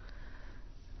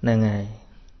nè ngày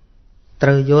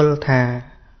trời vô tha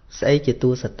sẽ chỉ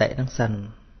tu sạch tệ năng sần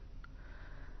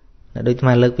đôi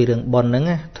mà lực vì đường bòn nắng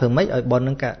á thường mấy ở bòn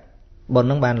nắng cả bòn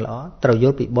nắng bàn lõ trời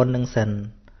vô bị bòn nắng sần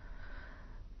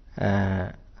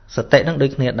sạch tệ năng đôi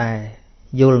kia đài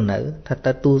vô nữ thật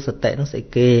ta tu sạch tệ năng sẽ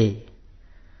kê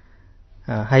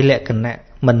hay lẹ cần nè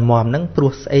mình mòm nắng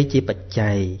pru sẽ chỉ bạch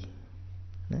chày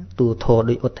tu thô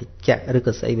đôi ốt thạch chạy rồi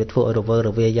có sẽ việc thô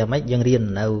rồi về giờ mấy dân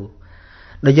riêng nào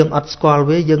để dân ọt school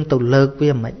với dân tàu lợt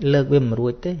với mày lợt với mà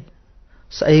ruồi thế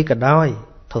sẽ cả đôi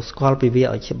thầu school vì việc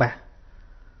ở chế ba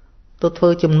tôi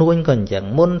phơi châm nuôi còn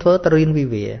chẳng môn phơi tarin vì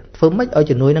việc phơi mấy ở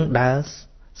chợ nuôi năng đá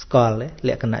school đấy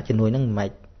lẹ cần nãy chợ nuôi năng mày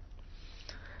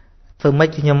phơi mấy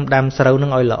cho nhom đam sầu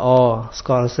năng oi là o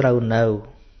school sầu nào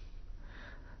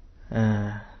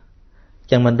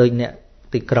chẳng mình đôi nè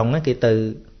từ còng á cái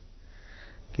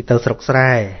từ sọc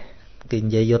sài cái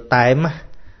gì vô tai mà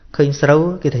khơi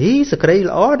sầu cái thấy sực đấy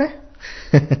lõ đấy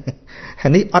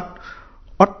hành ní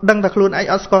ọt đăng đặt luôn ai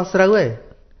ọt score sầu ấy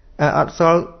ọt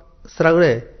sầu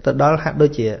đấy từ đó hạt đôi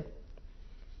chĩa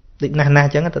định na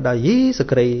chẳng từ đó dí sực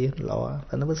đấy lõ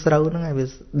nó mới sầu nó ngay về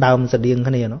đào mình sẽ điên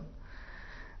cái này nó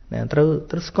nè từ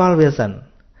score về sẵn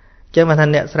chứ mà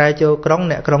thành nè sài cho còng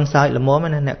nè còng sài là múa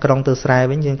mà nè còng từ sài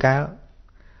với những cá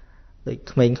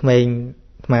mình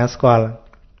mà score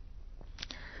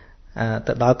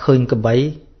từ đó khơi cái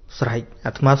bẫy sài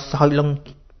mà soi lông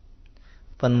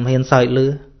phần hiền soi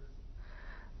lư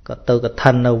có từ cái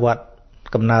thân ở vật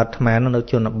cầm nào mà nó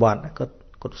chôn ở bọt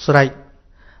có sài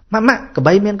má cái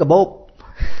bẫy miên cái bốp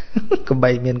cái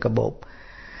bẫy miên cái bốp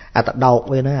ta đau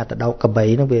với nó ta đau cái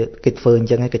bẫy nó về cái phơi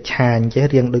chẳng hay cái chàn chứ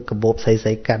riêng đôi cái bốp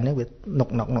xây cắn nó về nọc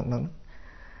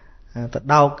ta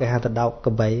đau cái ta đau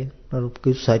cái bẫy nó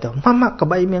cứ sợi tao má cái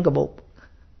bẫy miên cái bốp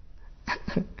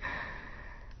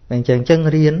nên chẳng chân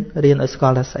riêng ở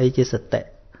school là sẽ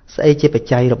chỉ phải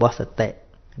chạy rồi bỏ sạch tệ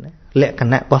lẽ cả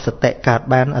nãy bỏ sạch tệ cả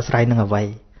ban ở sài năng ở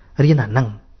vậy riêng là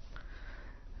năng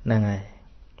này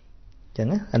chẳng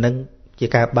á anh đang chỉ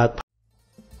cả bạc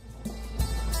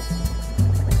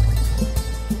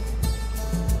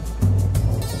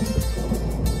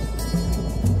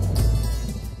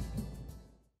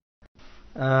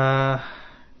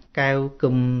cao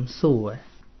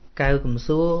cùm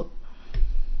xua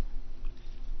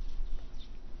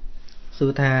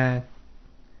su tha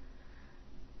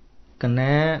cần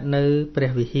ná nơi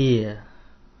previhia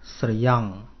sợi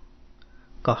dòng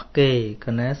cọ kê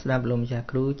cần ná đáp lùm cha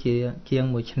cứu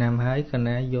chiêng một năm hái cần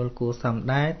ná vô cua sầm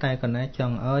đái tay cần ná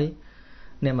chọn ơi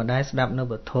nên mà đái đáp nơi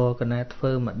bật thô cần ná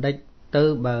phơ mà đách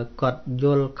tư bà cọt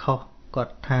vô kho cọt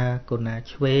tha cần ná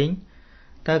chuếng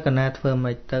ta cần ná phơ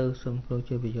mà tư xung cứu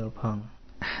chưa bị vô phòng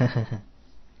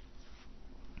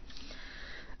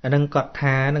ở đang cọt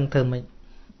tha đang thơ mình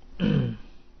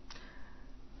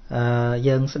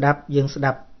dân sẽ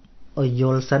đáp ở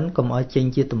vô sánh cùng ở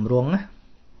trên chia tùm ruộng á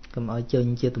cùng ở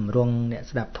trên chia tùm ruộng nè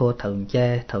sẽ đáp thua thượng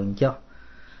cho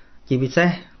chỉ vì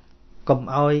sao cùng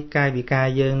oi cai vì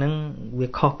cai dân nó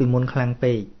việc khó vì môn khăn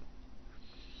pì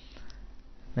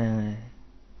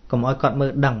cùng oi cọt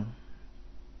mơ đằng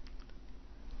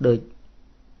được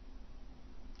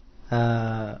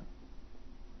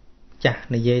chả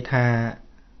này dây tha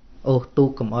ô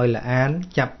tu cầm oi là án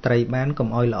chập tray bán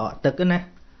cầm oi là ọ tức á nè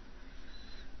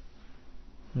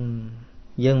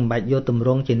dân bạch vô tùm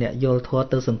rong chỉ nè vô thua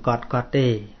tư sừng cọt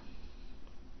đi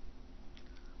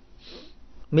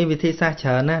mi vị thi xa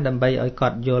chờ nè đầm bay oi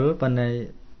cọt vô và này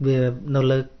về nô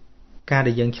lơ ca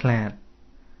để dân chạt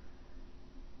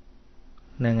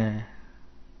nè nghe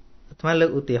mà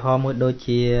lực ưu tì ho một đôi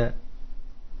chia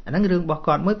nó đường bỏ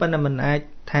cọt mới ban mình ai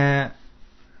tha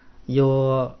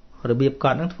vô rồi biệp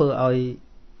cọt nó phơi oi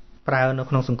prao nó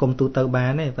không sủng công tu tơ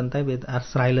bán này vấn tay về áp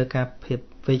lơ ca hiệp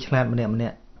về chặt mình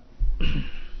nè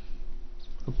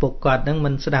buộc cọt nó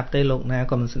mình sẽ đạp tay lục nào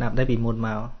còn mình sẽ đạp tay bị một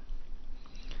màu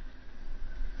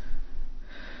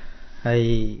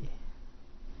hay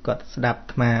cọt đạp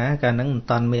mà cả nó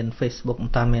toàn miền Facebook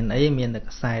toàn miền ấy miền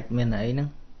được site miền ấy nó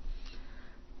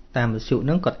tam sự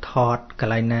nó cọt thọt cả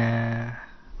lại na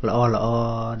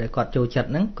lọ để cọt trôi chặt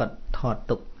nó cọt thọt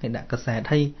tục hay đã cả site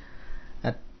hay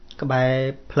các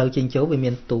bài phơi trên chỗ về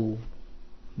miền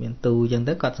tù dân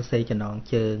tới cọt xây cho nón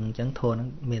trường chẳng thô nó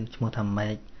miền một thầm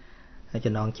mệt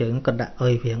ចំណងជើងគាត់ដាក់អើ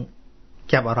យរៀង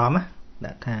ចាប់អារម្មណ៍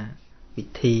ដាក់ថាវិ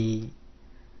ធី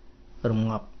រ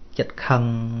ងាប់ចិត្តខឹង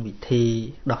វិធី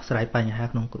ដោះស្រាយបញ្ហា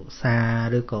ក្នុងគ្រួសា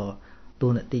រឬក៏ទូ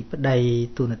នាទីប្តី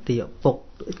ទូនាទីឪពុក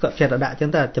គាត់ចេះតែដាក់ចឹង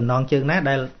ទៅចំណងជើងណា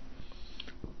ដែល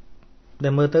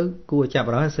មើលទៅគួរចាប់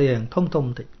អារម្មណ៍ស្អីធំប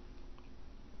ន្តិច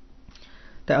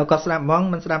តែឲ្យគាត់ស្ដាប់ហ្មង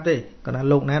មិនស្ដាប់ទេគាត់ថា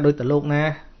លោកណាដូចតែលោកណា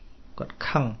គាត់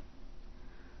ខឹង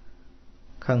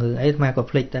រឿងអីស្មាក៏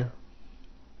ភ្លេចទៅ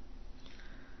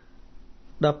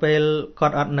ដល់ពេលគា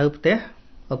ត់អត់នៅផ្ទះ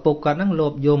ឪពុកគាត់ហ្នឹងលោ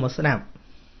បយកមកស្ដាប់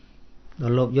ដ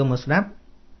ល់លោបយកមកស្ដាប់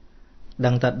ដឹ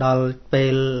ងតែដល់ពេ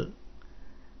ល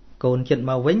កូនចិត្ត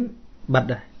មកវិញបាត់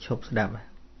dahឈប់ស្ដាប់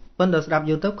ប៉ុន្តែស្ដាប់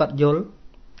យូរទៅគាត់យល់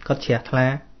គាត់ជ្រះថ្លា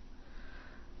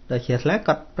ដល់ជ្រះថ្លា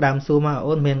គាត់ប្រាំសួរមក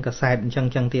អូនមានកសែតអញ្ចឹ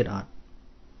ងទៀតអត់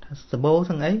ថាសបោ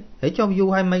ស្អីហើយចុះយូរ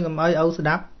ហើយមិនកុំឲ្យឪស្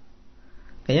ដាប់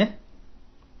ឃើញទេ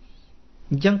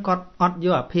អញ្ចឹងគាត់អត់យ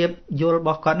កអាភាពយល់រប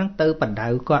ស់គាត់ហ្នឹងទៅបណ្ដៅ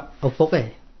គាត់ឪពុកទេ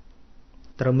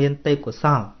ត្រូវមានទេពកោស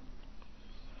ល្យ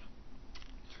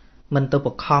មិនទៅប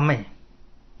ខំទេ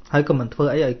ហើយក៏មិនធ្វើ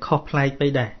អីឲ្យខុសប្លែកពេក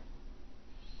ដែរ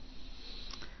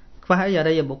ខ្វះអីអ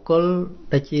រិយបុគ្គល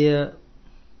ដែលជា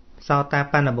សោតា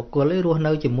បត្តបុគ្គលឯងរស់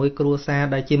នៅជាមួយគ្រួសារ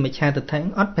ដែលជាមិច្ឆាទិដ្ឋិ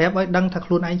អត់ប្រាប់ឲ្យដឹងថាខ្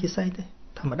លួនឯងជាស្អីទេ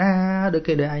ធម្មតាដូច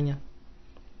គេដូចឯងហ្នឹង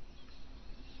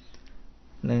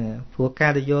ព្រោះកា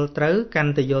រទៅយល់ត្រូវកា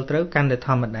ន់តែយល់ត្រូវកាន់តែធ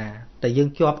ម្មតាតែយើង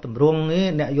ជាប់តម្រង់នេះ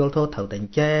អ្នកយល់ធោះត្រូវតែ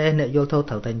ចេះអ្នកយល់ធោះ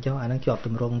ត្រូវតែចុះអាហ្នឹងជាប់ត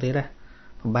ម្រង់ទៀតណា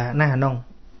ពិបាកណាស់អានោះ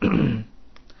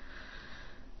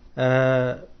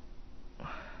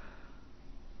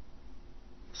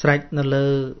ស្រេចនៅលើ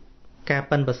ការ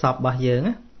ប៉ិនប្រសពរបស់យើង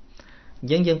ណាអ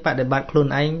ញ្ចឹងយើងបដិបត្តិខ្លួន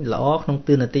ឯងល្អក្នុង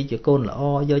ទិនាទីជាកូនល្អ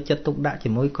យកចិត្តទុកដាក់ជា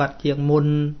មួយគាត់ជាងមុន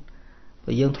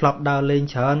បើយើងធ្លាប់ដើរលេង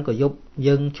ច្រើនក៏យប់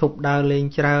យើងឈប់ដើរលេង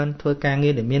ច្រើនធ្វើការងា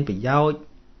រដែលមានប្រយោជន៍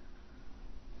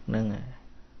ហ្នឹងហើយ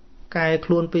កែខ្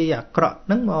លួនពីអាក្រក់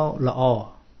ហ្នឹងមកល្អ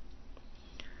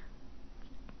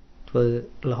ធ្វើ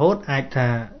រហូតអាចថា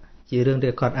ជារឿងដែ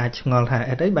លគាត់អាចឆ្ងល់ថា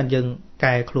អីទៅបានយើង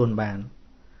កែខ្លួនបាន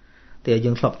តែ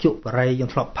យើងធ្លាប់ជក់បរិយយើង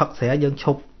ធ្លាប់ផឹកស្រាយើងឈ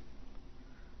ប់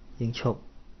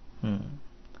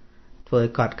ធ្វើឲ្យ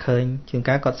គាត់ឃើញជាង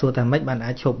ការគាត់សួរថាម៉េចបាន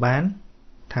អាចឈប់បាន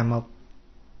ថាមក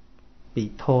ពី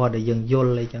ធម៌ដែលយើងយ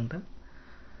ល់អីចឹងទៅ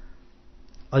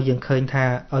ឲ្យយើងឃើញថា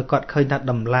ឲ្យគាត់ឃើញថា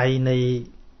តម្លៃនៃ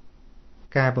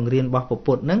ការបង្រៀនរបស់ពុ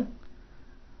ទ្ធហ្នឹង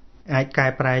អាចកែ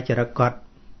ប្រែចរិតគាត់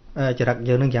ចរិត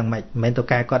យើងនឹងយ៉ាងម៉េចមិនមែនទៅ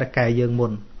កែគាត់តែកែយើងមុ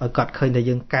នឲ្យគាត់ឃើញថា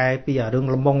យើងកែពីអារឿង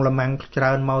លំងលម៉ាំងច្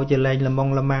រើនមកជាលែងលំង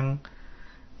លម៉ាំង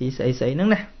ពីស្អីហ្នឹង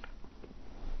ណា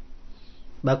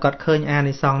បើគាត់ឃើញអា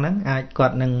និសង្សហ្នឹងអាចគា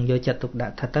ត់នឹងយកចិត្តទុកដា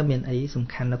ក់ថាតើមានអីសំ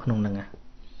ខាន់នៅក្នុងហ្នឹង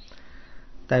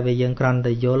តែបើយើងគ្រាន់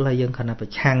តែយល់ហើយយើងគ្រាន់តែប្រ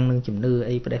ឆាំងនឹងជំនឿ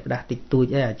អីផ្ដេសផ្ដាស់តិចតួច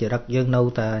អីអាចរិតយើងនៅ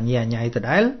តែញ៉ៃអញ្ញៃដ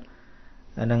ដែល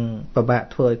អានឹងពិបាក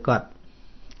ធ្វើឲ្យគាត់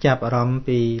ចាប់អារម្មណ៍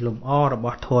ពីលំអរប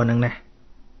ស់ធម៌ហ្នឹងណា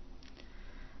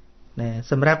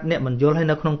សម្រាប់អ្នកមិនយល់ហើយ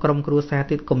នៅក្នុងក្រុមគ្រួសារ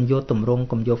ទៀតកុំយកទម្រង់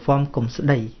កុំយកហ្វមកុំស្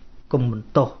ដីកុំបន្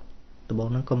ទោសដំបូង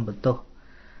ហ្នឹងកុំបន្ទោស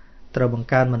ត្រូវបង្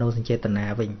កើនមនោសញ្ចេតនា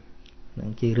វិញនឹង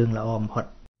ជារឿងល្អបំផុត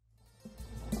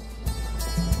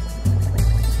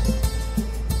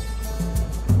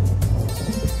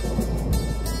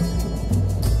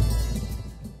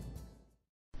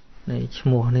នេះឈ្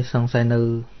មោះនេះសង្ស័យនៅ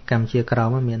កម្ពុជាក្រោម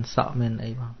មានសក់មាន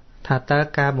អីបងថាតើ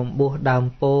ការបំពោះដើម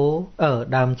ពោ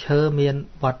ដើមឈើមាន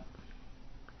បទ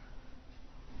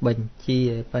បញ្ជា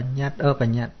បញ្ញត្តិ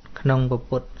ក្នុង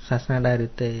ពុទ្ធសាសនាដែរឬ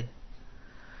ទេ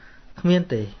គ្មាន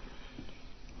ទេ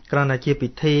គ្រាន់តែជាពិ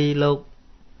ធីលោក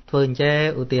ធ្វើអញ្ចេះ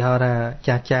ឧទាហរណ៍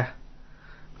ថាចាស់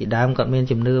ពីដើមគាត់មាន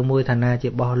ជំនឿមួយថាណាជា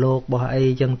បោះលោកបោះអី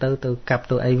ចឹងទៅកាប់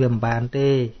ទៅអីវាមិនបានទេ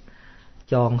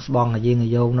ចងស្បង់ឲ្យយើង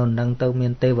យោងនៅនឹងទៅមា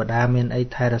នទេវតាមានអី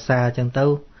ថែរក្សាចឹងទៅ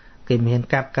គេមិនហ៊ាន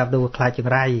កាប់ទៅខ្លាចច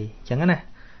ង្រៃចឹងណា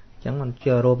ចឹងមិន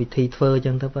ជារោពិធីធ្វើ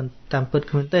ចឹងទៅតាមពិត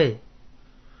គ្មានទេ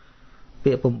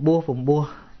ពាក្យពំបួស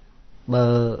បើ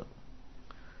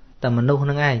តែមនុស្ស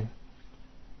នឹងឯង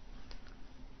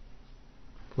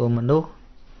ព្រោះមនុស្ស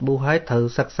បួសឲ្យត្រូវ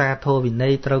សិក្សាធម៌វិន័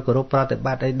យត្រូវគោរពប្រតិប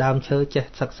ត្តិឲ្យដើមឈើចេះ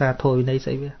សិក្សាធម៌វិន័យ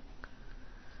ស្អីវា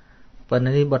ប៉ុន្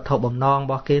តែនេះវត្ថុបំណងរ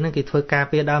បស់គេហ្នឹងគេធ្វើការ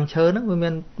ពារដើមឈើហ្នឹងវាមា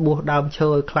នបួសដើមឈើ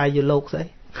ឲ្យคล้ายជាលោកស្អី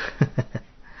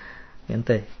មាន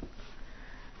ទេ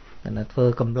តែធ្វើ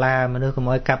កំឡាមនុស្សកុំ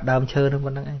ឲ្យកាប់ដើមឈើហ្នឹង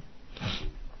ប៉ុណ្្នឹងឯង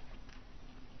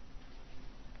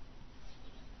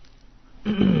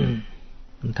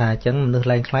មិនថាអញ្ចឹងមនុស្ស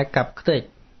លែងខ្លាចកាប់ខ្ទេច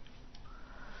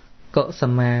កុស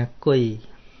មាគុយ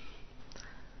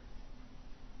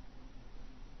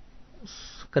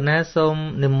កណាសូម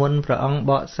និមន្តព្រះអង្គ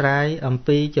បកស្រាយអំ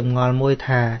ពីចម្ងល់មួយ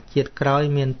ថាជាតិក្រោយ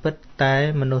មានពិតតែ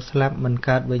មនុស្សស្លាប់មិន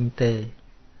កើតវិញទេ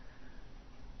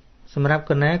សម្រាប់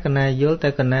កណាយល់តែ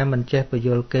កណាមិនចេះបញ្យ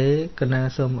ល់គេកណា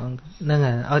សូមអង្គហ្នឹង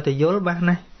ឲ្យតែយល់បាស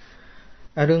ណា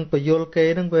រឿងបយលគេ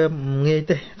ហ្នឹងវាងាយ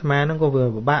ទេអាត្មាហ្នឹងក៏វា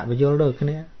ពិបាកបយលដូចគ្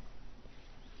នា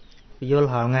បយល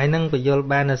រាល់ថ្ងៃហ្នឹងបយល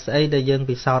បានតែស្អីដែលយើង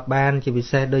ពិសោធន៍បានជាពិ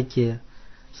សេសដូចជា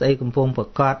ស្អីកំពុងប្រ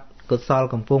កបកុសល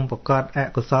កំពុងប្រកបអ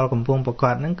កុសលកំពុងប្រក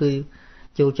បហ្នឹងគឺ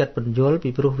ចូលចិត្តបញ្យលពី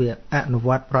ព្រោះវាអនុវ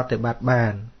ត្តប្រតិបត្តិបា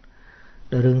ន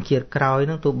ដល់រឿងជាតិក្រោយហ្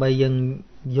នឹងទោះបីយើង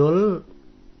យល់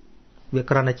វា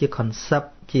គ្រាន់តែជា concept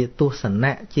ជាទស្ស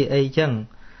នៈជាអីចឹង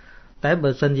តែបើ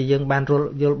សិនជាយើងបាន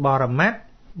យល់បរមត្ថ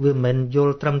វាមិនមែនយ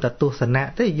ល់ត្រឹមតែទស្សនៈ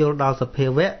ទេយល់ដល់សភា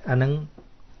វៈអាហ្នឹង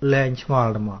លែងឆ្ង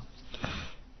ល់តែមក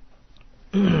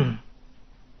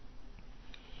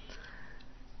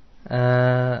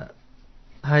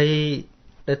ហើយ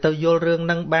ដែលទៅយល់រឿងហ្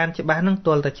នឹងបានច្បាស់ហ្នឹង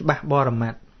ទាល់តែច្បាស់បរម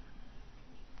ត្ថ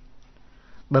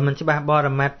បើមិនច្បាស់បរ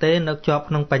មត្ថទេនៅជាប់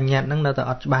ក្នុងបញ្ញត្តិហ្នឹងនៅតែ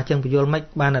អត់ច្បាស់ចឹងពយល់មិន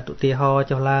បានតែឧទាហរណ៍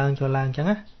ចុះឡើងចឹង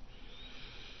ណា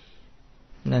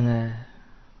ហ្នឹងហើយ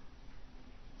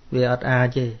វាអត់អា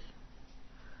ចទេ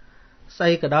ស្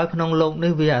អីក៏ដោយក្នុងโลก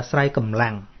នេះវាអាស្រ័យកម្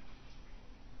លាំង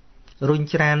រុញ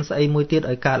ច្រានស្អីមួយទៀត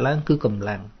ឲ្យកើតឡើងគឺកម្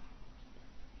លាំង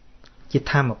ជា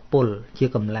ធម្មពលជា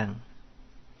កម្លាំង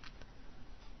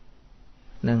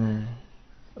ហ្នឹងហើយ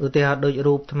ឧទាហរណ៍ដូច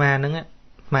រូបអាត្មាហ្នឹងអា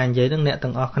ត្មានិយាយហ្នឹងអ្នក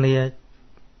ទាំងអស់គ្នា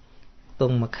តុ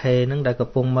ងមួយខេហ្នឹងដែលកំ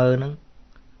ពុងមើលហ្នឹង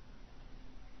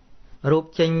រូប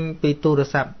ចេញពីទូរ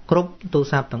ស័ព្ទគ្រប់ទូរ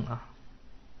ស័ព្ទទាំងអស់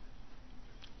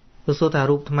គឺសួរថា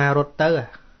រូបអាត្មារត់ទៅ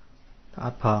អ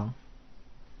ត់ផង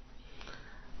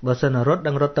បើសិនរត់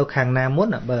ដឹងរត់ទៅខាងណាមុន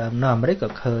បើនៅអាមេរិកក៏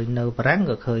ឃើញនៅបារាំង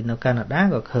ក៏ឃើញនៅកាណាដា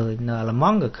ក៏ឃើញនៅអាល្លឺ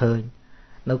ម៉ង់ក៏ឃើញ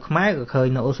នៅខ្មែរក៏ឃើញ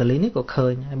នៅអូស្ត្រាលីនេះក៏ឃើ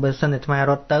ញហើយបើសិនតែអាត្មា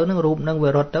រត់ទៅនឹងរូបនឹងវា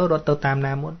រត់ទៅតាម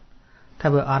ណាមុនថា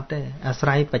វាអត់ទេអាស្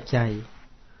រ័យបច្ច័យ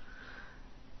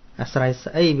អាស្រ័យ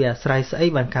ស្អីវាអាស្រ័យស្អី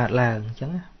បានកើតឡើងអញ្ចឹ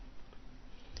ងអ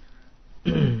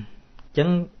ញ្ចឹង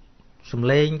សំ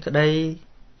ឡេងក្តី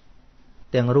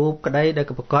ទាំងរូបក្តីដែល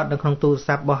ប្រកបនៅក្នុងទូរ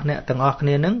ស័ព្ទរបស់អ្នកទាំងអស់គ្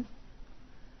នានឹង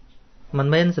មិន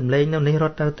មែនសំឡេងនៅនេះរ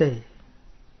ត់ទៅទេ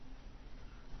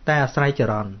តែអាស្រ័យច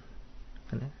រន្ត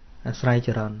អាស្រ័យច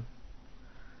រន្ត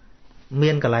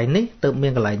មានកន្លែងនេះទៅមា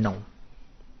នកន្លែងនោះ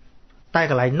តែ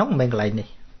កន្លែងនោះមិនមែនកន្លែងនេះ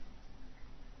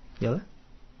យល់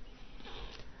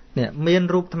នេះមាន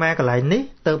រូបអាត្មាកន្លែងនេះ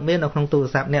ទៅមាននៅក្នុងទូរ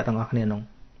ស័ព្ទអ្នកទាំងអស់គ្នានោះ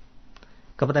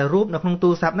ក៏ប៉ុន្តែរូបនៅក្នុងទូ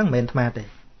រស័ព្ទហ្នឹងមិនមែនអាត្មាទេ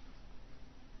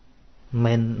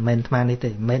មិនអាត្មានេះទេ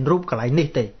មិនរូបកន្លែងនេះ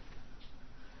ទេ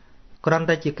គ្រាន់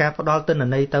តែជាការផ្ដល់ទិន្ន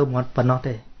ន័យទៅមកប៉ុណ្ណោះ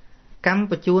ទេកម្ម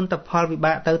បញ្ជូនទៅផលវិ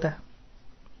បាកទៅតា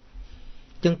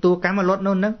ចឹងតួកម្មលត់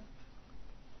នៅហ្នឹង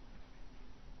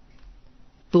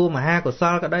តួមហាកុស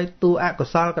លក៏ដោយតួអកុ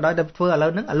សលក៏ដោយដែលធ្វើឥឡូ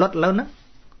វហ្នឹងលត់ឥឡូវហ្នឹង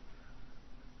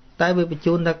តែវាបញ្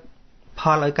ជូនទៅផ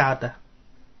លឲ្យកើតតា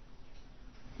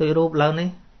ដូចរូបឥឡូវនេះ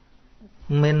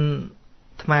មិន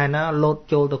ថ្មណាលោត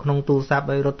ចូលទៅក្នុងទូរស័ព្ទ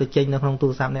ឲ្យរត់ទៅចេញនៅក្នុងទូ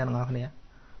រស័ព្ទអ្នកទាំងអស់គ្នា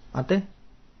អត់ទេ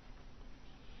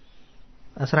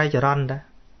អាស្រ័យចរន្តតា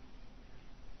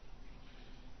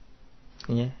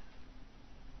ឃើញទេ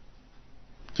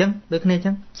ចឹងដូចគ្នាចឹ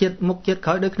ងជាតិមុខជាតិក្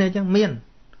រោយដូចគ្នាចឹងមាន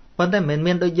ប៉ុន្តែមិនមែន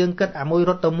មានដូចយើងគិតអាមួយ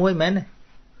រត់ទៅមួយមែនទេ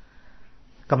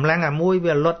កម្លាំងអាមួយ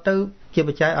វាលត់ទៅជាប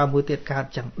ច្ច័យឲ្យមួយទៀតកើត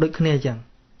ចឹងដូចគ្នាចឹង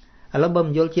ឥឡូវបើ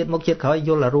មិនយល់ជាតិមុខជាតិក្រោយយ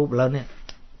ល់អារូបឥឡូវនេះ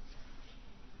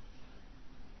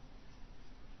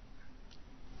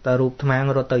តើរូបថ្ម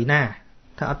រត់ទៅណា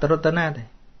ថាអត់រត់ទៅណាទេ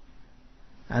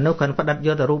អានោះគ្រាន់ផ្ដិតយ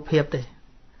កតែរូបភាពទេ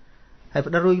ហើយ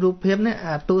ផ្ដិតរួចរូបភាពនេះ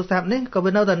អាទូរស័ព្ទនេះក៏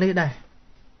វានៅតែនេះដែរ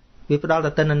វាផ្ដល់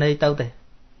តែទិន្នន័យទៅទេ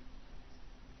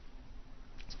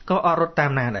ក៏អត់រត់តា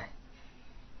មណាដែរ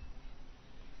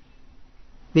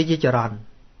វាជាចរន្ត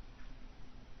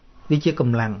វាជាក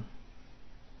ម្លាំង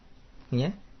ឃើញទេ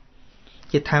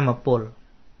ជាធម្មពល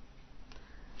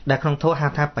ដែលក្នុងធម៌ហៅ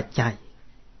ថាបច្ច័យ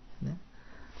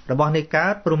របស់នេះកើ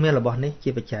តព្រោះមានរបស់នេះជា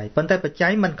បច្ច័យប៉ុន្តែបច្ច័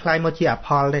យមិនคล้ายមកជាអផ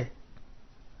លទេ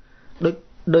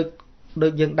ដូ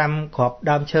ចយើងដាំគ្រាប់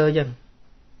ដើមឈើអញ្ចឹង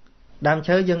ដើម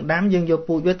ឈើយើងដាំយើងយក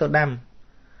ពូជវាទៅដាំ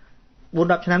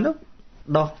 4-10 ឆ្នាំទៅ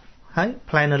ដុះហើយ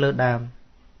ផ្លែនៅលើដើម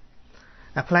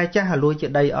អាផ្លែចាស់អាលួយជា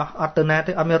ដីអត់ទៅណា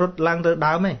ទេអត់មានរត់ឡើងទៅ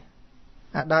ដើមទេ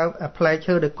អាដើមអាផ្លែ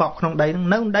ឈើដែលកប់ក្នុងដីហ្នឹង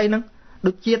នៅដីហ្នឹង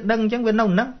ដូចជាតិដឹងអញ្ចឹងវានៅ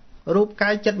ហ្នឹងរូបកា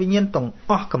យចិត្តវិញ្ញាណទាំង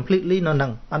អស់ completely នៅហ្នឹ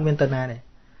ងអត់មានទៅណាទេ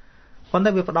ប៉ុន្តែ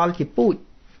វាផ្ដល់ជាពូជ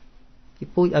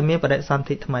ឲ្យមានបដិសន្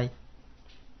ធិថ្មី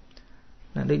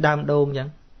ណាដូចដើមដូងអញ្ចឹង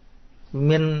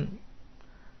មាន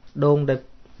ដូងដែល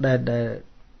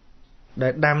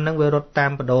ដាំហ្នឹងវារត់តា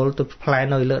មបដូលទៅផ្លែ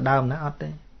នៅលើដើមណាអត់ទេ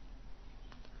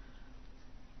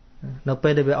នៅពេ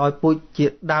លដែលវាឲ្យពូជជា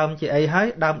ដើមជាអីហើយ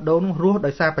ដើមដូងនោះរស់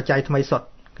ដោយសារបច្ច័យថ្មីសុទ្ធ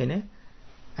ឃើញទេ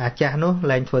អាចាស់នោះ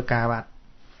លែងធ្វើការបាត់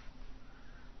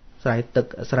ស្រ័យទឹក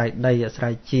អាស្រ័យដីអាស្រ័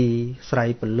យជីស្រ័យ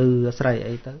ពលឺអាស្រ័យ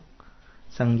អីទៅ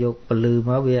សង្យកពលឺ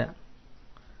មកវា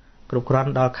គ្រប់គ្រាន់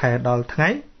ដល់ខែដល់ថ្ងៃ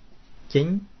ចេញ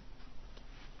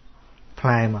ផ្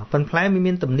លែមកប៉ុន្តែផ្លែមិន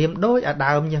មានទំនៀមដូចអា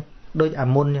ដើមចឹងដូចអា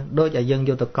មុនចឹងដូចអាយើងយ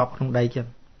កទៅកប់ក្នុងដីចឹង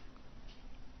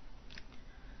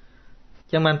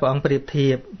ចឹងបានព្រះអង្គប្រៀបធៀ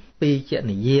បពីច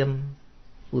និយាម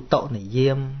ឧតនិយា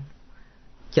ម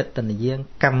ចិត្តនិយាម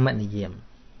កម្មនិយាម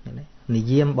និ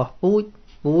យាមរបស់ពូ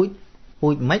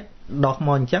ជមិនដោះម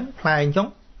កអញ្ចឹងផ្លែអញ្ចឹង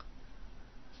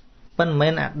ប៉ុន្តែមិនមែ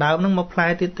នអាដើមហ្នឹងមកផ្លែ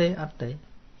ទៀតទេអត់ទេ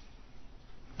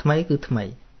ថ្មីគឺថ្មី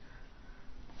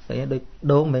តែដូច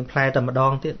ដូងមិនមែនផ្លែតែម្ដ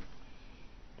ងទៀត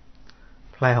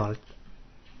ផ្លែរាល់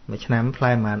មួយឆ្នាំផ្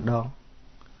លែប៉ុន្មានដង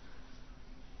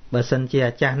បើសិនជា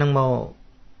អាចាស់ហ្នឹង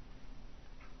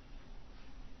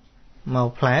មក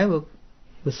ផ្លែ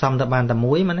វាសំតែបានតែ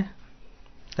មួយមកណា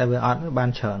តែវាអត់បាន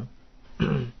ច្រើន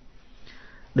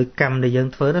ដូចកម្មដែលយើង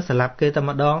ធ្វើទៅស្លាប់គេតែ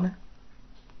ម្ដងណា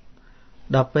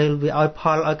ដល់ពេលវាឲ្យផ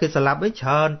លឲ្យគេស្លាប់វិញច្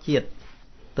រើនជាតិ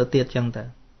ទៅទៀតចឹងទៅ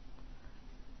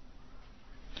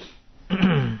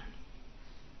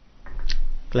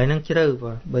កន្លែងហ្នឹងជ្រៅ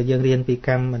បើយើងរៀនពីក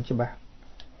ម្មមិនច្បាស់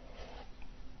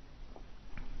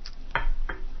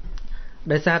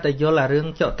ដោយសារតែយល់អារឿង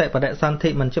ចតិបដិសន្ធិ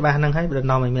មិនច្បាស់ហ្នឹងហើយវា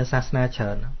នាំឲ្យមានសាសនាច្រើ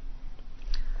ន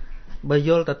បើយ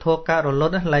ល់តែធម៌កើតរល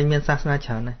ត់ឡើងមានសាសនាច្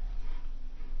រើនដែរ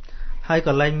ហើយ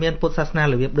ក៏ឡើងមានពុទ្ធសាសនា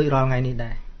របៀបដូចរាល់ថ្ងៃនេះ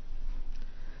ដែរ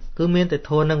គឺមានតែ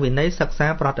ធម៌និងវិន័យសិក្សា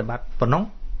ប្រតិបត្តិប៉ុណ្ណោះ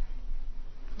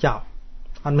ចប់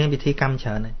អត់មានពិធីកម្មច្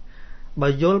រើនទេបើ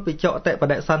យល់ពីចតិប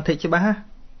ដិសន្ធិច្បាស់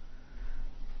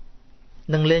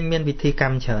នឹងលែងមានពិធីក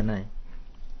ម្មច្រើនហើយ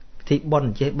ពិធីបុណ្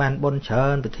យចេះបានបុណ្យច្រើ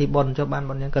នពិធីបុណ្យចុះបាន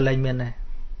បុណ្យយ៉ាងក៏លែងមានដែរ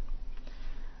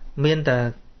មានតែ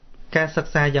ការសិ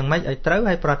ក្សាយ៉ាងម៉េចឲ្យត្រូវ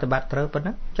ហើយប្រតិបត្តិត្រូវប៉ុណ្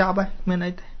ណឹងចប់ហើយមាន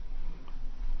អីទេ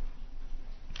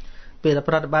ពេល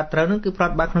ប្រតិបត្តិត្រូវនឹងគឺប្រ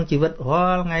តិបត្តិក្នុងជីវិតរា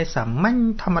ល់ថ្ងៃសាមញ្ញ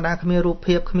ធម្មតាគ្មានរូប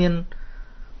ភាពគ្មាន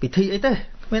ពិធីអីទេ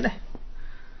គ្មានទេ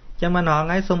ចឹងមករាល់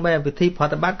ថ្ងៃសូម្បីពិធីប្រ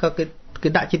តិបត្តិក៏គេ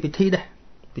ដាក់ជាពិធីដែរ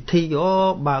ពិធី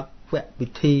បើកវគ្គពិ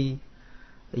ធី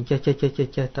ចេះ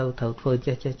ទៅត្រូវធ្វើ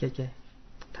ចេះ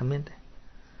ថាមានទេ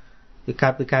ពីកើ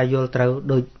តពីការយល់ត្រូវ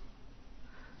ដូច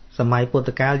សម័យពុទ្ធ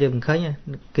កាលយើងមិនឃើញ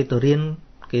គេទៅ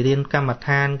រៀនកម្មដ្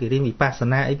ឋានគេរៀនវិបស្ស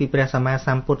នាអីពីព្រះសម្មាស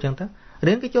ម្ពុទ្ធចឹងទៅ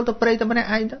រៀនគេចូលទៅព្រៃតែម្នាក់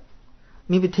ឯងទៅ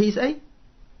មានវិធីស្អី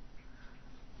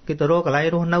គេទៅរកកន្លែង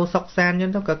រស់នៅសុខសាន្តចឹ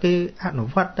ងទៅក៏គេអនុ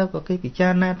វត្តទៅក៏គេពិចា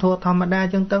រណាធម៌ធម្មតា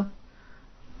ចឹងទៅ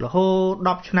រហូត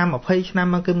10ឆ្នាំ20ឆ្នាំ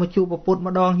មកគេមកជួបពុទ្ធ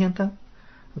ម្ដងចឹងទៅ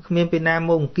គ្មានពីណាម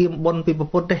កអង្គាមបុណ្យពី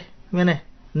ពុទ្ធទេគ្មានទេ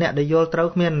អ្នកដែលយល់ត្រូវ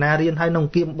គ្មានណារៀនឲ្យនឹងអ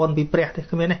ង្គាមបុណ្យពីព្រះទេ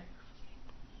គ្មានទេ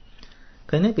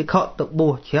ឃើញទេពិខុទៅបួ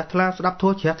សជ្រះថ្លាស្ដាប់ធ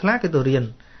ម៌ជ្រះថ្លាគេទៅ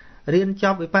រៀនច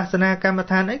ប់វិបស្សនាកម្ម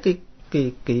ដ្ឋានអីគេ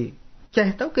ចេះ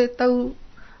ទៅគេទៅ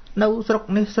នៅស្រុក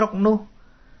នេះស្រុកនោះ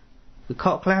ពិ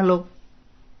ខុខ្លះលោក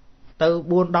ទៅ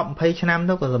4 10 20ឆ្នាំ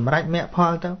ទៅក៏សម្រេចមគ្គផ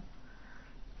លទៅ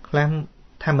ខ្លះ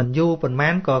ថាមិនយូរប៉ុន្មា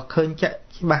នក៏ឃើញចាក់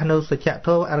ច្បាស់នៅសច្ចធ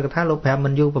ម៌អរកថាលោកប្រាប់មិ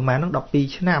នយូរប៉ុន្មានហ្នឹង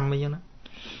12ឆ្នាំអីចឹងណា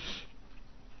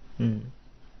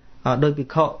ដោយពិ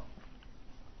ខុ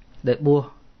ដែលបួស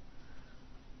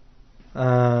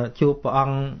ជួបព្រះអ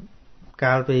ង្គ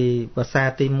កាលពីភាសា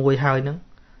ទី1ហើយហ្នឹង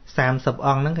30អ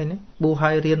ង្គហ្នឹងឃើញទេបួសហើ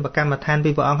យរៀនបកម្មដ្ឋាន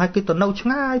ពីព្រះអង្គហើយគឺទៅនៅឆ្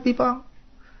ងាយពីព្រះអង្គ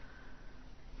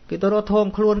គេទៅរកធម៌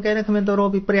ខ្លួនគេគ្មានទៅរក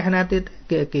ពីព្រះណាទៀត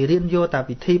គេរៀនយកតែ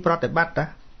ពិធីប្រតិបត្តិតា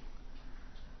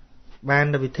បាន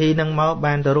តែវិធីហ្នឹងមក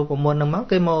បានតែរូបមន្តហ្នឹងមក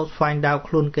គេមក find out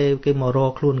ខ្លួនគេមករ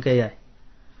កខ្លួនគេហើយ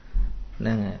ហ្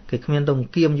នឹងគេគ្មានទៅអ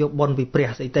ង្គាមយកបុណ្យពីព្រះ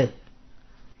ស្អីទេ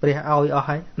ព្រះឲ្យអស់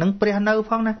ហើយហ្នឹងព្រះនៅ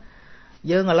ផងណា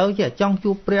យើងឥឡូវជាចង់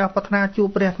ជួបព្រះប្រាថ្នាជួប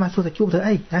ព្រះអាត្មាសួរថាជួបធ្វើ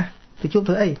អីណាទៅជួប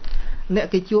ធ្វើអីអ្នក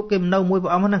គេជួបគេមិននៅមួយព្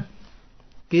រះអង្គហ្នឹង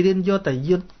គេរៀនយកតែ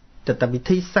យុទ្ធតែវិ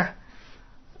ធីសាស្ត្រ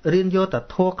រៀនយកតែ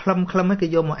ធម៌ខ្លឹមឲ្យគេ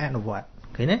យកមកអនុវត្ត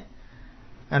ឃើញទេ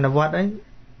អនុវត្តអី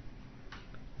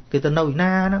គេទៅនៅ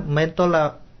ណាណាមិនមែនតល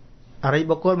អរិយ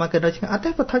បុគ្គលមកគេនៅឆ្ងាយអត់ទេ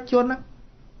ពុទ្ធជនណា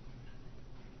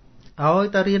ឲ្យ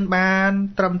តែរៀនបាន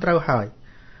ត្រឹមត្រូវហើយ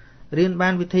រៀនបា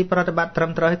នវិធីប្រតិបត្តិត្រឹ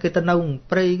មត្រូវឲ្យគេទៅនៅ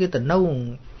ព្រៃគេទៅនៅ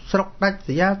ស្រុកដាច់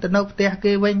ស្រយាលទៅនៅផ្ទះ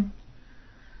គេវិញ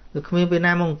គឺគ្មានពេល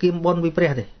ណាមកអង្គាមបុណ្យពីព្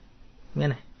រះទេមាន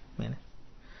ទេ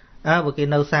បើគេ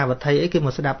នៅសាវត្ថីអីគេម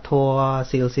កស្ដាប់ធ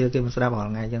ម៌សៀលគេមកស្ដាប់រាល់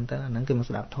ថ្ងៃអញ្ចឹងទៅអាហ្នឹងគេមក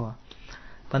ស្ដាប់ធម៌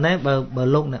ប៉ុន្តែបើ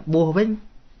លោកអ្នកបួសវិញ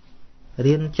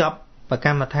រៀនចប់បក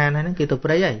ម្មដ្ឋានហ្នឹងគេទៅព្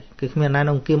រៃហើយគេគ្មានណា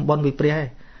នៅអង្គាមបុណ្យពីព្រះ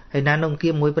ហើយណានៅអង្គា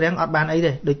មមួយព្រះអត់បានអី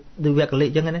ទេដូចវគ្គលិ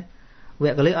អញ្ចឹងណាវ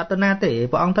គ្គលិអត់ទៅណាទេ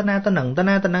ព្រះអង្គទៅណាទៅហ្នឹង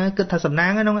គិតថាសំណា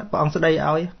ងហ្នឹងព្រះអង្គស្ដី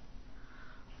ឲ្យ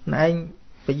ណែឯង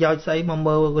ប្រយោជន៍ស្អីមក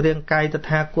មើលរាងកាយត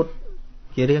ថាគត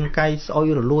ជារាងកាយស្អុយ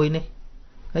រលួយនេះ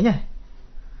ឃើញទេ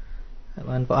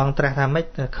បានព្រះអង្គត្រាស់ថាម៉េច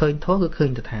ឃើញធម៌គឺឃើញ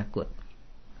តថាគត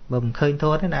បើមិនឃើញធ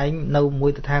ម៌ទេឯងនៅមួ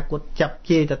យតថាគតចាប់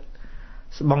ជាយតែ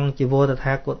ស្បង់ជីវរត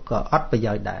ថាគតក៏អត់ប្រ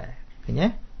យោជន៍ដែរឃើញទេ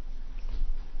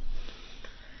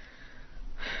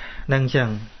នឹងអញ្ចឹង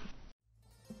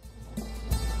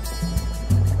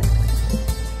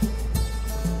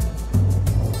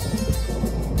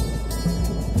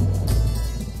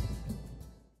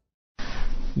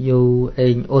យូអេ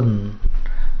ងអ៊ុ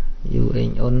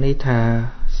ននេះថា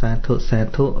សា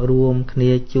ធុរួមគ្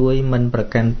នាជួយមិនប្រ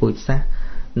កាន់ពូជសាសន៍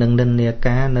និងនិន្នា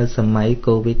ការនៅសម័យ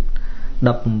កូវីដ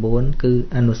19គឺ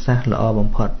អនុសាសន៍ល្អបំ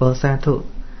ផុតពោសាធុ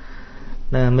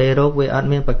ណាមេរោគវាអត់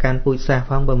មានប្រកាន់ពូជសាសន៍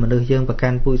ផងបើមនុស្សយើងប្រកា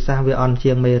ន់ពូជសាសន៍វាអន់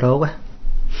ជាងមេរោគ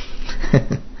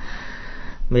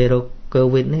មេរោគកូ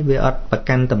វីដនេះវាអត់ប្រ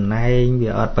កាន់តំណែង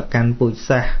វាអត់ប្រកាន់ពូជ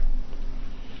សាសន៍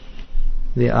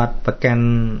វាអត់ប្រកាន់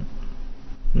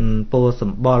ពោស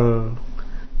ម្បុរ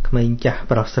ក្មេងចាស់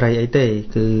ប្រុសស្រីអីទេ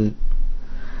គឺ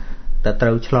តែត្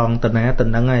រូវឆ្លងទៅណាទៅ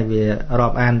នឹងហើយវារា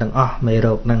ប់អានទាំងអស់មេ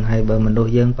រោគហ្នឹងហើយបើមនុស្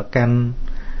សយើងប្រកាន់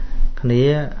គ្នា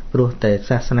ព្រោះតែ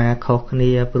សាសនាខុសគ្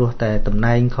នាព្រោះតែតំ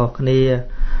ណែងខុសគ្នា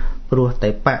ព្រោះតែ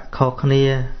បកខុសគ្នា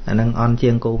អាហ្នឹងអន់ជា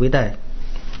ងកូវីដដែរ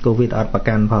កូវីដអត់ប្រ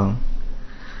កាន់ផង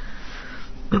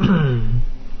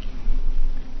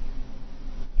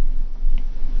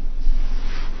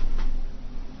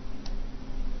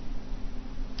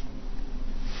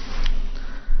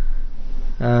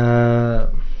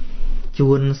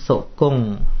ជួនសុគង្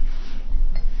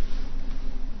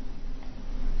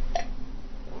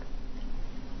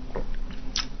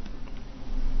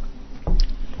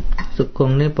គ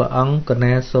នេះព្រះអង្គក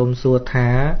ណាសូមសួរថា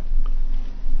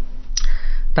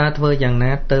តើធ្វើយ៉ាង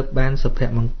ណាទៅបានសុភ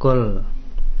មង្គល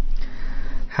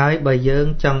ហើយបើយើង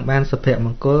ចង់បានសុភម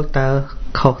ង្គលតើ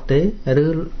ខុសទេឬ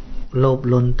លោភ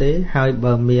លន់ទេហើយ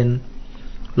បើមាន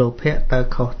លោភៈតើ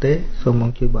ខុសទេសូមមក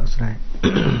ជួយបកស្រាយ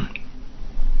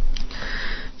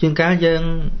ជាងកាលយើង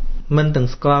មិនទាំង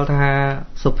ស្គាល់ថា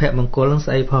សុភមង្គលនឹង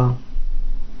ស្អីផង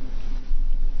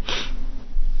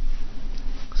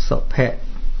សុភ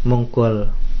មង្គល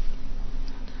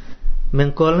នឹង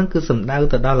គឺសំដៅ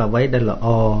ទៅដល់អ្វីដែលល្អ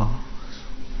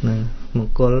ណាម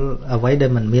ង្គលអ្វីដែ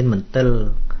លមិនមានមន្ទិល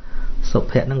សុ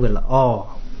ភៈនឹងវាល្អ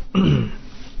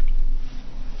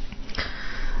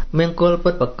មង្គល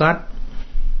ពិតប្រកប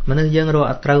មនុស្សយើងរក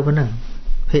អត់ត្រូវប៉ុណ្ណឹង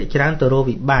ភាគច្រើនទៅរក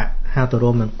វិបាកហៅទៅរ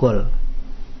កមង្គល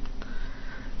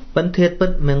ប៉ុន្តែពិ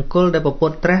តមង្គលដែលពុ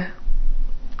ទ្ធត្រាស់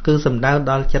គឺសំដៅ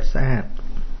ដល់ចិត្តស្អាត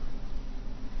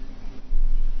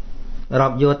រា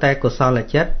ប់យកតែកុសល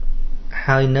ចិត្ត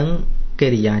ហើយនឹងកិ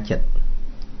រិយាចិត្ត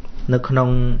នៅក្នុង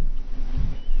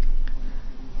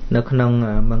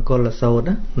មង្គលសូត្រ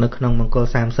នៅក្នុងមង្គល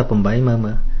38មើ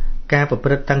លការប្រព្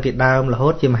រឹត្តតាំងពីដើមរហូ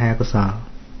តជាមហាកុសល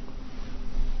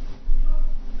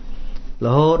រ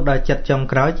ហូតដល់ចិត្តចុង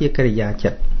ក្រោយជាកិរិយាចិ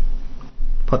ត្ត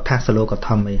ពុទ្ធាសលោកធ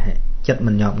ម្មអីហេចិត្ត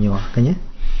មិនញាប់ញ័រឃើញទេ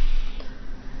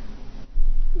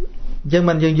យើង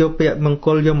មិនយើងយកពាក្យមង្គ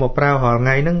លយកមកប្រើរាល់ថ្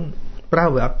ងៃហ្នឹងប្រើ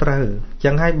វាអត់ត្រូវអញ្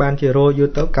ចឹងហើយបានជារយយូរ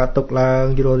ទៅកើតទុកឡើង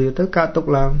យូរទៅកើតទុក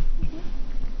ឡើង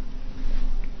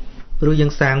ព្រោះយើ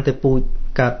ងសាងតែពូជ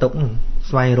កើតទុក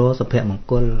ស្វែងរកសុភមង្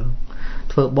គល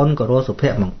ធ្វើបុណ្យក៏រកសុភ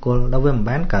មង្គលដល់វាមិន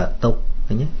បានកើតទុក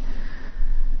ឃើញទេ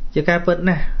ជាការពិត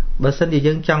ណាស់បើសិនជា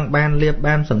យើងចង់បានលៀប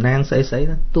បានសំណាងស្អីស្អី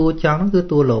តួចង់ហ្នឹងគឺ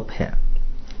តួលោភៈ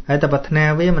ហើយតែប្រាថ្នា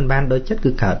វាមិនបានដូចចិត្ត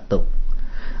គឺកើតទុក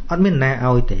អត់មានណា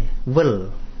ឲ្យទេវិល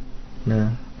ណា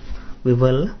វា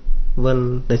វិល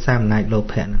ដោយសារអំណាចលោ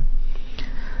ភៈហ្នឹង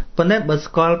ប៉ុន្តែបើ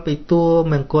ស្គាល់ពីតួ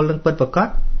មង្គលនឹងពិតប្រកប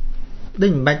ដូ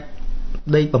ចមិនបាច់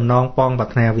ដេកបំណងប៉ងប្រា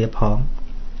ថ្នាវាផង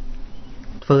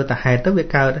ធ្វើតែហេតុទៅវា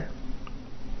កើត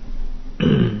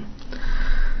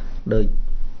ដូច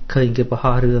ឃើញគេបង្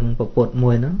ហោះរឿងពពុទ្ធ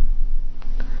មួយហ្នឹង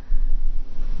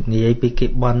និយាយពីគេ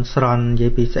បន់ស្រន់និយា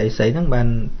យពីស្អីហ្នឹងបាន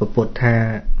ពពុទ្ធថា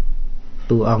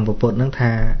តួអង្គពពុទ្ធហ្នឹង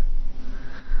ថា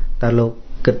តើលោក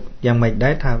គិតយ៉ាងម៉េចដែ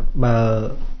រថាបើ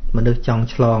មនុស្សចង់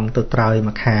ឆ្លងទៅត្រើយម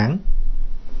កខាង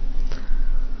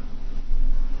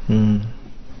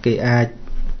គេអាច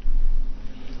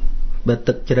បើ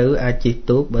ទឹកជ្រៅអាចជិះ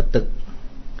ទូកបើទឹក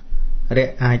រា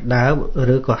ក់អាចដើ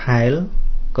រឬក៏ហែល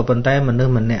ក៏ប៉ុន្តែមនុស្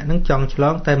សម្នាក់ហ្នឹងចង់ឆ្ល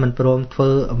ងតែមិនព្រមធ្វើ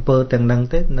អំពើទាំងហ្នឹង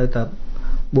ទេនៅតែ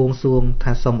បួងសួង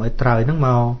ថាសុំឲ្យត្រើយហ្នឹងម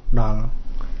កដល់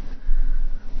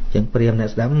ចឹងព្រាហ្មណ៍អ្នក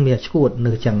ស្ដាប់មានឈួត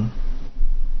នៅចឹង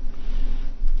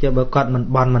ចុះបើគាត់មិន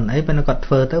បន់មិនអីប៉ុន្តែគាត់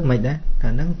ធ្វើទៅមិនដែរអា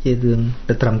ហ្នឹងជារឿង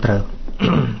ទៅត្រឹមត្រូវឥ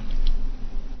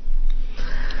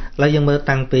ឡូវយើងមើល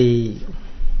តាំងពី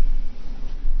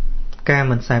ការ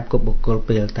មិនសែបគប់បុគ្គល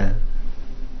ពេលទៅ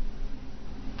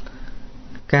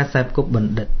ការសែបគប់ប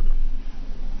ណ្ឌិត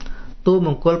តួម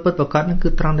ង្គលពិតប្រកបហ្នឹងគឺ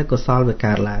ត្រង់តែកុសលវា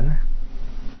កើតឡើងណា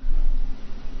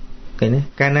ឃើញទេ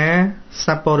កាលណា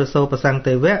សัพពរិសោប្រសង្ឃ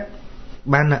ទេវៈ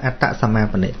បាននៅអត្តសមា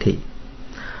បនិធិ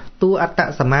តួអត្ត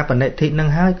សមាបនិធិនឹង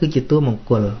ហើយគឺជាតួមង្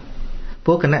គល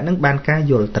ពួកគណៈនឹងបានការ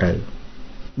យល់ត្រូវ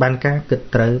បានការគិត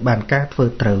ត្រូវបានការធ្វើ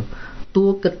ត្រូវតួ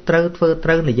គិតត្រូវធ្វើត្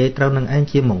រូវនិយាយត្រូវនឹងឯង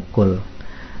ជាមង្គល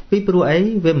ពីព្រោះអី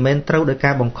វាមិនមែនត្រូវដោយ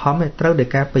ការបង្ខំទេត្រូវដោយ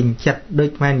ការពេញចិត្តដូច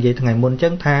ផ្នែកនិយាយថ្ងៃមុនអញ្ចឹ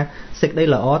ងថាសេចក្តី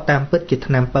ល្អតាមពិតជា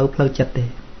ថ្នាំពៅផ្លូវចិត្តទេ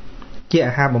ជា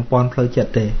អាហារបំពន់ផ្លូវចិត្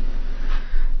តទេ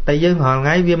តែយើងរាល់ថ្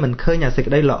ងៃវាមិនឃើញអាសេច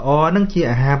ក្តីល្អហ្នឹងជា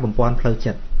អាហារបំពន់ផ្លូវ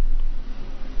ចិត្ត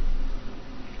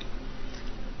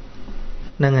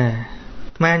ហ្នឹងហើយ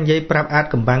អាត្មានិយាយប្រាប់អាច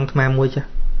កំបាំងអាត្មាមួយចាស់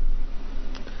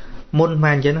មុនអាត្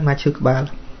មានិយាយហ្នឹងអាត្មាឈឺក្បាល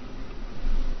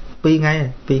2ថ្ងៃ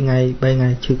3ថ្ងៃ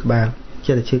ឈឺក្បាល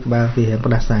ចិត្តតែឈឺក្បាលវារៀង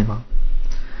ផ្ដាសាយមក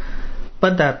ប៉ុ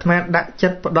ន្តែអាត្មាដាក់ចិ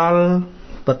ត្តផ្ដាល់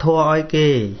ពធឲ្យគេ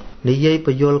និយាយប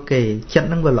ញ្យល់គេចិត្ត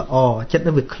ហ្នឹងវាល្អចិត្តហ្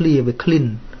នឹងវា clear វា clean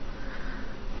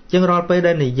ចឹងរាល់ពេល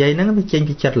ដែលនិយាយហ្នឹងវាចេញ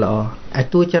ពីចិត្តល្អឲ្យ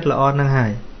តួចិត្តល្អហ្នឹងហើ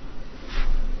យ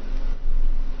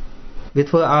វា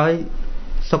ធ្វើឲ្យ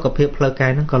សុខភាពផ្លូវកា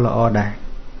យហ្នឹងក៏ល្អដែរ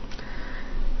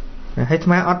ហើយអាត្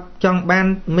មាអត់ចង់បាន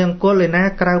មង្គលឯណា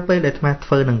ក្រៅពេលដែលអាត្មាធ្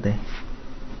វើហ្នឹងទេ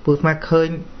ពួកអាត្មាឃើញ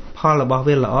ផលរបស់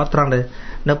វាល្អត្រង់ដែល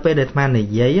នៅពេលដែលអាត្មានិ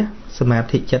យាយសមា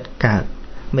ធិចិត្តកើត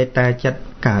មេត្តាចិត្ត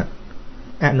កើត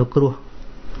អនុគ្រោះ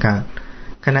កើត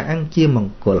ខណៈអង្គជាម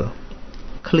ង្គល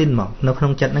clean មកនៅក្នុ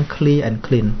ងចិត្តហ្នឹង clear and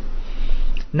clean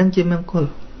នឹងជាមង្គល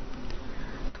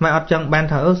អាត្មាអត់ចង់បាន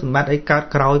ថាសម្បត្តិអីកើត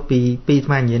ក្រោយពីអាត្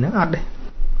មានិយាយហ្នឹងអត់ទេ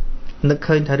នឹក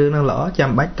ឃើញថារឿងហ្នឹងល្អចាំ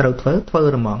បាច់ត្រូវធ្វើ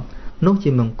រហ្មងនោះ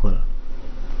ជាមង្គល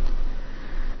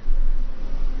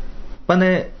ប៉ុន្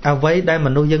តែអ្វីដែលម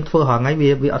នុស្សយើងធ្វើរាល់ថ្ងៃ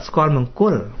វាអត់ស្គាល់មង្គ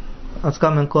លអត់ស្គា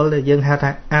ល់មង្គលដែលយើងហៅថា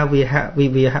អវិហវិ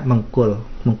វិហមង្គល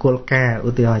មង្គលការឧ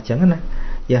ទាហរណ៍អញ្ចឹងណា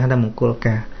យើងហៅថាមង្គល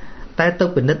ការតែទៅ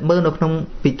ពិនិត្យមើលនៅក្នុង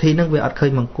ពិធីហ្នឹងវាអត់ឃើ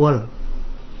ញមង្គល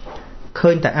ឃើ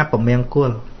ញតែអពមង្គ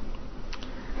ល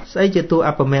ស្អីជាតួអ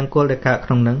ពមង្គលដែលកើតក្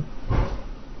នុងហ្នឹង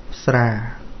ស្រា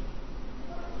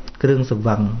គ្រឿងសង្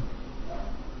វឹង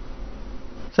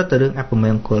សិតតែរឿងអពម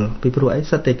ង្គលពីព្រោះអី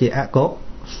សិតតែជាអកុ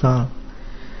សល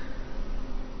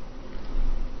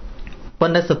ប៉ុ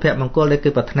ន្តែសុភមង្គលដែលគេ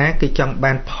ប្រាថ្នាគេចង់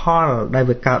បានផលដែល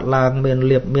វាកើតឡើងមាន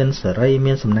លៀបមានសេរី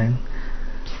មានសំណាង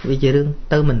វាជារឿង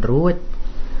ទៅមិនរួច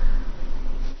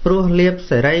ព្រោះលៀប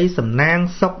សេរីសំណាង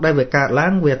សុខដែលវាកើតឡើ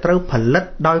ងវាត្រូវផលិត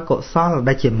ដោយកុសល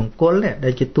ដែលជាមង្គលនេះដែ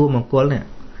លជាតួមង្គលនេះ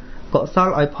កុសល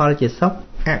ឲ្យផលជាសុខ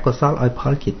អកុសលឲ្យផ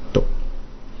លជាទុក្ខ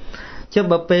ចុះ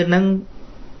បើពេលហ្នឹង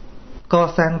ក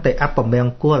សាងតែអពម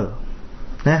ង្គល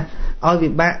ណាឲ្យវិ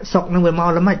បាកសុខហ្នឹងវាមក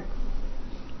ល្មិច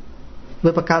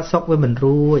វាបង្កើតសុខវាមិន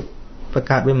រួចបង្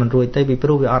កើតវាមិនរួចទេពីព្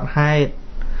រោះវាអត់ហេតុ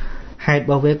រ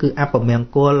បស់វាគឺអពមង្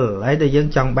គលហើយតែយើង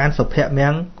ចង់បានសុភម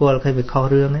ង្គលឃើញវាខុស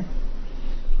រឿងហ្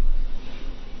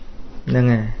នឹង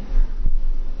ហើយ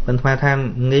ប៉ុន្តែថា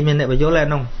ងាយមានអ្នកបញ្យល់ឯ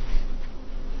នោះ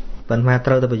ប៉ុន្តែ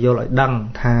ត្រូវតែបញ្យល់ឲ្យដឹង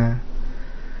ថា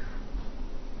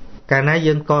កាលណា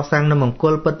យើងកសាងនៅមង្គ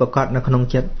លពិតប្រកបនៅក្នុង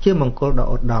ចិត្តជាមង្គលដ៏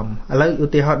ឧត្តមឥឡូវឧ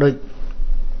ទាហរណ៍ដូច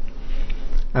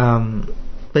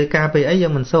ពេលការពេលអីយើ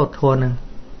ងមិនសូត្រធម៌ហ្នឹង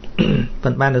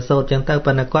ប៉ុន្តែបានទៅសូត្រចឹងទៅ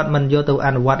ប៉ុន្តែគាត់មិនយកទៅអ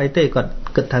នុវត្តអីទេគាត់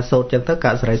គិតថាសូត្រចឹងទៅ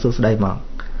កើតសេរីសុខស្ដីមក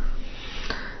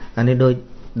អានេះដូច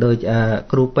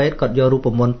គ្រូពេទ្យគាត់យករូប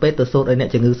មន្តពេទ្យទៅសូត្រឲ្យអ្នក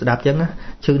ជំងឺស្ដាប់ចឹងណា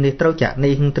ឈឺនេះត្រូវចាក់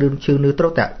នេះត្រឹមឈឺនេះត្រូ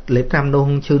វតែលេបថ្នាំនោះ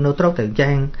ឈឺនោះត្រូវតែ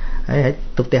ចាងហើយ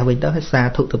ទៅផ្ទះវិញទៅឲ្យសា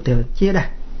ធុទៅផ្ទះជាដែរ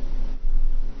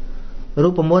រូ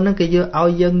បមន្តហ្នឹងគេយកឲ្យ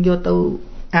យើងយកទៅ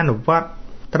អនុវត្ត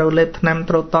ត្រូវលេបថ្នាំ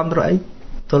ត្រូវតំត្រូវអី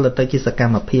ទល់ទៅជាសក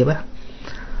ម្មភាពណា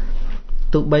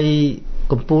ទោះបី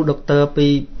កម្ពុជាដុកទ័រពី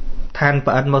ឋាន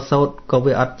ប្រអិនមកសូត្រក៏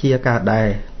វាអត់ជាការដែរ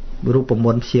រូបម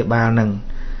ន្តព្យាបាលហ្នឹង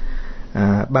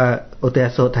បើឧទាហរ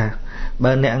ណ៍សូត្រថា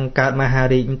បើអ្នកកើតមហា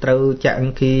រីកត្រូវចាក់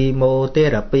គីម៉ូទេ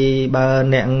រ៉ាពីបើ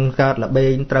អ្នកកើតលបែ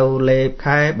ងត្រូវលេប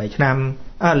ខែ3ឆ្នាំ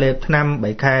លេបថ្នាំ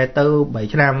3ខែទៅ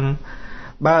3ឆ្នាំ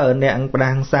បើអ្នកផ្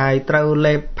ដាំងសាយត្រូវ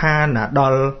លេបផាណាដុ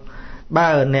លបើ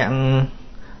អ្នក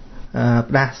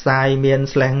ផ្ដាសាយមាន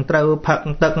ស្លេងត្រូវផឹក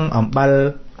ទឹកអំបិល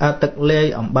ទឹកលាយ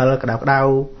អំបិលក្តៅ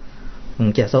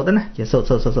ចេះសូត្រណាចេះសូត្រ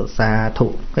សាធុ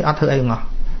គេអត់ធ្វើអីងោះ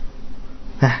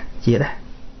ណាជាដែរ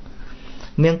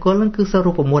មង្គលហ្នឹងគឺស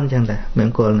រូបមន្តអញ្ចឹងដែរម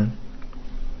ង្គលហ្នឹង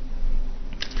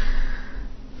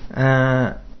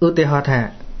ឧទាហរណ៍ថា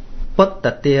ពុទ្ធ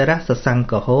តិរសសង្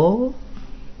កហោ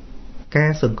កា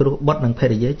រសង្គ្រោះបុត្រនិងភ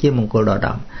រិយាជាមង្គលដ៏ឧ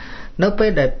ត្តមនៅពេល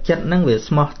ដែលចិត្តហ្នឹងវា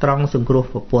ស្មោះត្រង់សង្គ្រោះ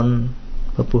ប្រពន្ធ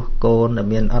ប្រពោះកូនដែល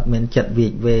មានអត់មានចិត្តវិ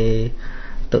វេ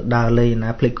ទៅដើរលេងណា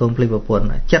ភ្លេចកូនភ្លេចប្រពន្ធ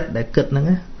ចិត្តដែលគិតហ្នឹង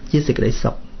ជាសេចក្តី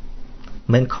សុខ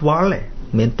មិនខ្វល់ទេ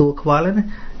មិនតួខ្វល់ទេណា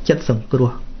ចិត្តសង្គ្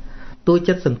រោះតួ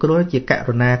ចិត្តសង្គ្រោះជាក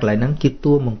រុណាកន្លែងហ្នឹងជា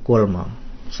តួមង្គលហ្មង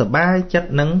សបាយចិត្ត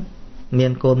នឹងមា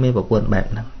នកូនមានប្រពន្ធបែប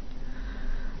ហ្នឹង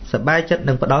សបាយចិត្ត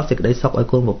នឹងផ្ដល់សេចក្តីសុខឲ្យ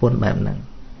កូនប្រពន្ធបែបហ្នឹង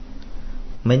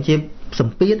មិនជាស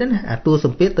ម្ពាធទេណាអាតួស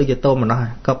ម្ពាធទៅជាតោមណោះ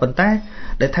ក៏ប៉ុន្តែ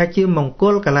ដែលថាជាមង្គ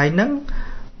លកន្លែងហ្នឹង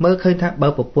មើលឃើញថាបើ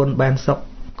ប្រពន្ធបានសុខ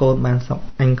កូនបានសុខ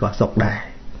អញក៏សុខដែរ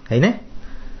ឃើញទេ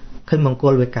ឃើញមង្គ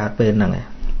លវាកើតពេលហ្នឹងឯងអ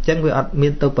ញ្ចឹងវាអត់មា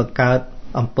នទៅបង្កើត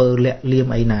អំពើលាក់លៀម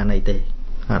អីណាណីទេ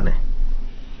អត់ទេ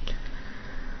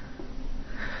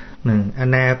អា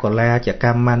ណាកលាចក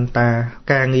ម្មមន្តា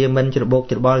ការងារមិនច្របូក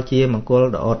ច្របល់ជាមង្គល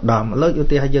ដ៏ឧត្តមលើកឧ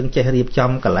ទាហរណ៍យើងចេះរៀបចំ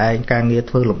កន្លែងការងារ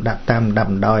ធ្វើលំដាប់តាមលំដាប់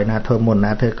បណ្ដោយណាធ្វើមុន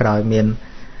ណាធ្វើក្រោយមាន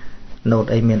ណូត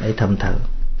អីមានអីធំទៅ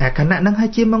អាខណៈហ្នឹងឲ្យ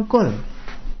ជាមង្គល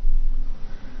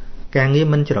ការងារ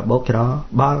មិនច្របូកច្រ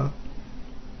បល់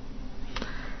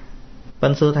ប៉ុ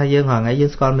ន្តែសួរថាយើងហងៃយើ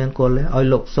ងស្គាល់មង្គលទេឲ្យ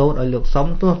លោកសូត្រឲ្យលោកសុំ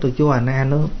ទោះទៅជួអាណា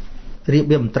នោះរៀប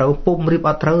វាមិនត្រូវពុំរៀបអ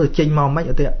ត់ត្រូវចេញមកមិន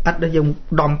អត់ទេអត់យើង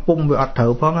ដំពុំវាអត់ត្រូ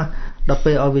វផងដល់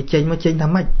ពេលឲ្យវាចេញមកចេញថា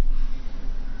ម៉េចឥ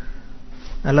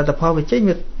ឡូវតែផលវាចេញ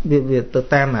វាទៅ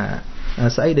តាម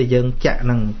ស្អីដែលយើងចាក់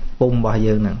នឹងពុំរបស់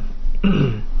យើងហ្នឹង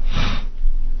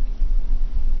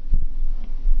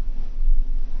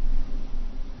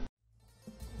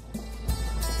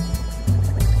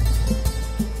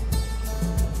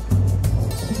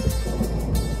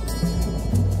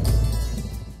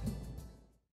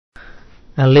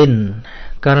អាលីន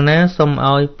ករណីសូម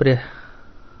ឲ្យព្រះ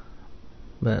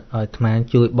បាទឲ្យអាត្មា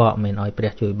ជួយបកមិនឲ្យព្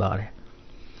រះជួយបកទេ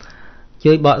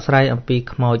ជួយបកស្រាយអំពី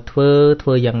ខ្មោចធ្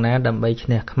វើយ៉ាងណាដើម្បីឈ្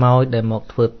នះខ្មោចដែលមក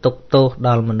ធ្វើទុកទោសដ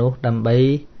ល់មនុស្សដើម្បី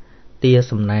ទា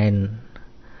សំណែន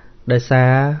ដោយសា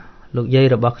រលោកយាយ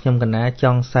របស់ខ្ញុំកណាច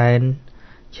ង់សែន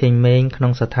ឆេងមេងក្នុ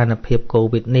ងស្ថានភាពកូ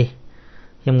វីដនេះ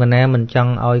ខ្ញុំកណាមិនច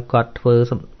ង់ឲ្យគាត់ធ្វើ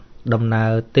ដំណើ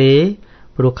រទេ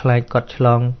ព្រោះខ្លាចគាត់ឆ្ល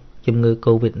ងជំងឺ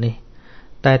កូវីដនេះ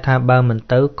តែថាបើមិន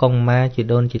ទៅកងម៉ាជី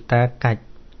ដូនជីតាកាច់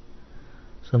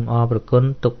សូមអរប្រគុណ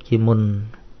ទុកជាមុន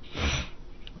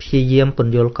ព្យាយាមព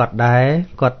ន្យល់គាត់ដែរ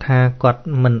គាត់ថាគាត់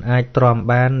មិនអាចទ្រាំ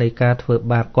បាននៃការធ្វើ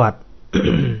បាបគាត់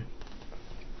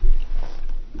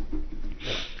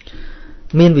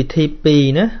មានវិធី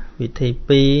2ណាវិធី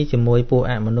2ជាមួយពួក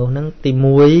អមនុស្សហ្នឹងទី1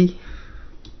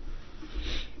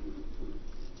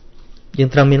យើង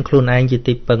ត្រូវមានខ្លួនឯងជា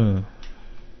ទីពឹង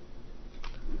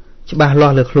ច្បាស់លា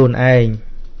ស់លើខ្លួនឯង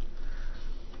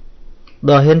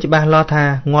ដល់ហ៊ានច្បាស់លាស់ថា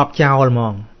ងាប់ចោលហ្ម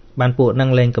ងបានពួកហ្នឹង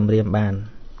លែងគម្រាមបាន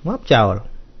ងាប់ចោល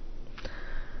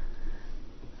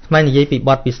ស្មាននិយាយពីប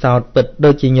ទពិសោធន៍ពិតដូ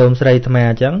ចជាញោមស្រីអាត្មា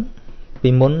អញ្ចឹងពី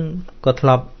មុនក៏ធ្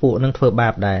លាប់ពួកហ្នឹងធ្វើបា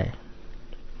បដែរ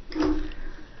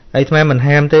ហើយអាត្មាមិន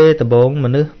ហាមទេដំបងម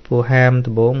នុស្សពួកហាម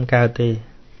ដំបងមិនកើតទេអ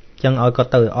ញ្ចឹងឲ្យគា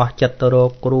ត់ទៅអស់ចិត្តទៅរក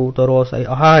គ្រូទៅរកស្អី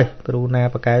អស់ហើយគ្រូណា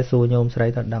ប្រកែសួរញោមស្រី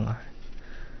ទៅដឹងអស់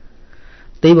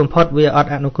ទីបំផុតវាអត់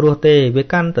អនុគ្រោះទេវា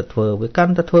កាន់តែធ្វើ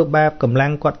បាបកម្លាំ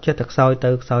ងគាត់ចេះតែខ្សោយទៅ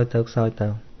ហ្នឹ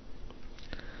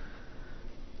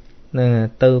ង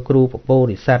ទៅគ្រូពពោ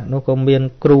ធិសត្វនោះក៏មាន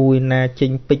គ្រូណាចេ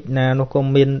ញពេជ្រណានោះក៏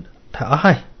មានថាអស់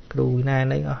ហើយគ្រូណា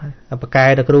នេះអស់ហើយប្រកែ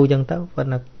តែគ្រូចឹងទៅប៉ុន្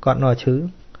តែគាត់នៅឈឺ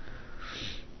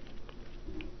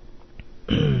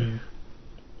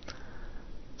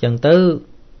ចឹងទៅ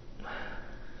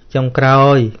ចុងក្រោ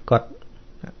យគាត់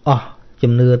អស់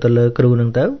ជំនឿទៅលើគ្រូនឹ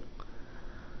ងទៅ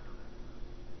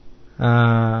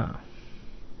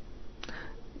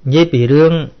និយាយពីរឿ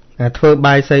ងធ្វើ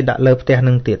បាយសីដាក់លើផ្ទះ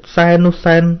នឹងទៀតសែននោះ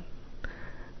សែន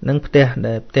នឹងផ្ទះ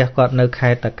ដែលផ្ទះគាត់នៅខេ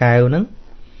ត្តតាកែវហ្នឹង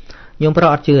ញោមប្រុស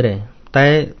អត់ជឿទេតែ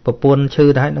ប្រពន្ធឈឺ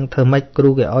ដែរនឹងធ្វើម៉េចគ្រូ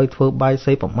គេឲ្យធ្វើបាយ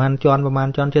សីប្រមាណជា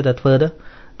ន់ជឿតែធ្វើ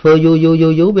យូ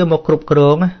រវាមកគ្រប់គ្រ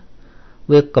ង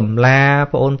វាកំឡា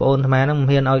បងប្អូនអាត្មាហ្នឹងមិន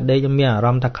ហ៊ានឲ្យដេកមានអារ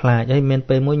ម្មណ៍ថាខ្លាចហើយមាន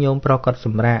ពេលមួយញោមប្រុសគាត់ស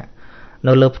ម្រាក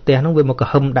នៅលើផ្ទះហ្នឹងវាមកក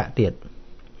ហឹមដាក់ទៀត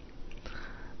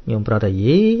ញោមប្រុសថា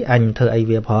យីអញធ្វើអី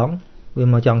វាផងវា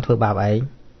មកចង់ធ្វើបាបឯង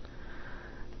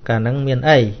កាលហ្នឹងមាន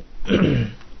អី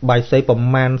បាយសីប្រ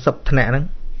មាណ10ថ្នាក់ហ្នឹង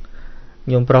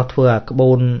ញោមប្រុសធ្វើអាក្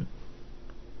បូ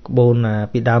ន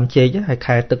ពីដើមចេកហើយ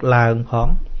ខែទឹកឡើងផង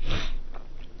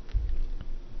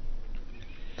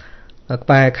ក្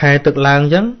បែរខែទឹកឡើងអ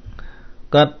ញ្ចឹង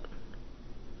គាត់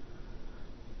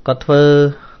ធ្វើ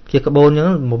ជាក្បូនអញ្ចឹង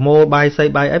មោបាយសី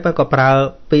បាយអីបើក៏ប្រើ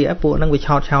ពាក្យពួកហ្នឹងវា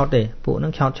ឆោតទេពួកហ្នឹ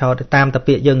ងឆោតទេតាមតែ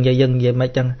ពាក្យយើងនិយាយមិនអ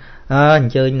ញ្ចឹងអ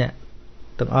ញ្ជើញអ្នក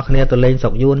ទាំងអស់គ្នាទៅលេងស្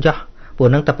រុកយួនចុះពួក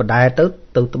ហ្នឹងតែបដែទៅ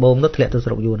ត្បូងទៅធ្លាក់ទៅ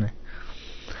ស្រុកយួនហើយ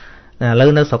ឥឡូវ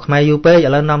នៅស្រុកខ្មែរយូរពេកឥ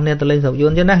ឡូវនាំគ្នាទៅលេងស្រុកយួ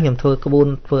នចឹងណាខ្ញុំធ្វើក្បួន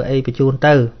ធ្វើអីបញ្ជូន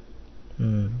ទៅ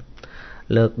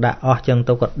លើកដាក់អស់ចឹង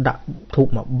ទៅគាត់ដាក់ធូប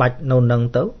មកបាច់នៅនឹង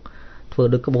ទៅធ្វើ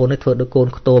ដូចក្បួននេះធ្វើដូចកូន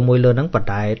ខ្ទមមួយលើហ្នឹងប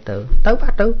ដែទៅបា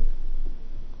ត់ទៅ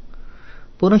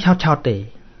ពួកហ្នឹងឆោតទេ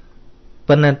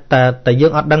ប៉ុន្តែតែយើ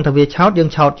ងអត់ដឹងថាវាឆោតយើង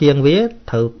ឆោតជាងវា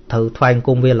ត្រូវថ្វាយអង្គ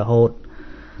មវារហូត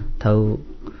ត្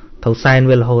រូវសែន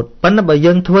វារហូតប៉ុន្តែបើ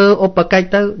យើងធ្វើឧបកិច្ច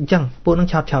ទៅអញ្ចឹងពួកហ្នឹង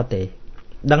ឆោតទេ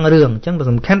ដឹងរឿងអញ្ចឹង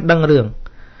សំខាន់ដឹងរឿង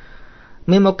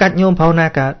មានមកកាច់ញោមប្រុសណា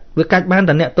កើតវាកាច់បាន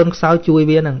តែអ្នកទុនខ្សោយជួយ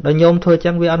វាហ្នឹងដល់ញោមធ្វើអញ្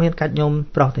ចឹងវាអត់មានកាច់ញោម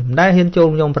ប្រុសទេមិនដែលហ៊ានចូល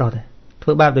ញោមប្រុសទេធ្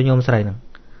វើបាបដល់ញោមស្រីហ្នឹង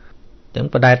អញ្ចឹង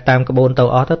បដែតតាមក្បូនទៅ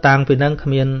អស់ទៅតាំងពីហ្នឹងគ្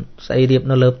មានស្អីរៀប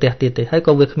នៅលើផ្ទះទៀតទេហើយ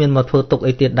ក៏វាគ្មានមកធ្វើទុក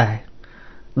អីទៀតដែរ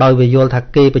ដោយវាយល់ថា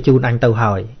គេបញ្ជូនអញទៅ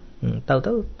ហើយទៅ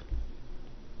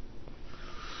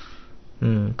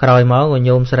ក្រោយមកក៏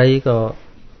ញោមស្រីក៏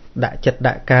ដាក់ចិត្ត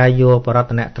ដាក់កាយយកបរ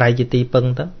តនត្រ័យជាទីពឹង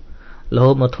ទៅរហូ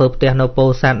តមកធ្វើផ្ទះនៅពោ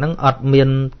ធិ៍សាត់ហ្នឹងអត់មាន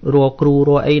រัวគ្រូ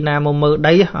រัวអីណាមកមើល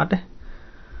ដីអត់ទេ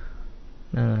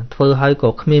ធ្វើឲ្យក៏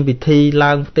គ្មានពិធី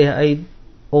ឡើងផ្ទះអី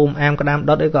អូមអាមក្តាម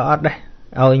ដុតអីក៏អត់ដែរ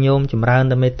ឲ្យញោមចម្រើន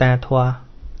តែមេត្តាធម៌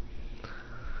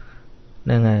ហ្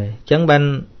នឹងហើយអញ្ចឹងបាន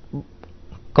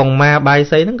កងម៉ាបាយ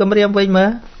សីហ្នឹងក៏រៀបវិញមើល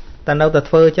តែនៅតែ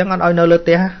ធ្វើអញ្ចឹងអត់ឲ្យនៅលើផ្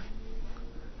ទះ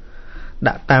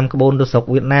ដាក់តាមក្បូនទៅស្រុក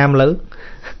វៀតណាមលើ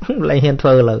លែងហ៊ានធ្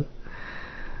វើលើ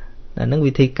តែហ្នឹង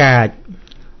វិធីកាច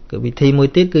គឺវិធីមួយ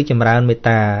ទៀតគឺចម្រើនមេត្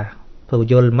តាព្រោះ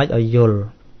យល់មិនឲ្យយល់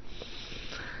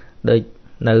ដូច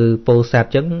នៅពោធិ៍សាត់អ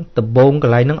ញ្ចឹងដំបងក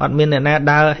ន្លែងហ្នឹងអត់មានអ្នកណា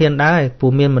ដើរហ៊ានដើរឯងព្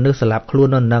រោះមានមនុស្សស្លាប់ខ្លួន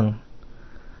នៅហ្នឹង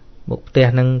មុខផ្ទះ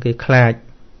ហ្នឹងគេខ្លាច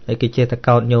ហើយគេចេះតែ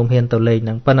កោតញោមហ៊ានទៅលេងហ្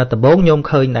នឹងប៉ុន្តែដំបងញោម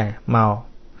ឃើញដែរមក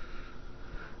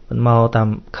តាម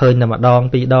ឃើញតែម្ដង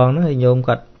ពីរដងហ្នឹងហើយញោម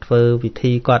គាត់ធ្វើពិ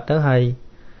ធីគាត់ទៅហើយ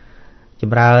ច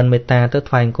ម្រើនមេត្តាទៅ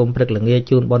ថ្វាយអង្គមព្រឹកល្ងាច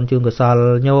ជូនបុណ្យជូនកុសល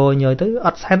ញយទៅអ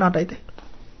ត់សែនអត់អីទេ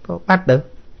ក៏បាត់ទៅ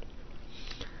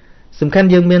សំខាន់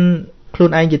យើងមានខ្លួន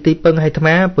ឯងជាទីពឹងឲ្យអាត្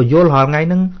មាពយល់រាល់ថ្ងៃ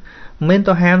ហ្នឹងមិនមែន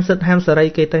ទៅហាមសិទ្ធហាមសេរី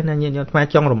គេទេណាញាតិញោមអាត្មា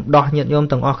ចង់រំដោះញាតិញោម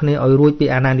ទាំងអស់គ្នាឲ្យរួចពី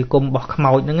អាណានិគមរបស់ខ្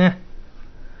មោចហ្នឹងណា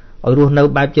ឲ្យរស់នៅ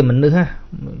បែបជាមនុស្សណា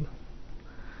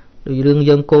ដូចរឿង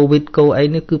យើងកូវីដកូអី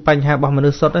នេះគឺបញ្ហារបស់មនុ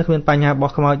ស្សសុទ្ធទេគ្មានបញ្ហារប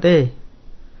ស់ខ្មោចទេ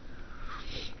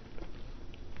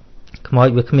ខ្មោច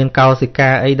វាគ្មានកោសិកា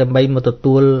អីដើម្បីមកទ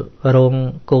ទួលរង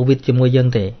កូវីដជាមួយយើង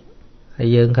ទេហើយ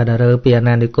យើងគាត់ទៅរើពីអា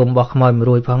ណានិគមរបស់ខ្មោចមួយ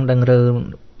រួចផងដឹងរើ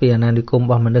ពីអាណានិគមរ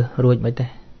បស់មនុស្សរួចមិនទេ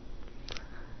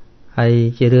ហើយ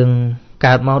ជារឿង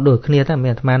កើតមកដូចគ្នាតែមា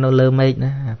នអាត្មានៅលើមេឃ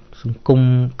ណាសង្គម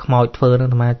ខ្មោចធ្វើនឹង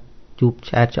អាត្មាជួប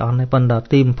ឆ្អែតឆ្អន់ហើយប៉ុន្តែ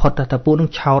ទីបំផុតតែពួកនឹង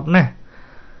ឆោតណា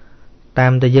តា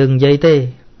មតែយើងនិយាយទេ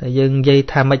តែយើងនិយាយ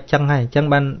ថាមិនចឹងហើយអញ្ចឹង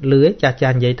បានលឺចាស់ចា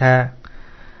ស់និយាយថា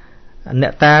អ្ន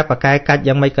កតាបកែកាច់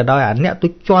យ៉ាងម៉េចក៏ដោយអាអ្នកទុ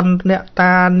ជន់អ្នក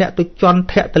តាអ្នកទុជន់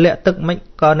ធាក់ទម្លាក់ទឹកមិន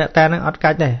ក៏អ្នកតានឹងអត់កា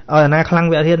ច់ដែរឲ្យអាណាខ្លាំង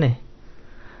វាអត់ហ៊ានទេ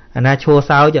អាណាឈួរ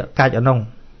សោចកាច់អនង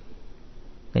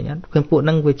ឃើញអត់ឃើញពួកហ្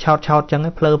នឹងវាឆោតចឹងឯ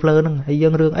ងភ្លើហ្នឹងហើយយើ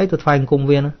ងរឿងអីទៅថ្វាយអង្គម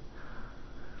វាហ្នឹង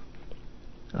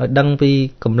ឲ្យដឹងពី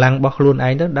កម្លាំងរបស់ខ្លួនឯ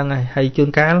ងទៅដឹងហើយជួន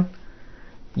កាល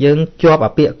យើងជាប់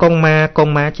អាពាក្យកង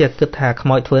ម៉ាជាគិតថាខ្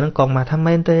មោចធ្វើហ្នឹងកងម៉ាថា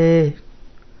មែនទេ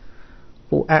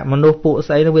ពួកអមនុស្សពួក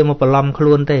ស្អីហ្នឹងវាមកបន្លំខ្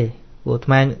លួនទេព្រោះអាត្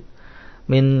មា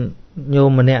មានញោម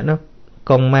ម្នាក់នោះ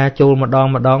កងម៉ាចូលម្ដ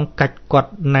ងកាច់គា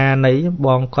ត់ណានៃប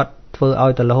ងគាត់ធ្វើឲ្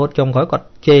យទៅរហូតចុងក្រោយគាត់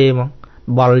ជេរហ្មង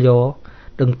បល់យក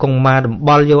ដឹងកងម៉ាដំប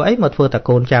ល់យកអីមកធ្វើតែ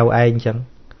កូនចៅឯងអញ្ចឹង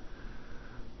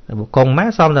តែកងម៉ា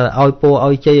សមតែឲ្យពូ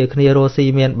ឲ្យជ័យឲ្យគ្នារស់ស៊ី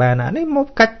មានបានអានេះមក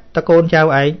កាច់តែកូនចៅឯ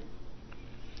ង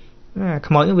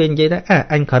ខ្មោចវានិយាយថា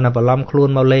អញគ្រាន់តែបន្លំខ្លួន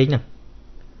មកលេងហ្នឹង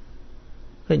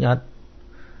ឃើញអត់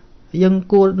យើង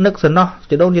គួរនឹកសំណោះ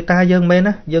ជីដូនជីតាយើងមែន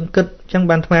ណាយើងគិតអញ្ចឹង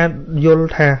បានអាត្មាយល់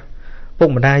ថាពុក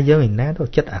ម្ដាយយើងឯណាទៅ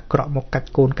ចិត្តអាក្រក់មកកាច់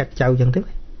កូនកាច់ចៅអញ្ចឹងទេ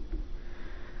អ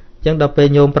ញ្ចឹងដល់ពេល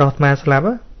ញោមប្រុសអាត្មាស្លាប់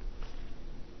អា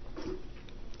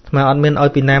ត្មាអត់មានឲ្យ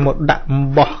ពីណាមកដាក់អំ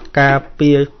បោះការ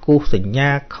ពារគូសញ្ញា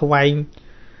ខ្វែង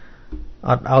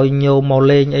អត់ឲ្យញោមមក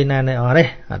លេងអីណាទេអត់ទេ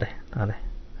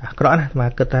អាក្រក់ណាស់អាត្មា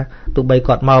គិតថាទោះបី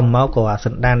គាត់មកក៏អាស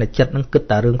ន្តានចិត្តហ្នឹងគិត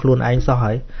តែរឿងខ្លួនឯងសោះ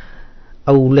ហើយ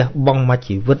អូលះបង់មក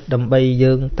ជីវិតដើម្បី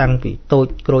យើងតាំងពីតូច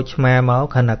ក្រូចឆ្មាមក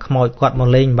ខណៈខ្មោចគាត់មក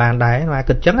លេងបានដែរអា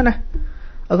គិតចឹងណាឲ្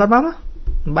យគាត់មកមិន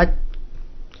បាច់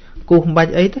គូសមិនបា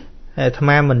ច់អីទេអាត្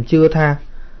មាមិនជឿថា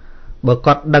បើ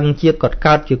គាត់ដឹងជាតិគាត់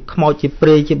កើតជាខ្មោចជាព្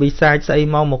រាយជាបិសាចស្អី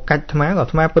មកកាច់អាត្មាក៏អា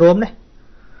ត្មាព្រមដែរ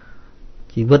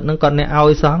ជីវិតហ្នឹងគាត់អ្នកឲ្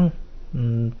យសោះអា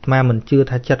ត្មាមិនជឿ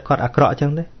ថាចិត្តគាត់អាក្រក់ចឹ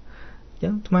ងទេអញ្ចឹ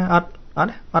ងអាត្មាអត់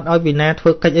ឲ្យពីណាធ្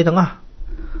វើកិច្ចអីទាំងអស់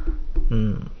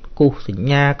គូសសញ្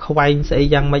ញាខ្វែងស្អី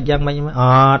យ៉ាងម៉េចអ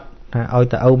ត់ថាឲ្យ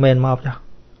តែអូមែនមកចុះ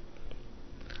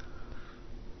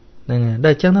ហ្នឹងហើយដ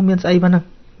ល់អញ្ចឹងថាមានស្អីបានហ្នឹង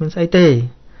មានស្អីទេ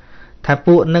ថា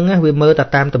ពួកហ្នឹងវាមើលតែ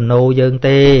តាមទំនោរយើង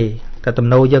ទេតែទំ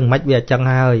នោរយើងមិនវាអញ្ចឹង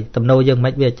ហើយទំនោរយើងមិ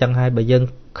នវាអញ្ចឹងហើយបើយើង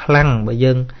ខ្លាំងបើ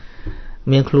យើង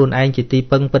មានខ្លួនឯងជាទី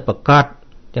ពឹងពិតប្រាកដ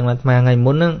អញ្ចឹងអាត្មាថ្ងៃ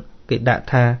មុនហ្នឹងគេដាក់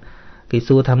ថាគេ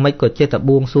សួរថាម៉េចក៏ចេះតែ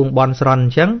បួងសួងបន់ស្រន់អ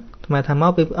ញ្ចឹងអាត្មាថាម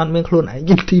កពេលអត់មានខ្លួនឯង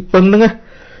ជាទីពឹងហ្នឹង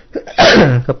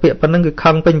ក៏ពាក្យប៉ុណ្្នឹងគឺ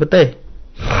ខឹងពេញប្រទេស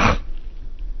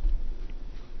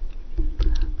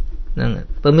ហ្នឹង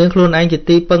បើមានខ្លួនឯងជា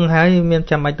ទីពឹងហើយមាន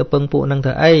ចាំបាច់ទៅពឹងពួកហ្នឹង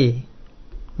ទៅអី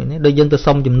នេះដូចយើងទៅ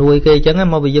សុំជំនួយគេអញ្ចឹង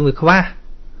មកវាយើងវាខ្វះ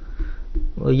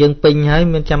បើយើងពេញហើយ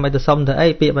មានចាំបាច់ទៅសុំទៅអី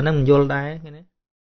ពាក្យប៉ុណ្្នឹងមិនយល់ដែរឃើញទេ